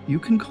 you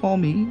can call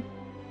me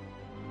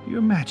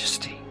Your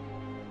Majesty.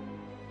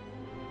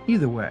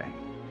 Either way,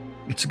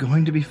 it's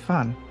going to be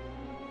fun.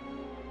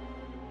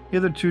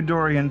 Hitherto,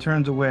 Dorian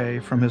turns away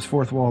from his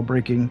fourth wall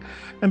breaking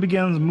and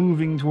begins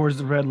moving towards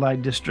the red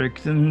light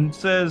district and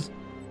says,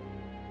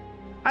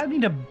 I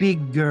need a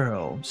big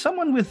girl.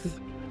 Someone with...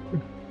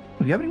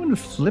 Do you have anyone with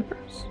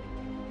flippers?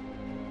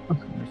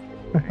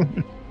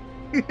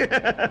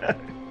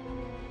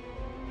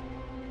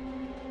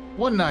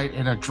 One night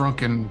in a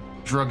drunken,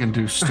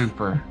 drug-induced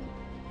stupor,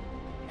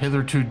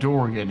 hitherto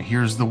Dorian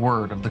hears the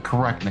word of the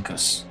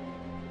Carachnicus.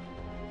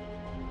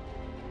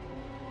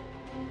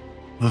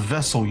 The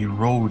vessel you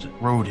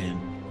rode in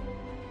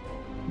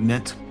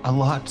meant a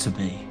lot to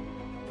me.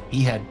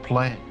 He had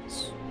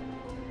plans.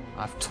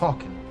 I've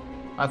talked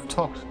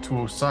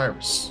to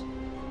Osiris,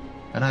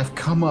 and I've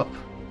come up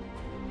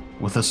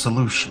with a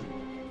solution.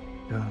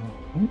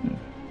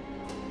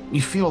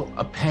 You feel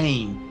a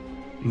pain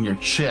in your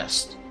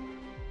chest,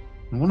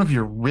 and one of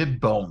your rib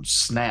bones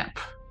snap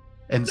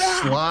and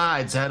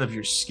slides out of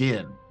your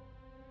skin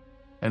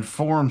and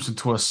forms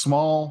into a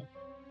small,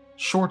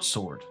 short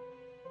sword.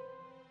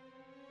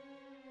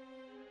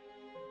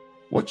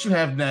 What you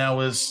have now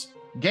is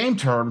game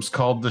terms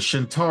called the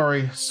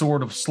Shintari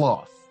Sword of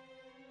Sloth.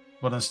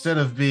 But instead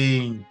of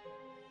being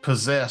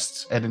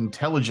possessed and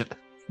intelligent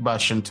by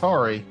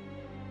Shintari,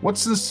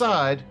 what's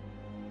inside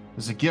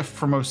is a gift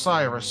from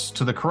Osiris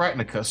to the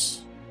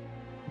Carachnicus,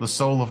 the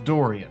soul of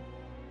Dorian.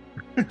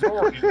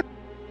 Dorian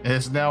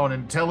is now an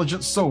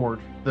intelligent sword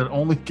that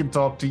only can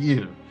talk to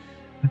you.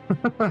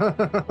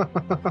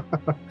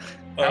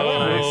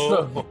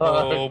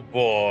 Oh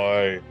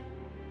boy.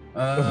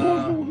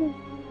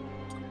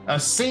 A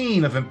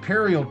scene of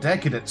imperial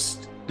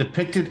decadence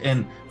depicted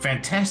in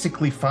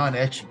fantastically fine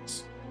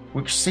etchings,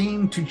 which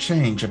seem to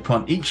change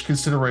upon each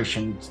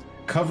consideration,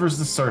 covers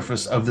the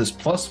surface of this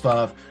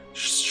 +5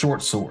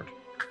 short sword.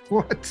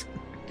 What?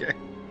 Okay.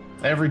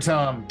 Every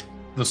time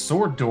the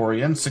sword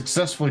Dorian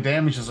successfully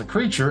damages a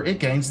creature, it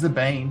gains the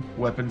Bane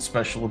weapon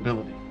special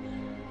ability,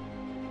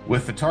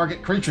 with the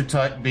target creature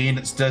type being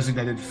its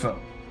designated foe.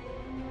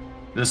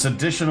 This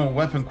additional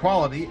weapon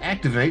quality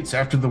activates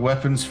after the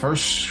weapon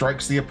first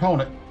strikes the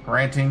opponent,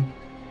 granting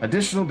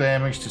additional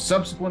damage to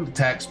subsequent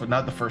attacks, but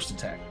not the first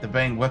attack. The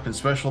Bane weapon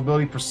special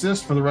ability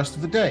persists for the rest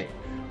of the day,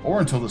 or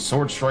until the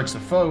sword strikes a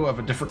foe of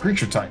a different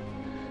creature type.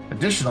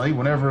 Additionally,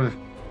 whenever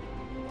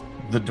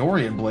the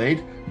Dorian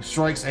blade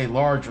strikes a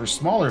large or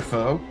smaller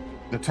foe,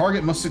 the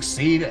target must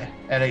succeed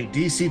at a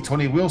DC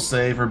 20 will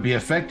save or be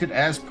affected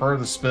as per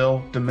the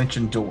spell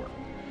Dimension Door.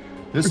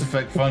 This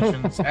effect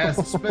functions as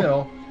the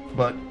spell,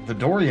 but the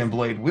Dorian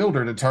blade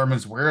wielder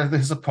determines where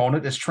his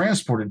opponent is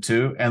transported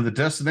to, and the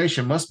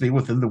destination must be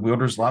within the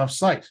wielder's line of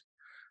sight.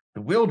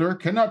 The wielder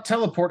cannot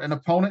teleport an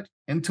opponent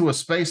into a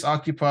space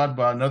occupied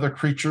by another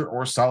creature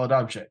or solid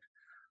object.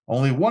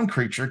 Only one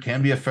creature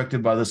can be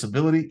affected by this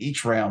ability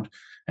each round,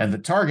 and the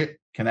target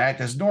can act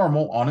as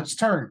normal on its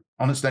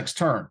next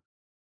turn.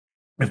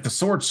 If the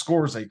sword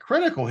scores a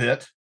critical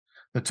hit,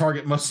 the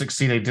target must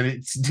succeed a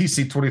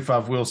DC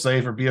 25 will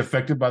save or be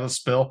affected by the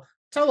spell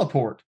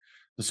Teleport.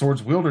 The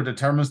sword's wielder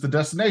determines the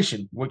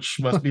destination, which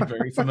must be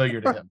very familiar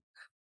to him.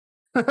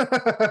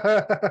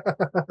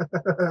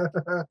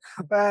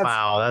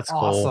 That's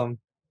awesome. Cool.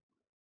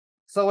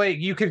 So wait,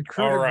 you could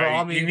crew All to right,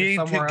 draw me you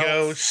need to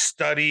go else?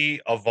 study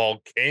a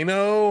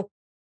volcano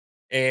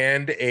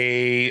and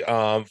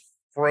a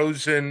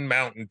frozen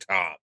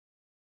mountaintop.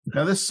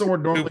 Now, this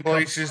sword normally Two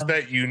places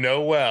that you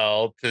know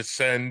well to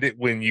send it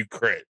when you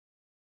crit.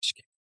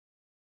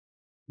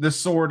 This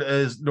sword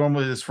is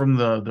from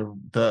the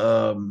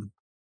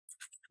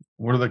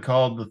what are they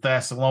called? The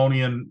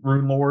Thessalonian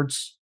rune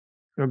lords.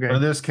 Okay. But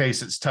in this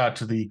case, it's tied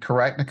to the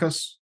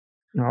Carachnicus.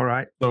 All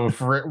right. So if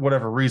for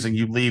whatever reason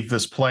you leave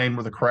this plane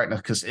where the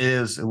Caractacus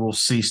is, it will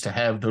cease to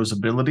have those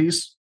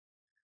abilities.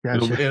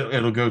 Gotcha.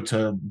 It'll go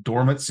to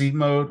dormancy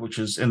mode, which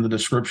is in the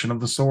description of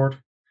the sword.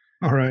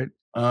 All right.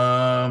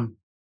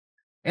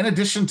 In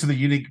addition to the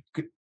unique,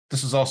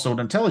 this is also an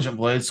intelligent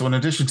blade. So in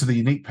addition to the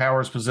unique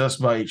powers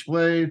possessed by each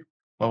blade,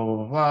 blah,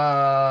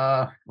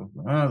 blah, blah,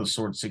 blah, the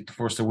sword seek to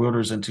force the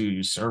wielders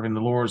into serving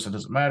the lords. It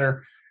doesn't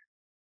matter.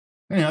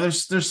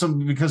 There's some,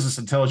 because it's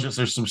intelligence,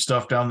 there's some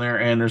stuff down there,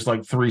 and there's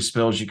like 3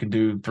 spells you can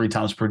do 3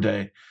 times per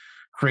day.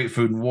 Create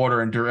food and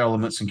water, endure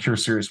elements, and cure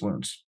serious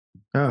wounds.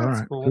 Oh, all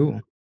right.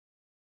 Cool.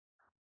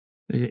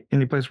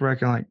 Any place where I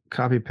can like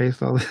copy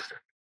paste all this?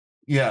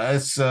 Yeah,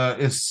 it's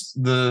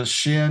the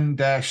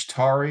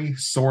Shin-Tari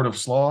Sword of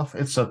Sloth.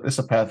 It's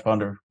a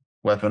Pathfinder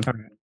weapon. All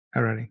right.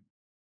 Alrighty.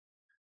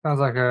 Sounds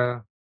like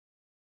a,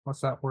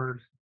 what's that word?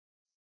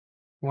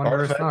 Wondrous?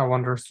 Artifact? Not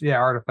wondrous. Yeah,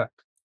 artifact.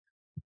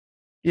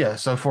 Yeah,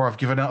 so far I've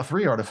given out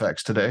 3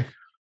 artifacts today.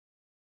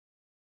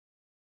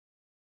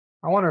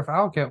 I wonder if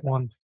I'll get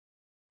one.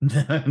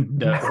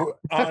 No.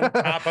 On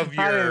top of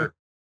your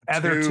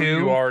other 2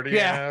 you already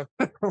have.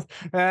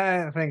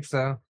 I think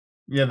so.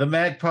 Yeah, the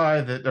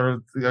magpie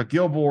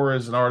Gilbor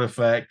is an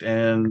artifact,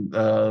 and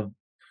the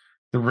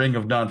Ring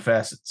of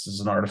Non-Facets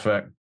is an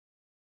artifact.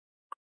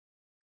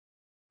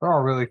 They're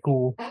all really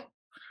cool.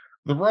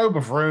 The Robe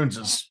of Runes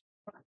is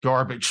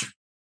garbage,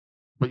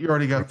 but you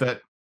already got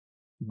that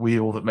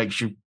wheel that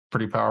makes you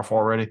pretty powerful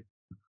already.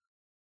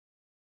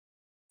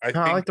 I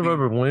like the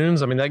Robe of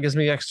Wounds. I mean, that gives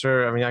me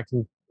extra. I mean, I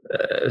can,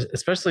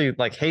 especially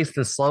like haste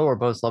and slow are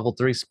both level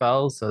 3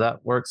 spells, so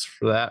that works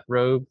for that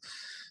robe.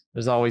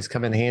 There's always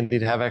come in handy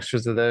to have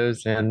extras of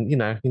those, and you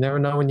never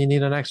know when you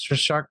need an extra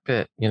shark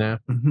pit.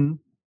 Mm-hmm.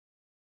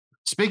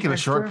 Speaking of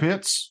shark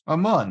pits,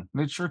 Amun,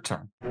 it's your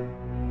turn.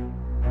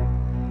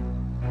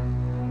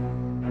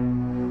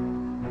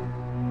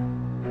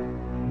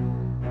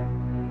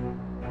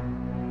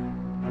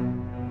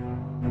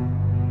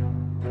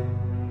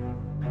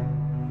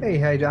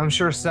 Hey, I'm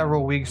sure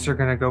several weeks are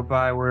going to go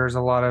by where there's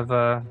a lot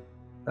of,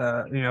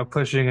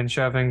 pushing and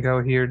shoving. Go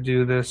here,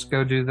 do this,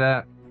 go do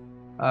that.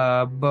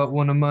 But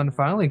when Amun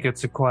finally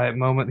gets a quiet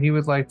moment, he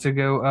would like to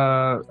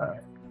go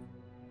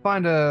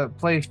find a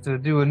place to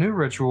do a new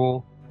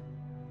ritual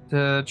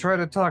to try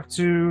to talk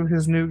to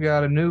his new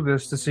god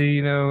Anubis to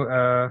see,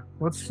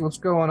 what's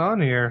going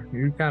on here.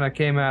 You kind of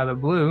came out of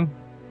the blue.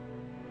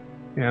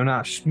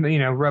 Not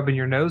rubbing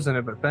your nose in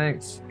it, but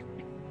thanks.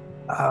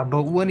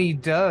 But when he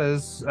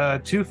does,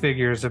 2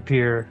 figures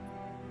appear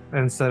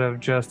instead of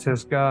just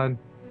his god.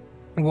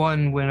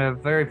 One with a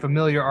very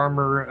familiar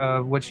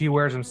armor, which he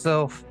wears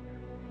himself,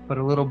 but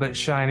a little bit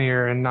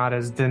shinier and not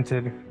as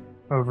dented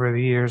over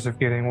the years of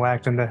getting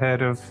whacked in the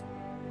head of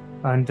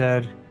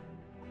undead.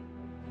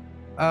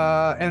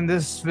 And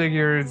this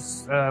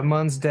figure's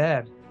Mun's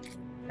dad.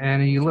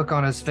 And you look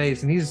on his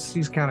face, and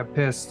he's kind of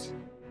pissed.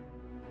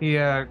 He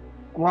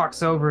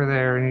walks over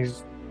there, and he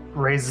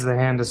raises the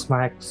hand to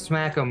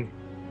smack him.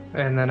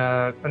 And then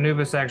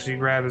Anubis actually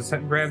grabs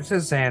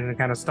his hand and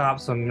kind of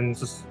stops him and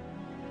just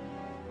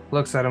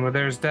looks at him. But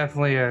there's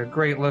definitely a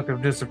great look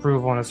of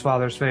disapproval on his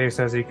father's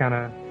face as he kind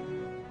of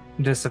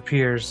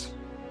disappears.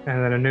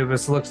 And then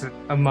Anubis looks at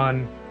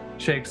Amun,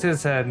 shakes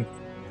his head, and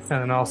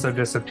then also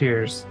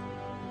disappears.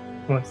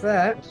 With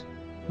that,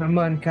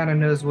 Amun kind of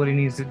knows what he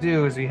needs to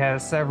do as he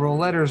has several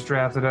letters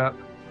drafted up.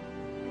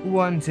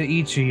 One to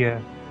each of you.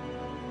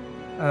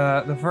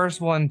 The first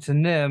one to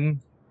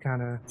Nim,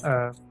 kind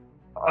of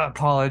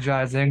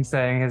apologizing,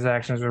 saying his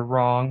actions were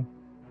wrong.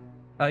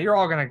 You're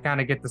all going to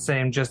kind of get the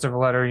same gist of a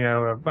letter,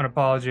 an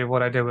apology of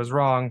what I did was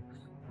wrong.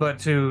 But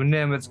to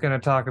Nim, it's going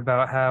to talk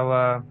about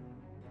how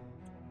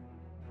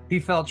he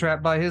felt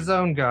trapped by his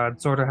own god,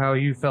 sort of how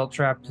you felt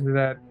trapped to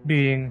that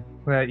being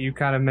that you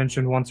kind of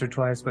mentioned once or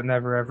twice, but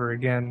never ever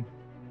again,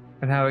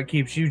 and how it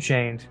keeps you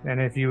chained. And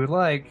if you would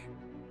like,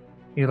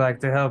 he'd like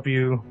to help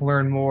you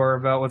learn more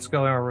about what's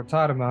going on with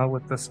Tadama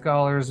with the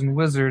scholars and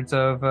wizards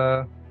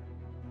of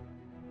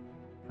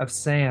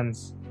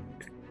Sands.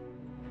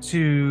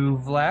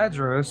 To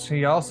Vladros,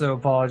 he also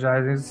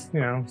apologizes,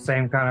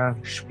 same kind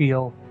of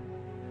spiel,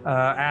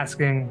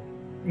 asking,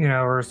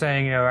 or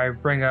saying, I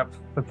bring up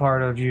the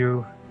part of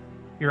your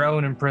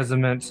own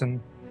imprisonment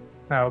and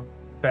how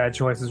bad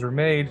choices were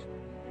made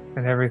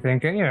and everything,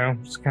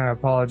 just kind of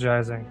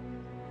apologizing.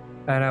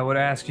 And I would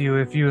ask you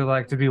if you would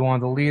like to be one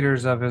of the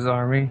leaders of his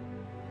army.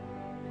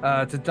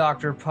 To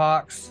Dr.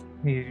 Pox,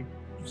 he,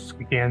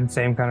 again,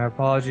 same kind of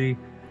apology,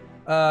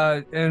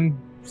 and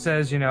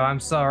says, I'm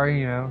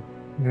sorry, you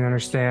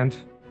understand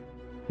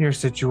your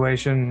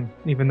situation,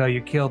 even though you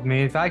killed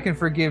me. If I can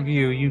forgive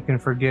you, you can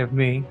forgive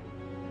me.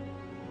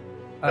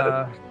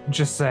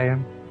 Just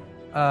saying.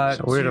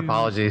 Weird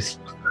apologies.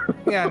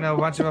 Yeah, no, a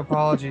bunch of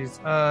apologies.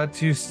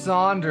 To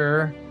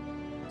Sonder,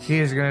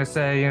 he's gonna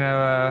say,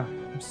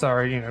 I'm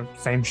sorry,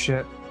 same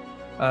shit.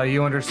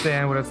 You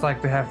understand what it's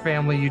like to have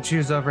family you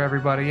choose over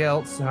everybody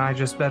else, and I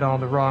just bet on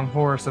the wrong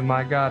horse and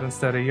my god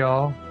instead of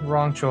y'all.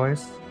 Wrong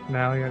choice.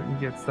 Now he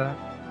gets that.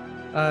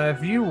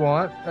 If you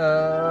want,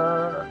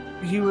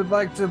 you would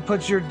like to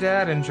put your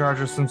dad in charge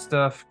of some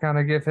stuff, kind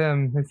of give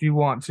him if you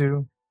want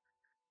to.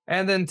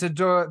 And then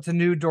to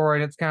new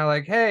Dorian, it's kind of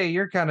like, hey,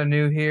 you're kind of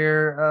new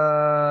here.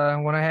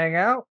 Want to hang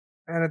out?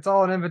 And it's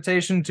all an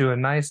invitation to a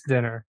nice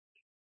dinner,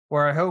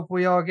 where I hope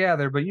we all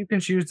gather. But you can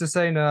choose to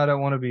say no, I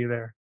don't want to be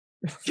there.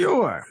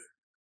 Sure.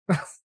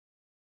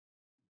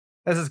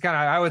 This is kind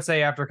of, I would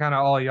say, after kind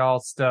of all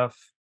y'all's stuff,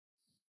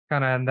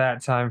 kind of in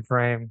that time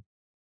frame.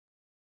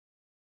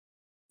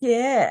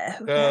 Yeah.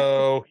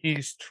 So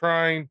he's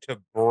trying to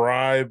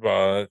bribe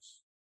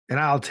us. And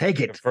I'll take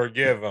it. To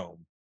forgive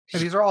him.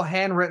 And these are all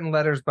handwritten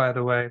letters, by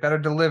the way, that are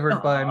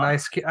delivered by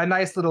a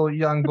nice little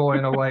young boy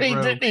in a white He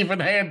robe. didn't even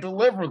hand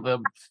deliver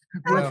them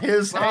with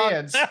his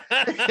hands.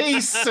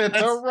 He sent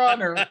a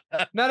runner.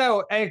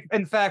 No.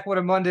 In fact, what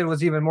Amund did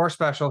was even more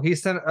special. He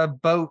sent a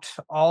boat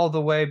all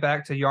the way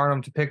back to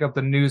Yarnum to pick up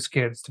the news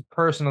kids to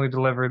personally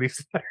deliver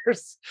these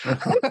letters.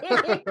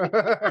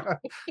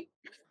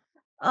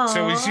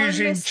 So he's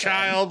using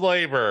child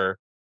labor.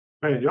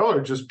 Man, y'all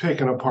are just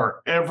picking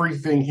apart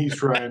everything he's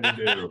trying to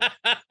do.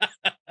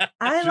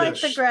 I like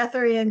the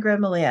Grathery and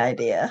Grimly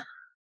idea.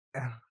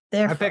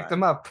 I picked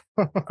them up.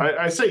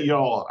 I say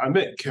y'all, I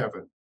meant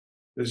Kevin.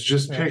 Is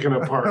just picking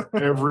apart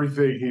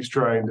everything he's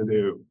trying to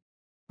do.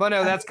 But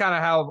no, that's kind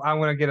of how I'm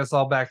going to get us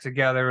all back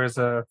together as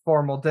a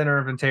formal dinner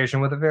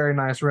invitation with a very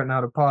nice written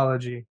out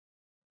apology.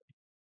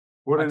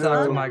 I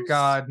thought, oh my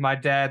God, my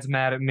dad's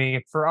mad at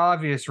me for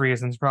obvious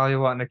reasons, probably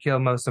wanting to kill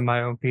most of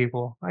my own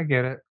people. I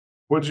get it.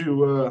 What'd you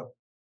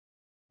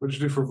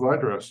do for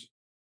Vladros?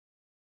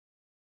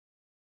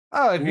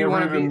 Oh, if you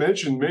want to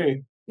mention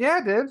me. Yeah,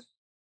 I did.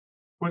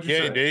 What'd you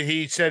say? He did.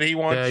 He said he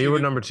wants. Yeah, you were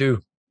number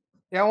 2.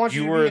 Yeah, I want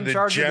you to were be in the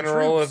charge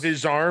general of of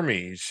his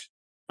armies.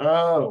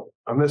 Oh,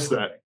 I missed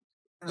that.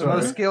 The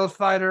most skilled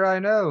fighter I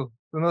know,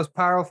 the most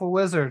powerful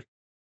wizard,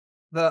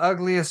 the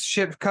ugliest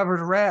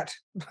shit-covered rat.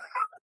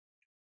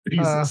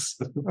 Jesus.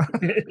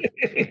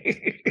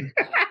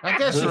 I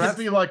guess you could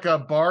be like a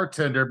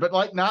bartender, but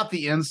like not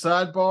the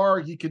inside bar.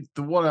 You could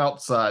the one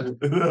outside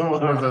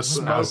where the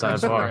smoke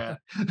is bar.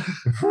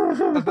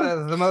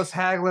 the most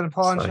haggling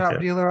pawn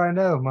shop dealer I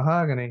know,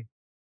 Mahogany.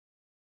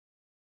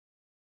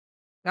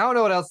 I don't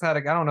know what else I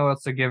don't know what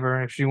else to give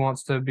her if she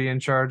wants to be in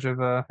charge of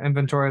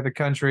inventory of the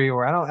country,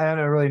 or I don't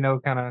really know.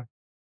 Kind of,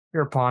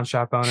 you're a pawn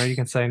shop owner. You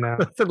can say no.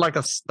 It's like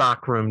a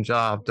stockroom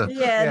job to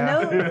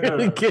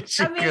No. get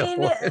you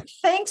going.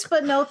 Thanks,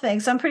 but no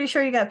thanks. I'm pretty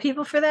sure you got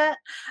people for that.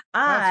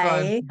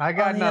 I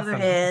got on the nothing. other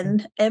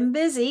hand, am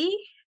busy.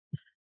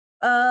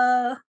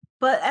 But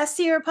as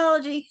to your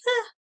apology,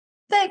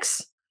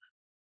 thanks.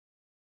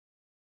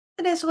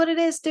 It is what it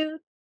is, dude.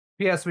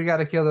 Yes, we got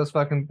to kill we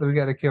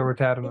got to kill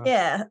Ratatama.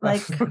 Yeah,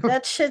 like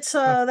that shit's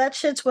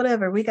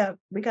whatever. We got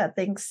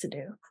things to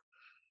do.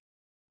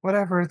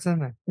 Whatever, it's in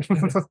there.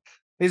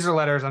 These are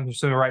letters I'm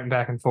just writing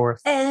back and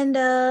forth. And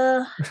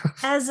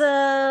as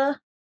a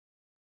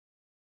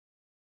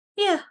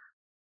yeah.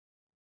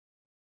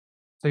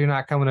 So you're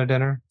not coming to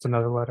dinner? It's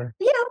another letter.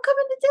 Yeah, I'm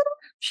coming to dinner.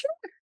 Sure.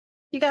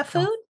 You got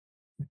food?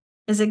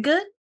 Is it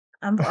good?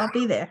 I'll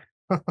be there.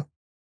 I'll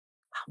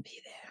be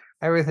there.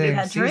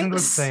 Everything seasoned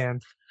with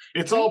sand.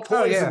 It's all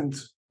poisoned.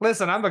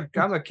 Listen, I'm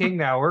a king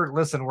now.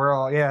 We're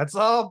all it's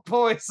all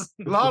poison.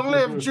 Long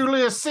live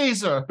Julius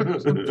Caesar.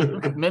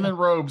 Men in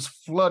robes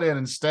flood in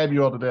and stab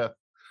you all to death.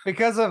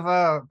 Because of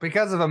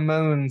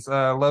Amun's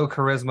low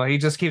charisma, he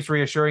just keeps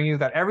reassuring you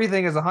that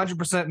everything is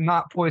 100%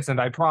 not poisoned.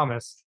 I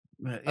promise.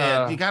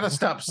 Yeah, you got to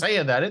stop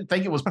saying that. I didn't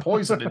think it was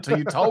poisoned until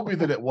you told me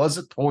that it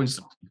wasn't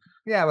poisoned.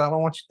 Yeah, but I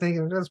don't want you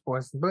thinking it is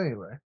poisoned. But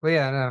anyway,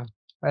 no.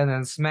 And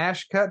then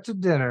smash cut to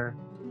dinner.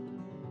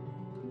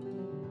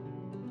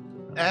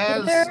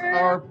 As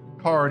our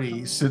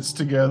party sits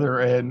together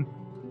and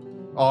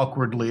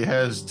awkwardly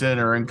has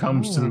dinner and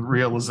comes to the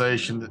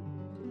realization that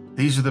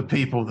these are the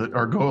people that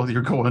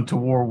you're going to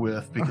war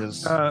with,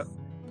 because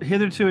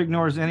hitherto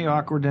ignores any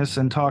awkwardness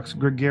and talks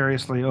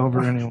gregariously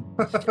over anyone.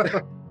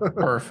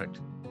 Perfect.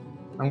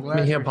 I'm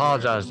glad he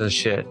apologized and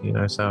shit,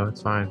 so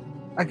it's fine.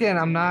 Again,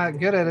 I'm not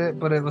good at it,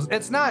 but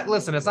it's not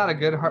a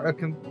good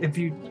if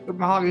you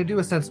Mahogany do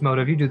a sense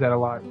motive, you do that a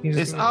lot.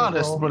 It's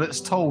honest, but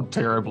it's told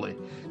terribly.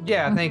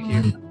 Yeah, thank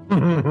you.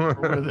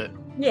 With it.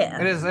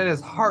 Yeah. It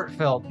is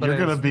heartfelt, but you're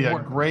gonna be a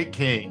great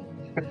king.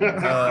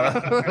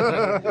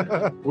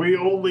 We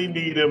only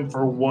need him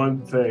for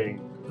one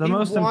thing. The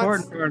most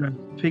important part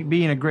of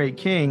being a great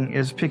king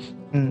is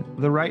picking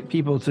the right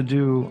people to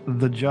do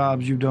the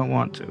jobs you don't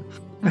want to.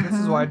 This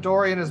is why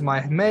Dorian is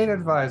my main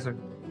advisor.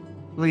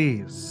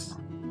 Please.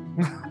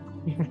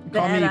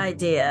 Bad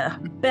idea.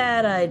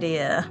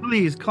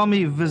 Please call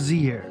me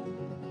Vizier.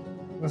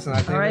 Listen,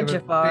 I think we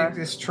have a big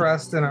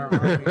distrust in our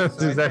army.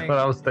 That's exactly what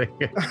I was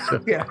thinking.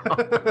 Yeah.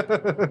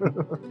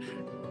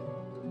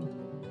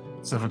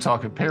 So if we're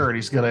talking parrot,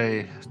 he's got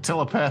a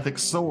telepathic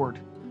sword.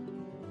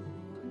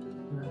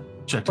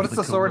 What's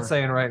the sword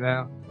saying right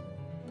now?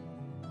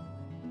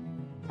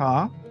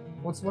 Huh?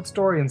 What's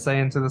Dorian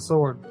saying to the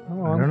sword? I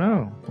don't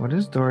know. What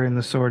is Dorian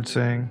the sword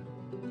saying?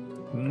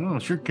 No,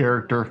 it's your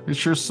character.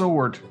 It's your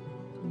sword.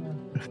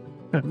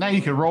 Now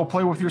you can role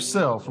play with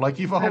yourself like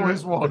you've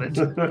always wanted.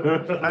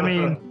 I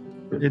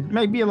mean, it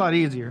may be a lot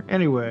easier.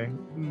 Anyway.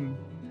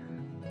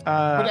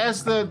 But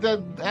as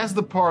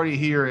the party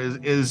here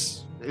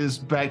is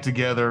back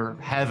together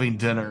having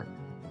dinner,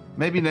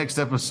 maybe next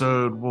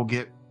episode we'll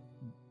get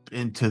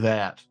into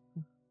that.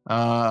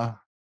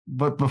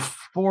 But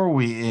before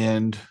we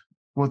end,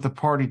 what the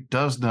party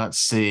does not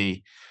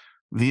see,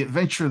 the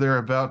adventure they're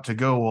about to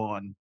go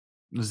on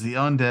is the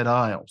Undead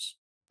Isles.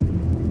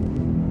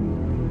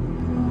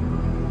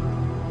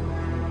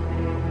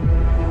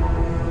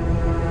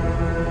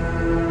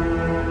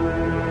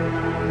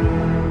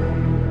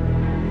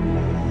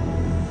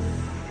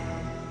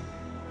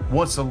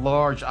 Once a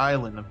large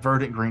island of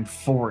verdant green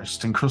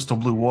forest and crystal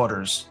blue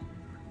waters,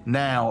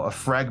 now a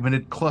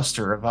fragmented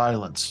cluster of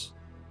islands.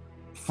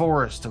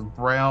 Forest of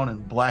brown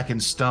and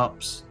blackened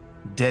stumps,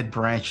 dead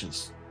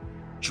branches,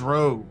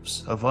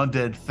 droves of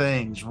undead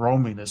things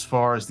roaming as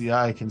far as the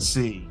eye can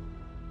see.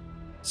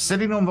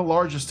 Sitting on the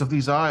largest of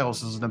these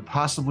isles is an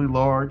impossibly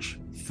large,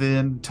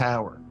 thin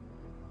tower.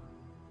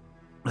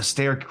 A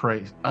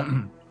staircase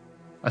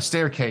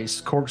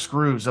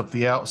corkscrews up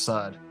the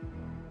outside.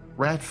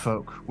 Rat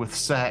folk with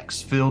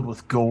sacks filled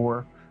with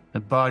gore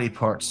and body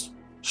parts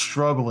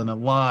struggle in a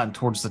line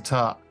towards the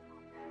top,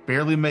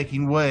 barely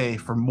making way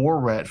for more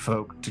rat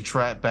folk to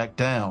track back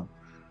down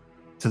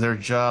to their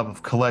job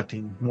of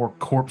collecting more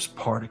corpse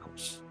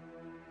particles.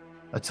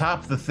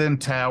 Atop the thin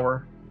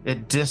tower,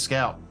 it disks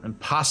out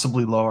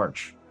impossibly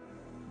large,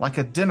 like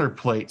a dinner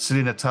plate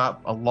sitting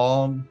atop a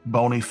long,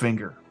 bony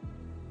finger.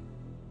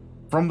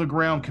 From the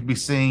ground can be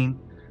seen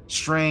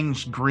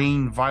strange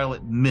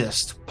green-violet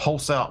mist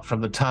pulse out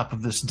from the top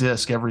of this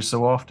disc every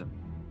so often.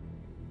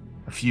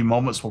 A few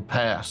moments will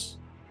pass,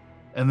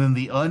 and then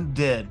the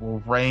undead will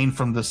rain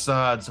from the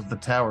sides of the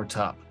tower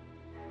top,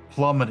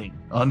 plummeting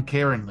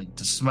uncaringly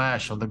to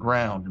smash on the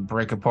ground and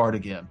break apart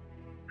again.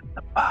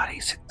 The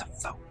bodies hit the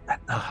floor.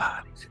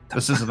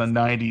 This isn't a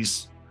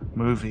 90s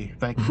movie.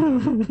 Thank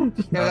you.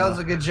 Yeah, that was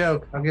a good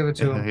joke. I'll give it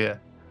to him. Yeah.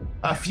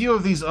 A few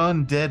of these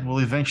undead will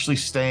eventually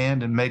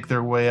stand and make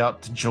their way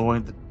out to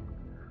join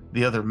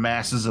the other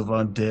masses of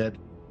undead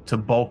to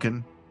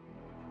bulken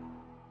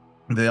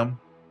them.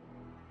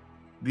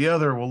 The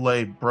other will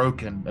lay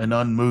broken and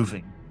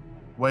unmoving,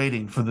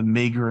 waiting for the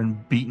meager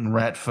and beaten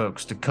rat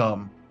folks to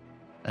come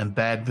and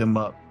bag them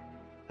up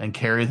and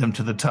carry them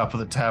to the top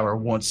of the tower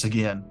once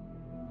again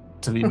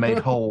to be made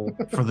whole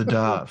for the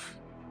dive.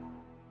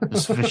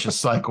 This vicious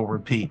cycle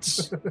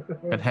repeats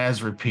and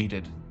has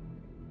repeated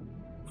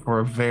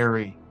for a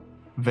very,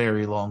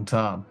 very long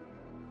time.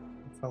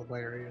 It's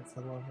hilarious.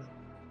 I love it.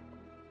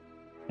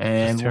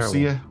 And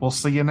we'll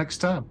see you next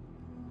time.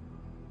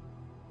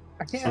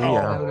 I can't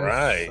notice.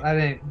 Right. I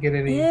didn't get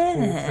any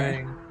cool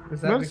thing.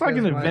 Looks like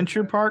an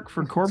adventure park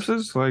for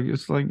corpses. Like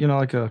it's like, you know,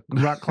 like a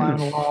rock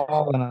climbing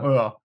wall and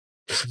a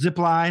zip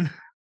line.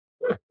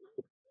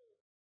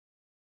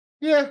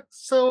 Yeah,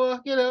 so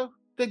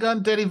big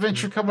undead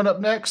adventure coming up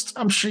next.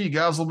 I'm sure you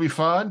guys will be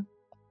fine.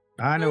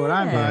 I know what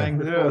I'm buying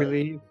before we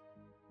leave.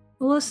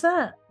 What's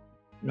that?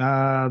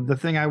 The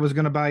thing I was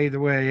going to buy either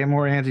way,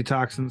 more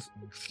antitoxins.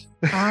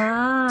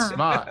 Ah.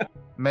 Smart.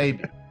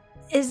 Maybe.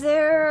 Is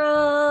there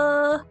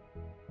I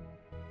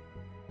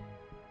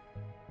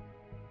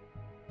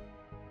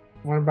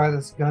want to buy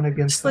this gun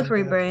against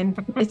slippery brain?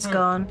 It's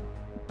gone.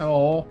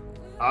 Oh.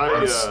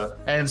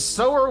 And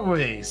so are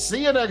we.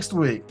 See you next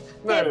week.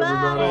 Night,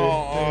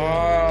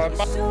 everybody.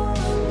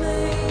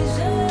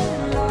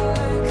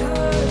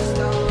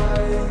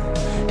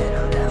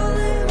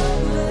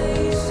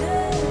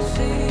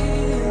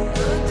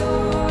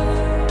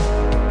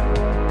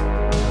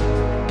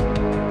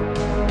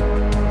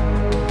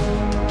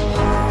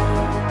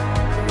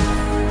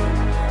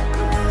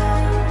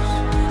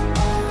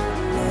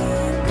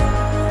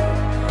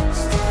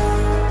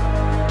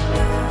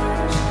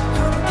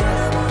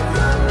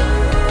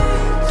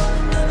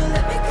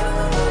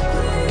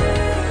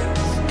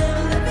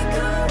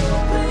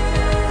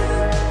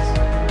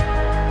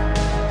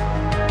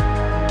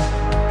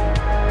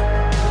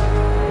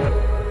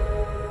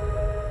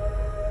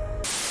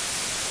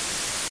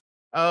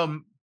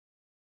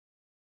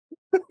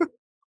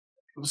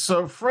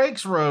 So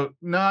Frakes wrote,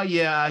 "Nah,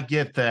 yeah, I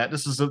get that.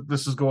 This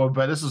is going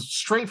bad. This is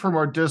straight from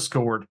our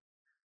Discord,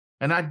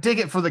 and I dig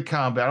it for the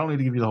combat. I don't need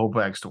to give you the whole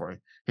backstory.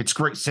 It's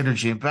great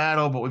synergy in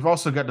battle, but we've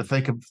also got to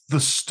think of the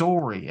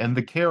story and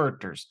the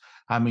characters.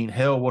 I mean,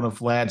 hell, one of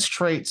Vlad's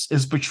traits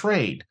is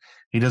betrayed.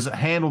 He doesn't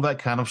handle that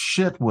kind of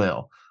shit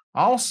well.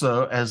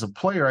 Also, as a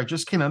player, I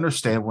just can't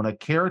understand when a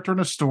character in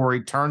a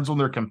story turns on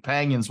their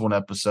companions one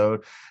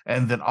episode,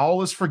 and then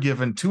all is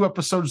forgiven 2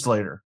 episodes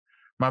later.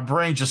 My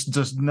brain just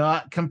does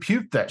not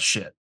compute that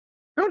shit.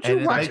 Don't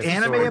you watch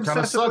anime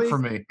obsessively? For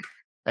me.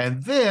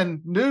 And then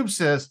Noob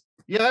says,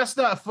 yeah, that's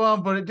not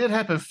fun, but it did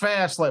happen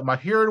fast. Like my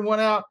hearing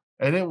went out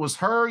and it was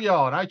her,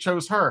 y'all, and I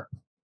chose her.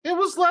 It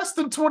was less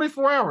than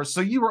 24 hours.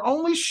 So you were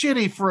only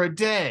shitty for a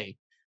day.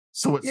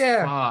 So it's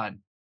fine.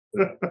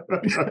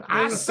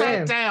 I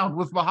sat down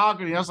with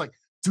Mahogany. I was like,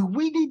 do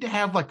we need to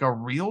have like a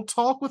real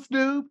talk with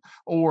Noob?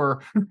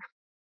 Or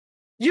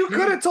You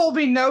could have told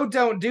me no,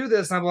 don't do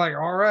this. And I'm like,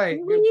 all right.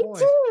 We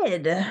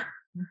did.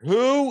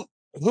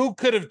 Who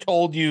could have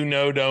told you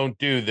no, don't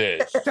do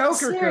this?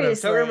 Stoker could have.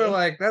 Stoker was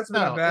like, that's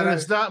been a bad and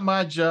it's not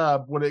my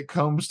job when it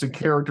comes to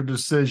character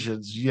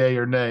decisions, yay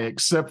or nay,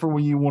 except for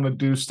when you want to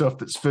do stuff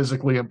that's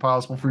physically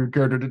impossible for your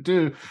character to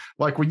do.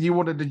 Like when you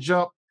wanted to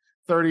jump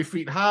 30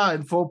 feet high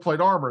in full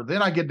plate armor,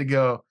 then I get to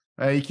go,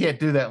 you can't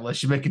do that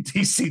unless you make a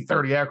DC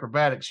 30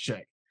 acrobatics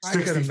check.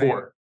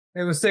 64.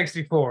 It was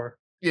 64.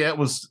 Yeah, it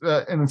was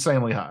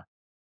insanely high.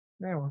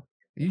 Yeah, well.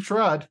 You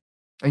tried.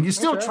 And you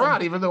still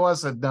tried, even though I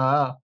said,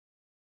 nah.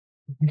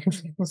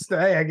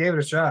 Hey, I gave it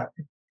a shot.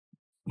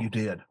 You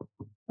did.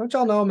 Don't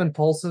y'all know I'm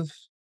impulsive?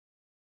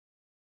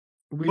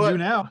 We do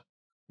now.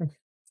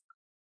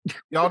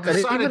 Y'all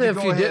decided even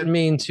if you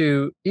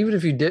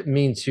didn't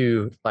mean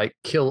to like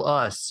kill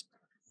us,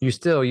 you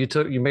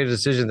made a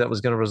decision that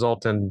was going to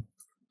result in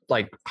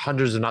like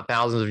hundreds, if not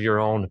thousands, of your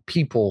own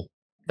people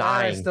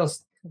dying. I still,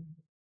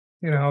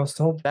 I was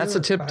told that's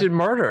attempted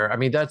murder. I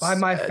mean, that's by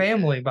my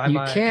family.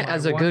 You can't,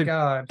 as a good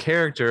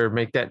character,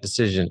 make that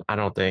decision. I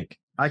don't think.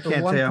 I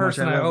can't one say how much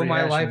person I owe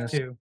my life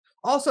to.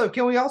 Also,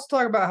 can we also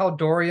talk about how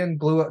Dorian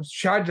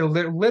tried to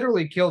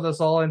literally killed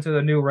us all into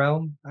the new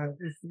realm?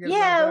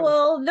 Yeah,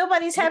 well,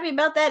 nobody's happy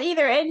about that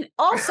either. And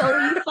also,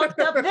 you fucked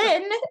up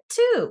then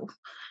too.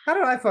 How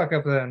did I fuck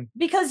up then?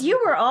 Because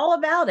you were all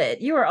about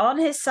it. You were on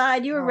his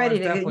side. You were ready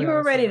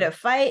to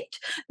fight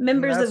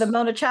members of the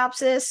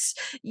Monachopsis.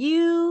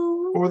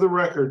 For the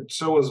record,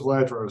 so was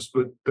Vladros,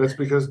 but that's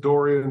because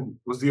Dorian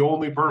was the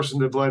only person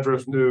that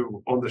Vladros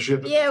knew on the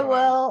ship. Yeah,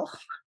 well,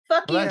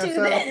 fuck you too.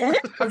 Then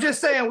I'm just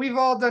saying we've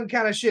all done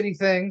kind of shitty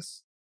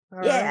things.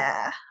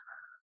 Yeah. Right?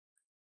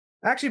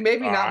 Actually,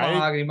 maybe not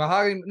Mahogany.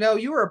 Mahogany. No,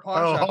 you were a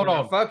pawn shop. Hold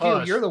on. Fuck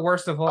hush. you. You're the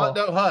worst of all.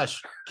 No, hush.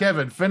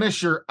 Kevin,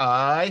 finish your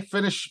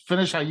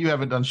finish how you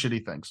haven't done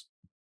shitty things.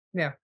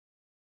 Yeah.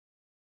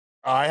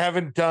 I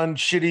haven't done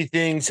shitty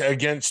things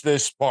against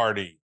this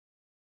party.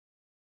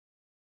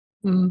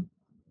 You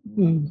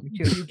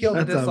killed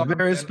That's a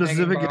very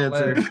specific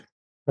answer.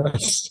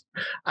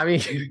 I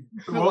mean,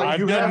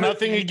 I've done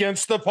nothing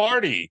against the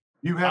party.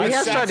 You I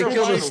haven't tried to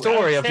kill the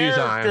story a few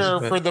character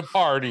times for the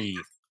party.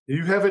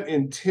 You haven't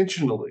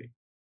intentionally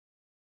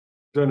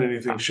done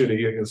anything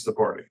shitty against the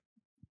party.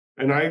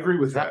 And I agree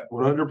with that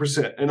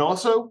 100%. And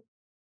also,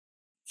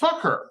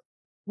 fuck her.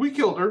 We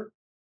killed her.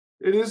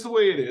 It is the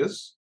way it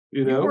is.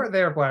 You know? You weren't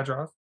there,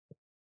 Vladros.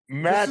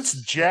 Matt's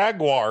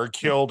Jaguar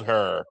killed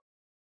her.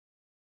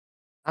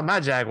 my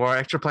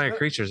Jaguar, extraplanar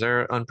creatures,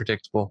 they're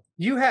unpredictable.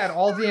 You had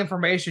all the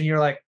information. You're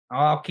like,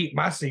 I'll keep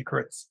my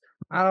secrets.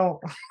 I don't.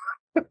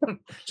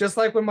 Just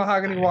like when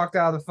Mahogany walked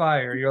out of the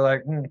fire, you're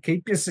like,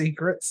 keep your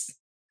secrets.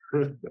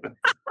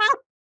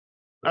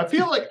 I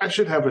feel like I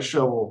should have a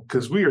shovel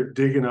because we are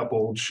digging up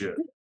old shit.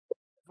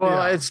 Well,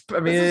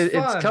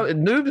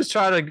 Noob is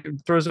trying to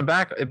throw some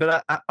back,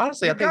 but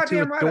honestly, I think too,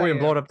 with Dorian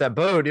blowing up that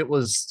boat, it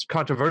was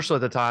controversial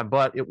at the time,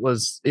 but it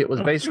was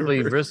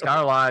basically risk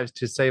our lives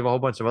to save a whole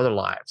bunch of other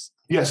lives.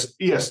 Yes.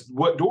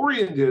 What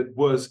Dorian did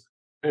was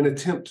an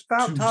attempt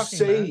to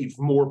save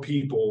more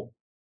people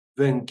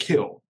than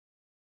kill.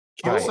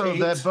 Also,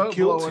 that boat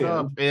blowing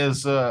up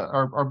is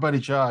our buddy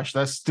Josh.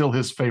 That's still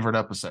his favorite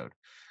episode,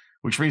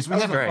 which means we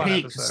haven't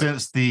peaked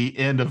since the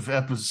end of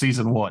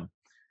season 1.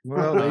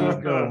 Well, there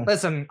you go.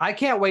 Listen, I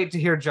can't wait to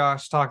hear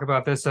Josh talk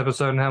about this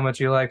episode and how much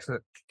he likes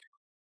it.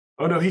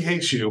 Oh, no, he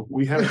hates you.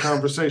 We had a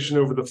conversation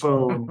over the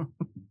phone.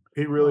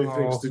 He really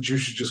thinks that you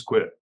should just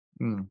quit.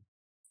 All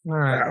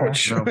right.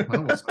 Ouch. No,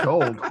 that was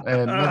cold.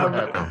 And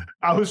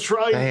I was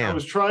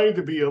trying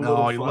to be a little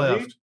funny.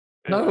 Left.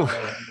 No,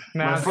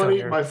 my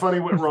funny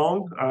went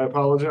wrong. I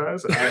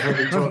apologize. I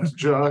haven't talked to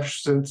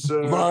Josh since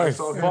my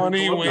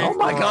funny went. Oh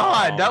my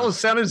god, that was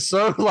sounded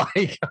so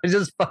like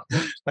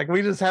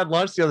we just had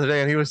lunch the other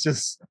day, and he was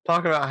just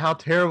talking about how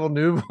terrible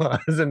Noob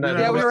was, and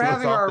that we were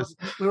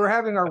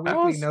having our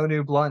weekly no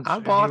Noob lunch. I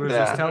bought he was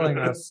that. Just telling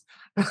us.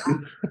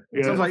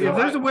 So like, if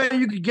there's a way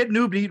you could get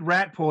Noob to eat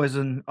rat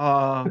poison,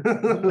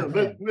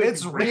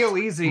 it's real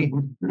easy.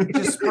 You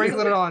just sprinkle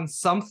it on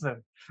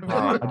something.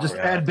 Just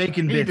add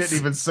bacon bits. He didn't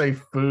even say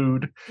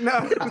food.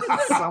 No,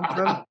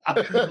 something.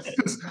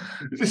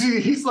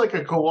 He's like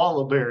a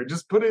koala bear.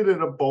 Just put it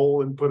in a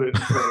bowl and put it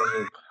in front of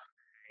him.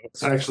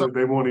 Actually,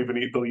 they won't even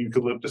eat the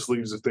eucalyptus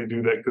leaves if they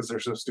do that because they're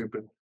so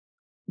stupid.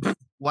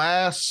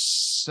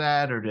 Last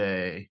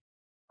Saturday,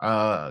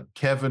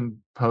 Kevin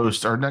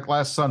posted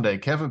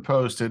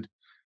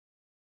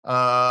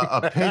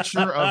a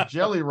picture of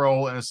Jelly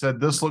Roll and it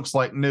said, "This looks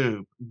like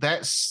Noob."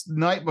 That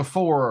night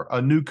before,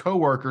 a new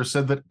coworker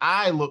said that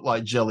I look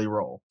like Jelly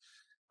Roll.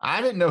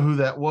 I didn't know who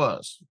that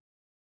was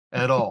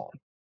at all.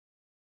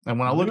 And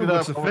when I looked it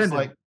up, I was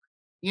like,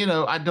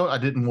 I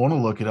didn't want to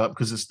look it up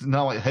because it's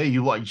not like, hey,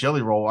 you like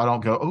Jelly Roll. I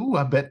don't go, oh,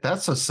 I bet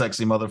that's a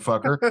sexy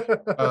motherfucker.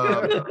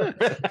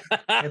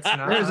 It's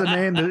not. There's a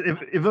name that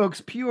evokes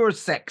pure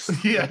sex.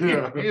 Yeah,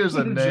 here's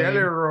a name. Jelly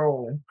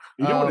Roll.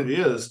 You know what it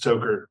is,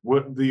 Toker?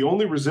 What the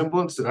only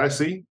resemblance that I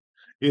see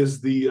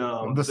is the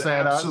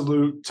sad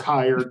absolute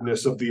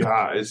tiredness of the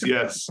eyes.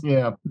 Yes.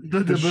 Yeah.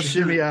 The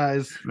shimmy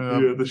eyes.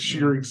 Yeah, the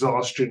sheer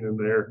exhaustion in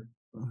there.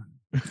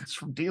 It's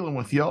from dealing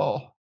with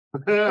y'all.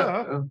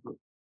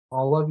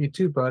 I'll love you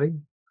too, buddy.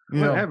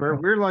 Yeah. Whatever.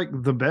 We're like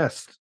the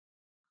best.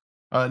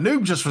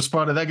 Noob just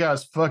responded, that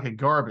guy's fucking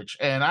garbage.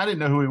 And I didn't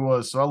know who he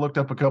was, so I looked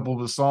up a couple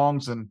of his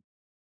songs, and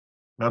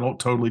I don't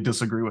totally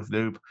disagree with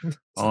Noob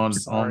on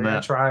that. I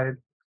tried.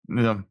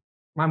 Yeah.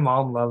 My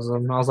mom loves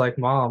him. I was like,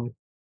 Mom,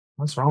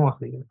 what's wrong with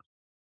you?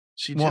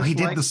 He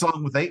did the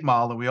song with 8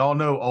 Mile, and we all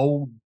know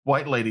old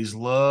white ladies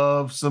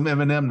love some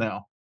Eminem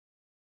now.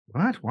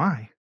 What?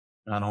 Why?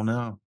 I don't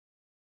know.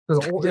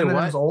 Because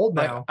Eminem's old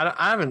now.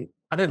 I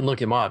didn't look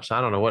him up, so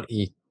I don't know what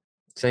he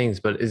sings.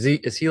 But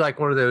is he like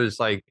one of those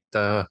like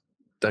the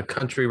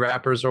country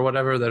rappers or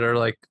whatever that are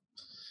like?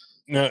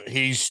 No,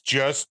 he's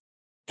just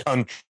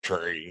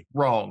country.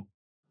 Wrong.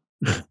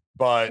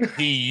 But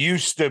he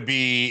used to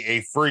be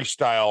a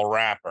freestyle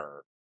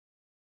rapper.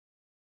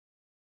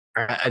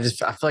 I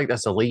feel like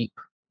that's a leap.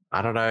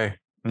 I don't know.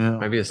 Yeah.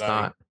 Maybe it's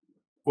not.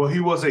 Well, he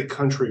was a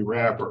country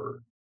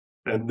rapper,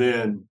 and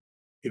then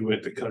he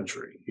went to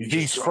country.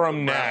 He's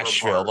from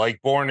Nashville,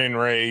 like born and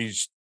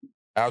raised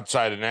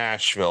outside of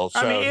Nashville.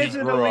 So he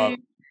grew up.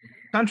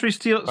 Country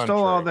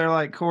stole all their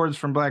like chords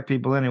from black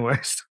people,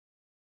 anyways.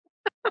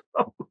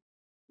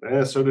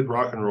 Yeah, so did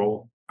rock and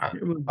roll.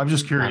 I'm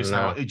just curious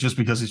how, just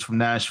because he's from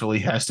Nashville,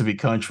 he has to be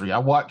country. I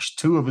watched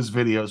 2 of his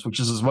videos, which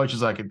is as much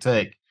as I could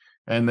take,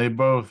 and they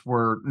both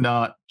were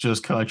not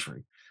just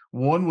country.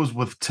 One was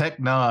with Tech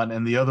Nine,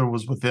 and the other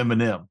was with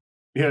Eminem.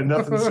 Yeah,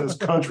 nothing says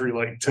country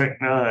like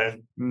Tech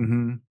Nine.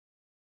 Mm-hmm.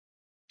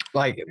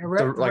 Like Yeah,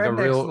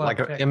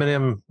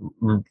 Eminem,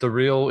 the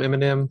real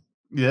Eminem.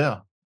 Yeah.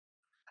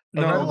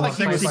 No, like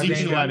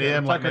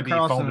Tucker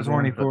Carlson is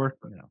horny for.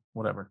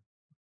 Whatever.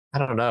 I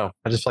don't know.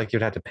 I just feel like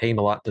you'd have to pay him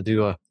a lot to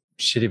do a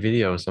shitty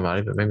video with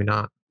somebody, but maybe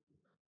not.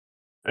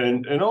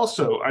 And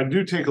also, I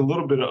do take a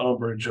little bit of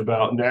umbrage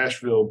about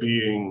Nashville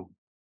being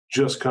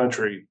just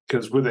country,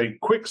 because with a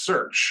quick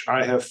search,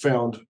 I have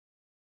found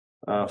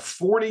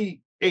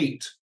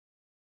 48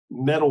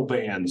 metal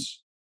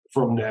bands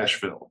from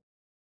Nashville.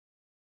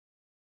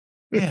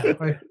 Yeah.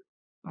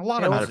 A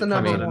lot of the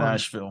number in one?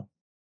 Nashville.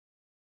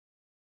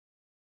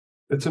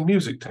 It's a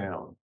music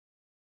town.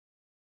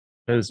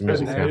 It is a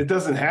music town. It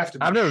doesn't have to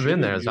be. I've never been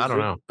shitty there, so I don't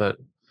music. know. But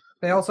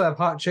They also have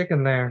hot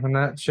chicken there, and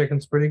that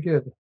chicken's pretty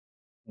good.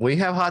 we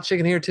have hot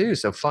chicken here too,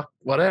 so fuck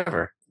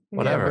whatever.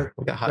 Whatever.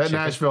 We got hot That chicken.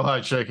 Nashville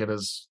hot chicken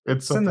it's in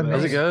the something mix.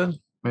 Is it good?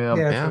 Yeah. Yeah, it's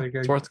Yeah, really good.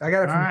 it's worth- I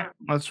got it All from right,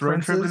 let's road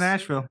trip to Prince's.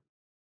 Nashville.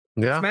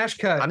 Yeah. Smash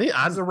Cut.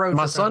 It's a road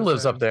My trip son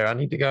lives episode. up there. I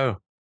need to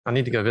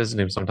go visit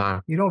him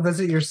sometime. You don't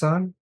visit your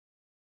son?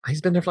 He's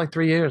been there for like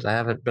 3 years. I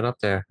haven't been up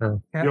there.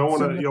 No. Y'all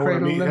wanna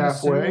meet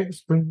halfway?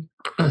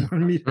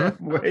 Meet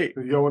halfway.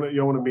 Y'all want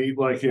to meet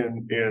like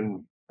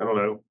in I don't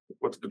know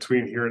what's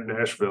between here and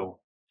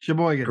Nashville.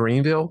 Sheboygan.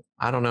 Greenville?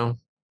 I don't know.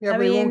 Yeah, I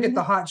but you won't mean- get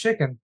the hot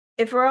chicken.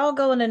 If we're all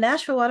going to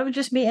Nashville, why don't we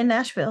just meet in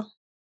Nashville?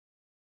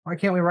 Why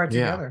can't we ride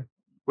Yeah. together?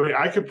 Wait,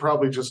 I could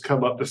probably just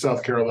come up to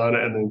South Carolina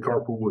and then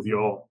carpool with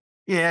y'all.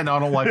 Yeah, no, I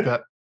don't like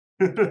that.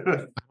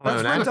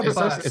 Let's rent a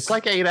bus. It's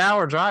like an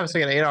 8-hour drive. It's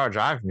like an 8-hour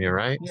drive from you,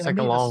 right? It's like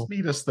a long.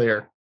 Meet us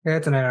there. Yeah,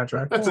 it's an 8-hour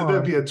drive.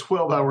 That'd be a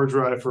 12-hour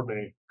drive for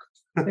me.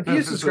 If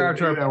you subscribe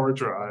to our 8-hour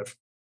drive.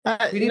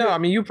 I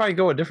mean, you probably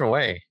go a different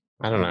way.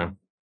 I don't know.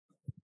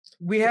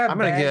 we have I'm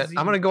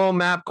gonna go on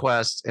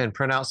MapQuest and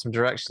print out some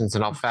directions,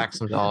 and I'll fax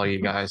them to all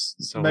you guys.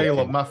 So we Mail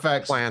can them. My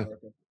fax plan. What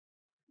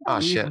Oh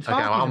are you shit! even Okay,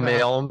 talking I'll about?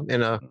 mail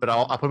them but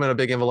I'll put them in a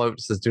big envelope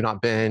that says "Do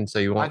not bend," so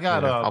you won't.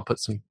 I'll put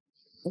some.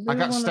 I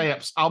got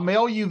stamps. I'll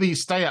mail you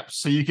these stamps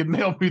so you can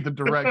mail me the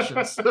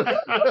directions.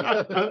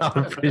 I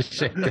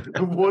appreciate it.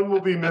 One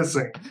will be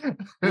missing.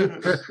 I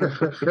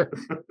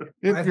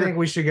think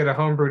we should get a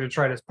homebrew to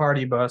try this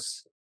party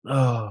bus.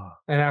 Oh.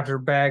 And after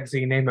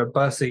Bagsy, name it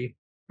Bussy.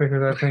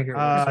 Because I think it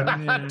was.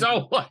 I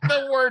don't like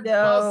the word No.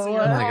 bussy. Oh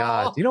my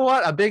god! You know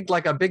what? A big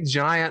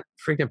giant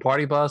freaking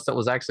party bus that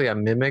was actually a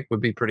mimic would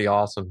be pretty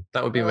awesome.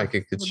 That would be like a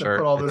good Put shirt.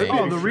 all I this- think.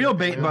 Oh, the real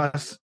bait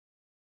bus.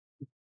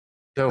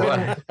 So,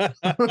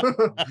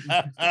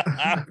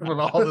 With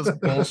all this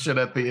bullshit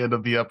at the end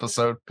of the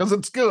episode because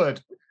it's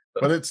good,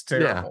 but it's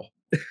terrible.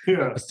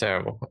 Yeah. that's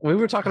terrible. We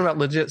were talking about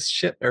legit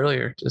shit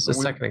earlier, just a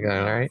second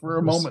ago, right? For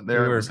a moment there,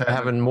 we it were was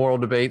having moral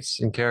debates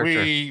and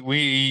character.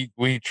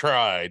 We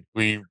tried.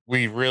 We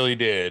really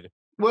did.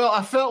 Well,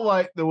 I felt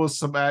like there was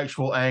some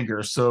actual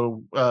anger,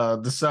 so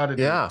decided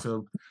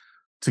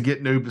to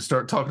get Noob to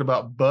start talking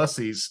about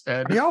bussies.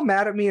 And Are y'all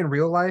mad at me in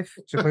real life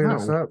to clear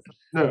this up?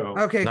 No.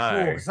 Okay,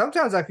 No. cool.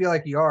 Sometimes I feel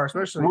like you are,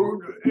 especially.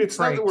 It's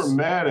not that we're Franks.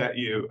 mad at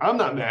you. I'm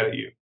not mad at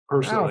you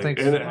personally. think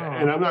and, so.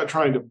 and I'm not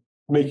trying to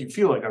make you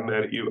feel like I'm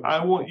mad at you.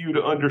 I want you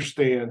to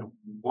understand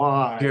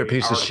why You're a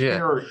piece of our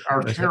shit.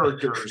 our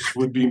characters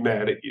would be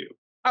mad at you.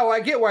 Oh, I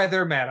get why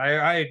they're mad.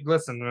 I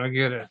listen. I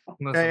get it.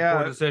 Listen, Hey,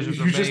 poor decisions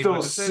You were just made, don't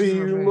but decisions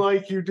were seem made.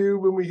 like you do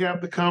when we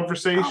have the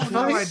conversation. Oh, no,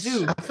 I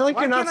do. I feel like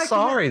Why you're not can't I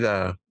sorry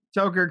though.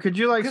 Toker, could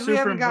you because we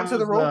haven't gotten to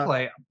the role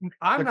play.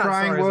 I'm the not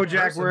crying sorry as a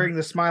Wojak person. wearing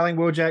the smiling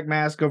Wojak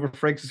mask over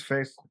Frakes'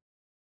 face?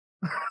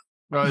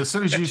 Well, as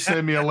soon as you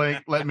send me a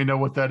link, let me know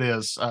what that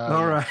is.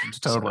 All right.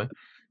 Totally.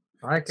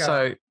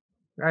 So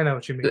I know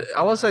what you mean.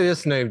 I will say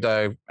this, Noob,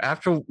 though.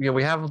 After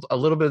we have a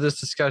little bit of this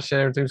discussion,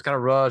 everything's kind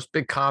of rushed.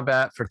 Big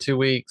combat for 2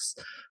 weeks,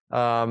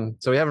 so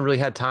we haven't really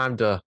had time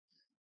to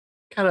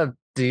kind of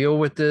deal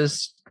with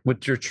this,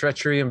 with your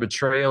treachery and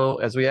betrayal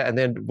and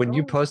then when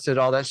you posted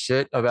all that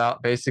shit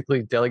about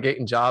basically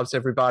delegating jobs to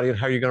everybody and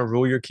how you're going to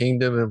rule your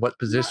kingdom and what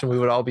position we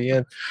would all be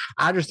in,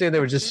 I understand they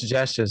were just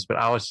suggestions, but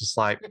I was just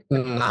like,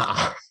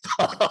 nah.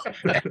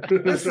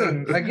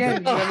 Listen,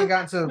 again, you haven't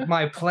gotten to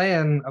my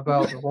plan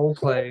about the role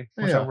play,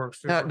 which I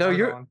worked through.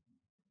 On.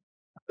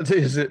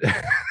 Is it?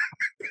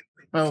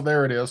 Oh,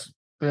 there it is.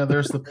 Yeah,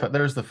 there's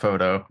the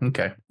photo.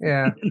 Okay.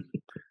 Yeah.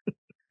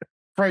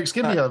 Franks,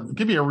 give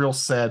me a real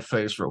sad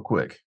face real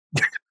quick.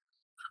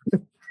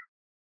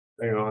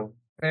 Hang on.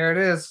 There it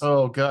is.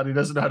 Oh God, he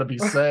doesn't know how to be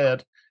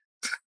sad.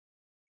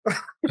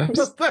 That's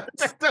like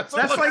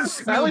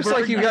that looks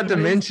like you got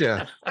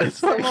dementia.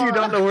 It's like you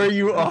don't know where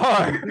you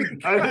are.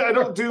 I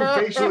don't do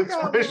facial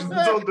expressions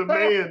on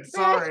demand.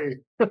 Sorry.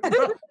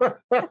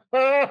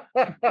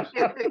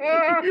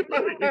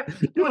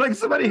 You're like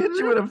somebody hit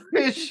you with a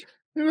fish.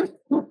 There's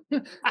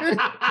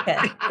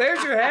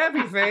your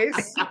happy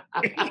face.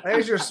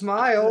 There's your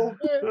smile.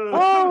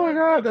 Oh my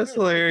God, that's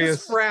hilarious.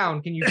 Just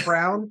frown. Can you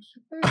frown?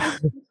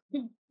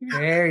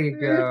 There you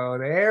go.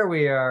 There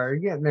we are. You're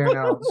getting there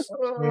now.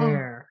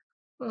 There.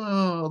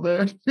 Oh,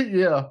 there.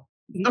 Yeah.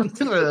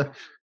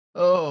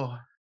 Oh.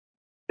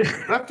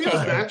 That feels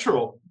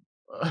natural.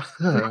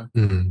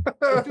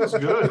 That feels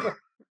good.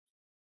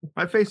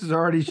 My face is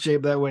already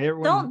shaped that way.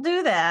 Everyone... Don't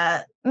do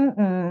that.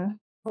 Don't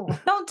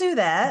do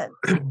that.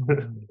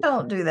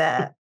 Don't do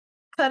that.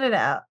 Cut it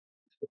out.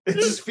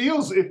 It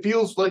feels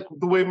like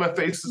the way my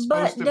face is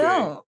supposed to be.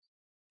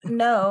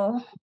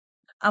 No.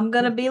 I'm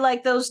going to be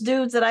like those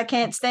dudes that I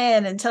can't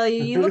stand and tell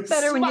you look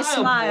better when you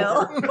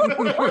smile.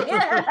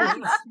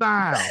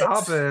 Smile.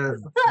 Stop it.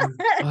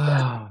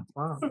 Wow.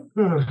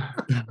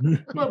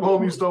 My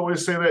mom used to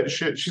always say that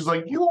shit. She's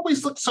like, you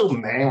always look so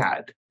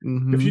mad.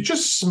 Mm-hmm. If you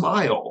just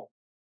smile,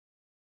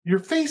 your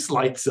face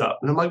lights up.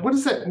 And I'm like, what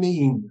does that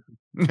mean?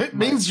 It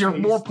means you're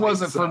more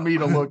pleasant for me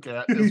to look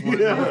at. Is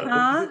what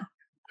Uh-huh.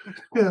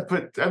 Yeah,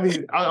 but I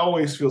mean, I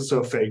always feel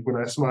so fake when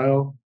I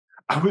smile.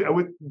 I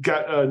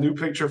got a new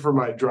picture for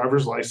my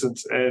driver's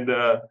license, and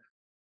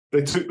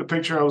they took the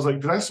picture. I was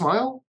like, did I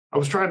smile? I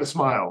was trying to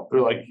smile. They're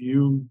like,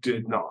 you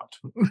did not.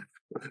 And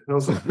I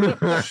was like,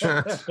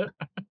 shit.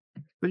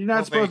 But you're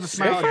not supposed to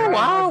smile. For a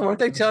while, weren't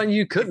they telling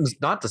you couldn't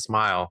not to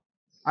smile?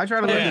 I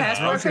try to look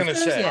as drunk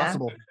as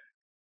possible.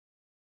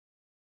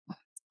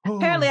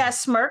 Apparently, I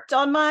smirked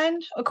on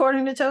mine,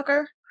 according to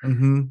Toker.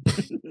 Mm-hmm.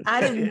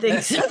 I didn't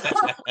think so.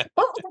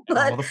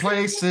 All the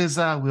places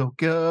I will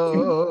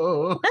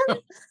go.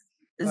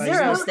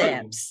 Zero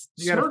stamps.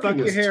 You gotta fuck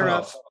your hair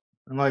up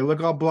and like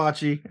look all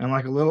blotchy and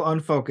like a little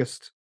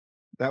unfocused.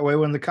 That way,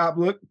 when the cop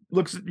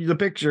looks at the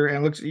picture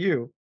and looks at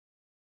you,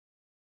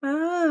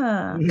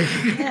 yeah.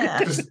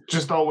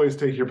 just always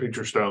take your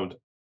picture stoned.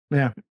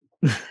 Yeah.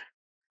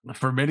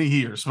 For many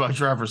years, my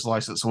driver's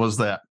license was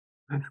that.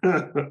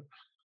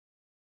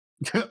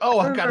 Oh,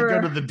 I got to go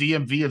to the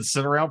DMV and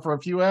sit around for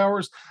a few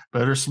hours.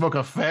 Better smoke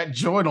a fat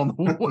joint on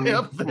the way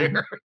up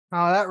there.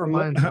 Oh, that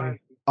reminds me.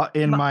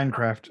 In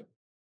Minecraft.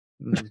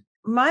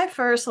 My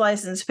first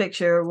license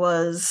picture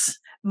was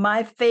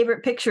my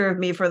favorite picture of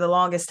me for the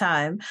longest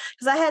time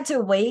because I had to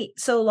wait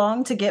so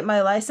long to get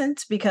my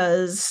license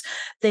because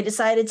they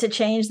decided to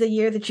change the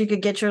year that you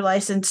could get your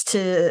license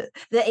to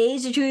the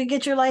age that you could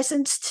get your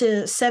license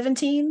to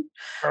 17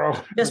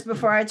 just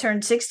before I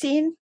turned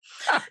 16.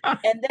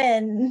 And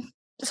then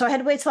so I had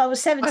to wait till I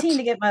was 17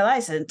 to get my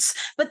license.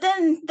 But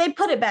then they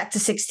put it back to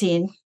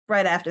 16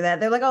 right after that.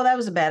 They're like, oh, that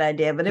was a bad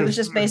idea. But it was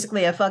just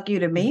basically a fuck you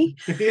to me.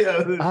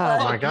 Yeah. Oh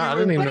my God. I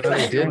didn't even know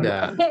they did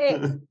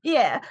that.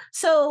 Yeah.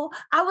 So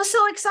I was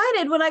so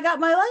excited when I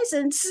got my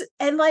license.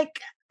 And like,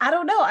 I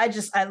don't know.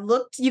 I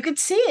looked, you could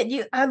see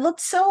it. I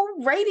looked so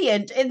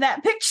radiant in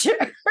that picture.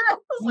 I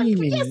was like,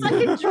 yes, I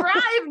can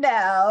drive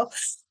now.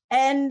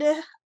 And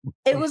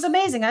it was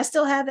amazing. I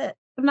still have it.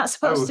 I'm not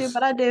supposed to,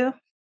 but I do.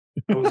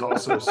 I was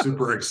also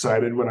super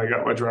excited when I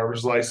got my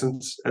driver's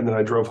license and then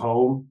I drove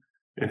home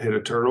and hit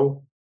a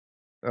turtle.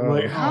 I'm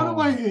like, how do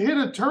I hit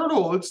a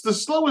turtle? It's the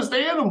slowest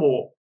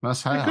animal.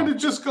 That's how. I could have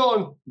just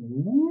gone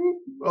whoop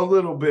a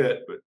little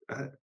bit, but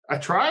I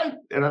tried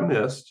and I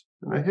missed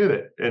and I hit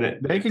it. And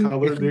it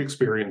colored the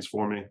experience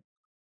for me.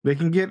 They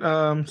can get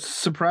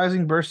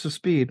surprising bursts of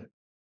speed.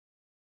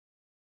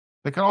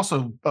 They can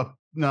also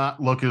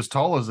not look as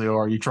tall as they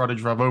are. You try to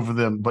drive over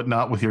them, but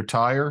not with your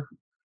tire.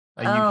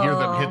 And you hear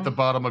them hit the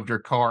bottom of your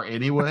car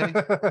anyway.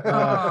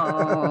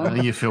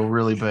 And you feel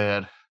really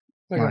bad.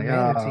 Like,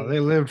 they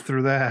lived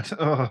through that.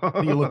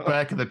 You look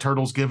back and the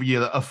turtle's giving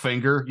you a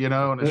finger,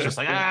 and it's just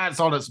like,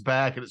 it's on its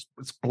back and its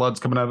blood's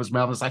coming out of its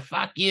mouth. It's like,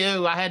 fuck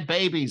you, I had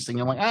babies. And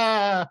you're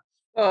like,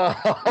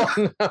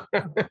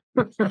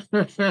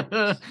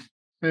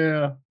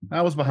 Yeah,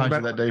 I was behind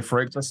you that day,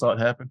 Frakes. I saw it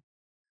happen.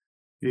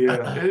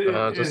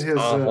 Yeah, Just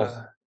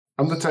awful.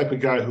 I'm the type of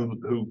guy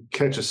who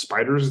catches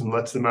spiders and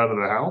lets them out of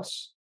the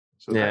house.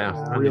 So Yeah,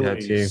 that I do that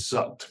really too.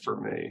 sucked for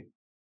me.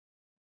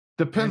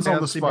 Depends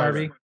on the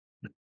spider.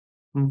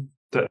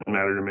 Doesn't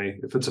matter to me.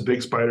 If it's a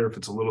big spider, if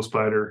it's a little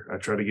spider, I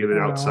try to get it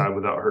outside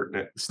without hurting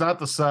it. It's not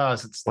the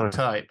size; it's the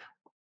type.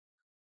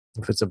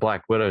 If it's a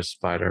black widow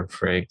spider,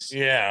 Frakes.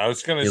 Yeah, I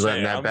was gonna You say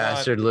letting that I'm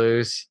bastard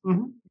loose.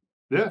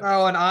 Yeah.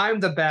 Oh, and I'm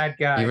the bad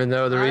guy. Even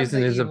though the I'm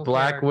reason the is a evil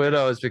black character.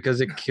 widow is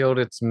because it killed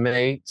its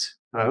mate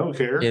I don't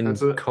care. in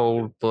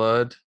cold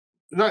blood.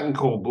 Not in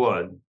cold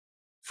blood.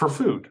 For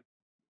food.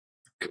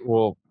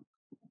 Well,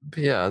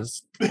 yeah,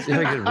 it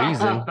had a good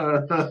reason.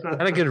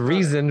 Had a good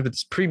reason, but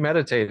it's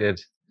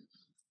premeditated.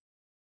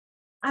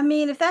 I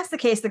mean, if that's the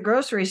case, the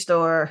grocery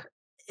store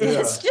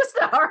is just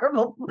a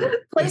horrible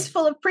place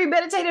full of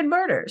premeditated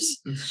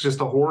murders. It's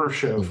just a horror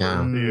show for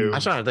you. I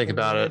try to think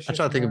about it. I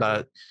try to think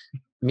about it.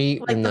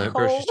 Meat in the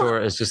grocery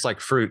store is just like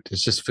fruit.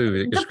 It's just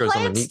food. It just grows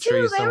on the meat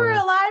tree. They were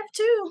alive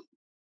too.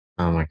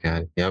 Oh my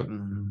god! Yep.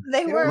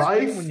 They were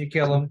life when you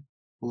kill them.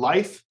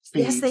 Life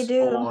feeds Yes, they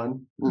do.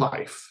 on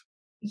life.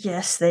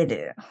 Yes, they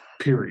do.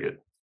 Period.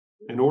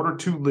 In order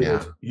to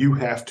live, you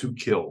have to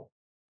kill.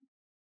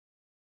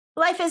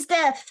 Life is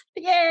death.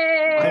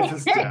 Yay! Life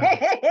is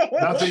death.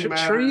 Nothing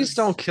matters. Trees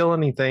don't kill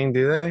anything,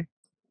 do they?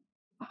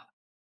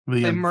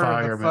 The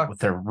environment with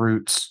their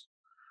roots.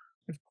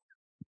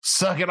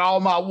 Sucking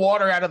all my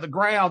water out of the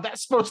ground.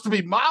 That's supposed to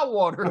be my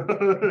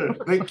water.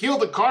 They kill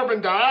the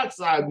carbon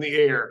dioxide in the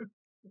air.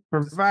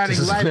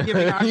 Providing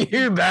life-giving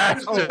you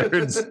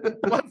bastards.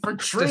 But for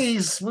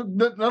trees,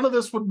 none of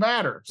this would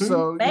matter.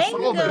 So it's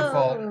all their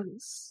fault.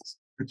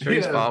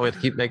 Trees' fault. We have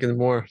to keep making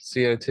more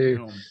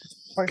CO2.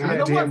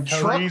 Goddamn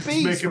trees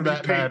bees making for me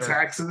that pay matter.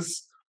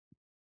 taxes.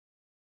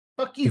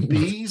 Fuck you,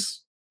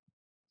 bees.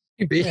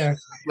 You bees. Yeah.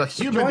 The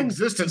human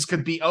existence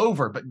could be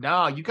over, but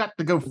nah, you got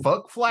to go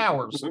fuck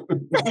flowers.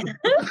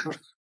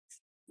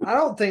 I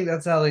don't think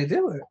that's how they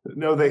do it.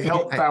 No, they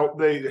help out.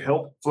 They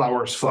help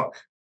flowers fuck.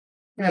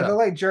 Yeah, they're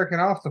like jerking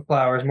off the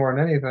flowers more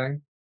than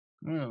anything.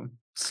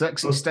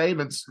 Sexy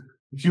statements.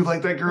 You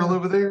like that girl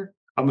over there?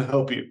 I'm gonna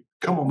help you.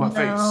 Come on my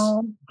face.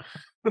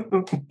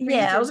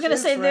 Yeah, I was gonna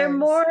say they're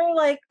more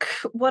like,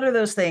 what are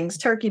those things?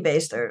 Turkey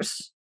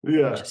basters.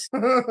 Yeah.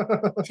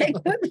 Take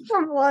it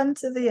from one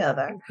to the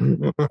other.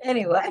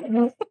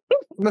 Anyway.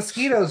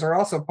 Mosquitoes are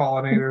also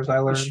pollinators, I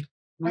learned.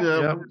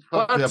 Yeah.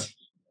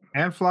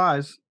 And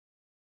flies.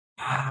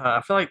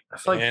 I feel like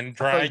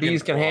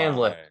bees can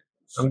handle it.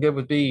 I'm good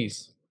with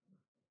bees.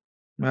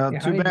 Well,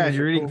 too bad.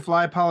 You're eating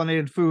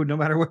fly-pollinated food, no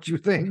matter what you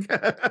think.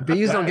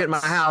 Bees don't get in my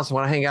house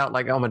when I hang out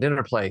like on my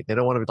dinner plate. They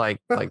don't want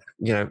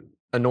to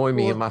annoy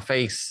me in my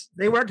face.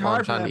 They worked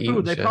hard for that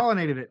food. They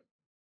pollinated it.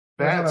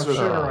 Bats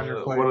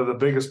are one of the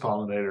biggest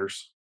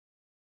pollinators.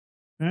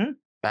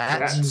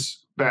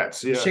 Bats?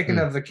 Bats, yeah. Chicken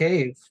of the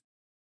cave.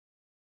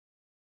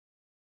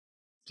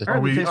 Are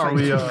we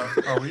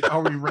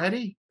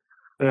ready?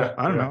 Yeah.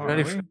 I don't know.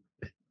 Ready? Have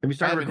you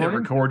started I haven't hit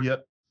recording? record yet.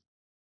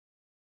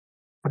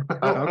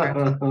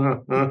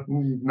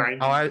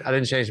 I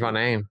didn't change my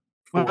name.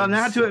 Well,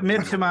 now to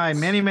admit to my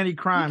many, many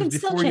crimes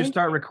before you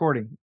start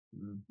recording.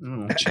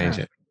 Change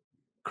it.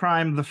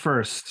 Crime the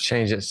first.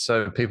 Change it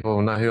so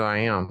people know who I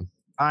am.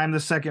 I'm the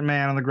second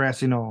man on the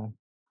grassy knoll.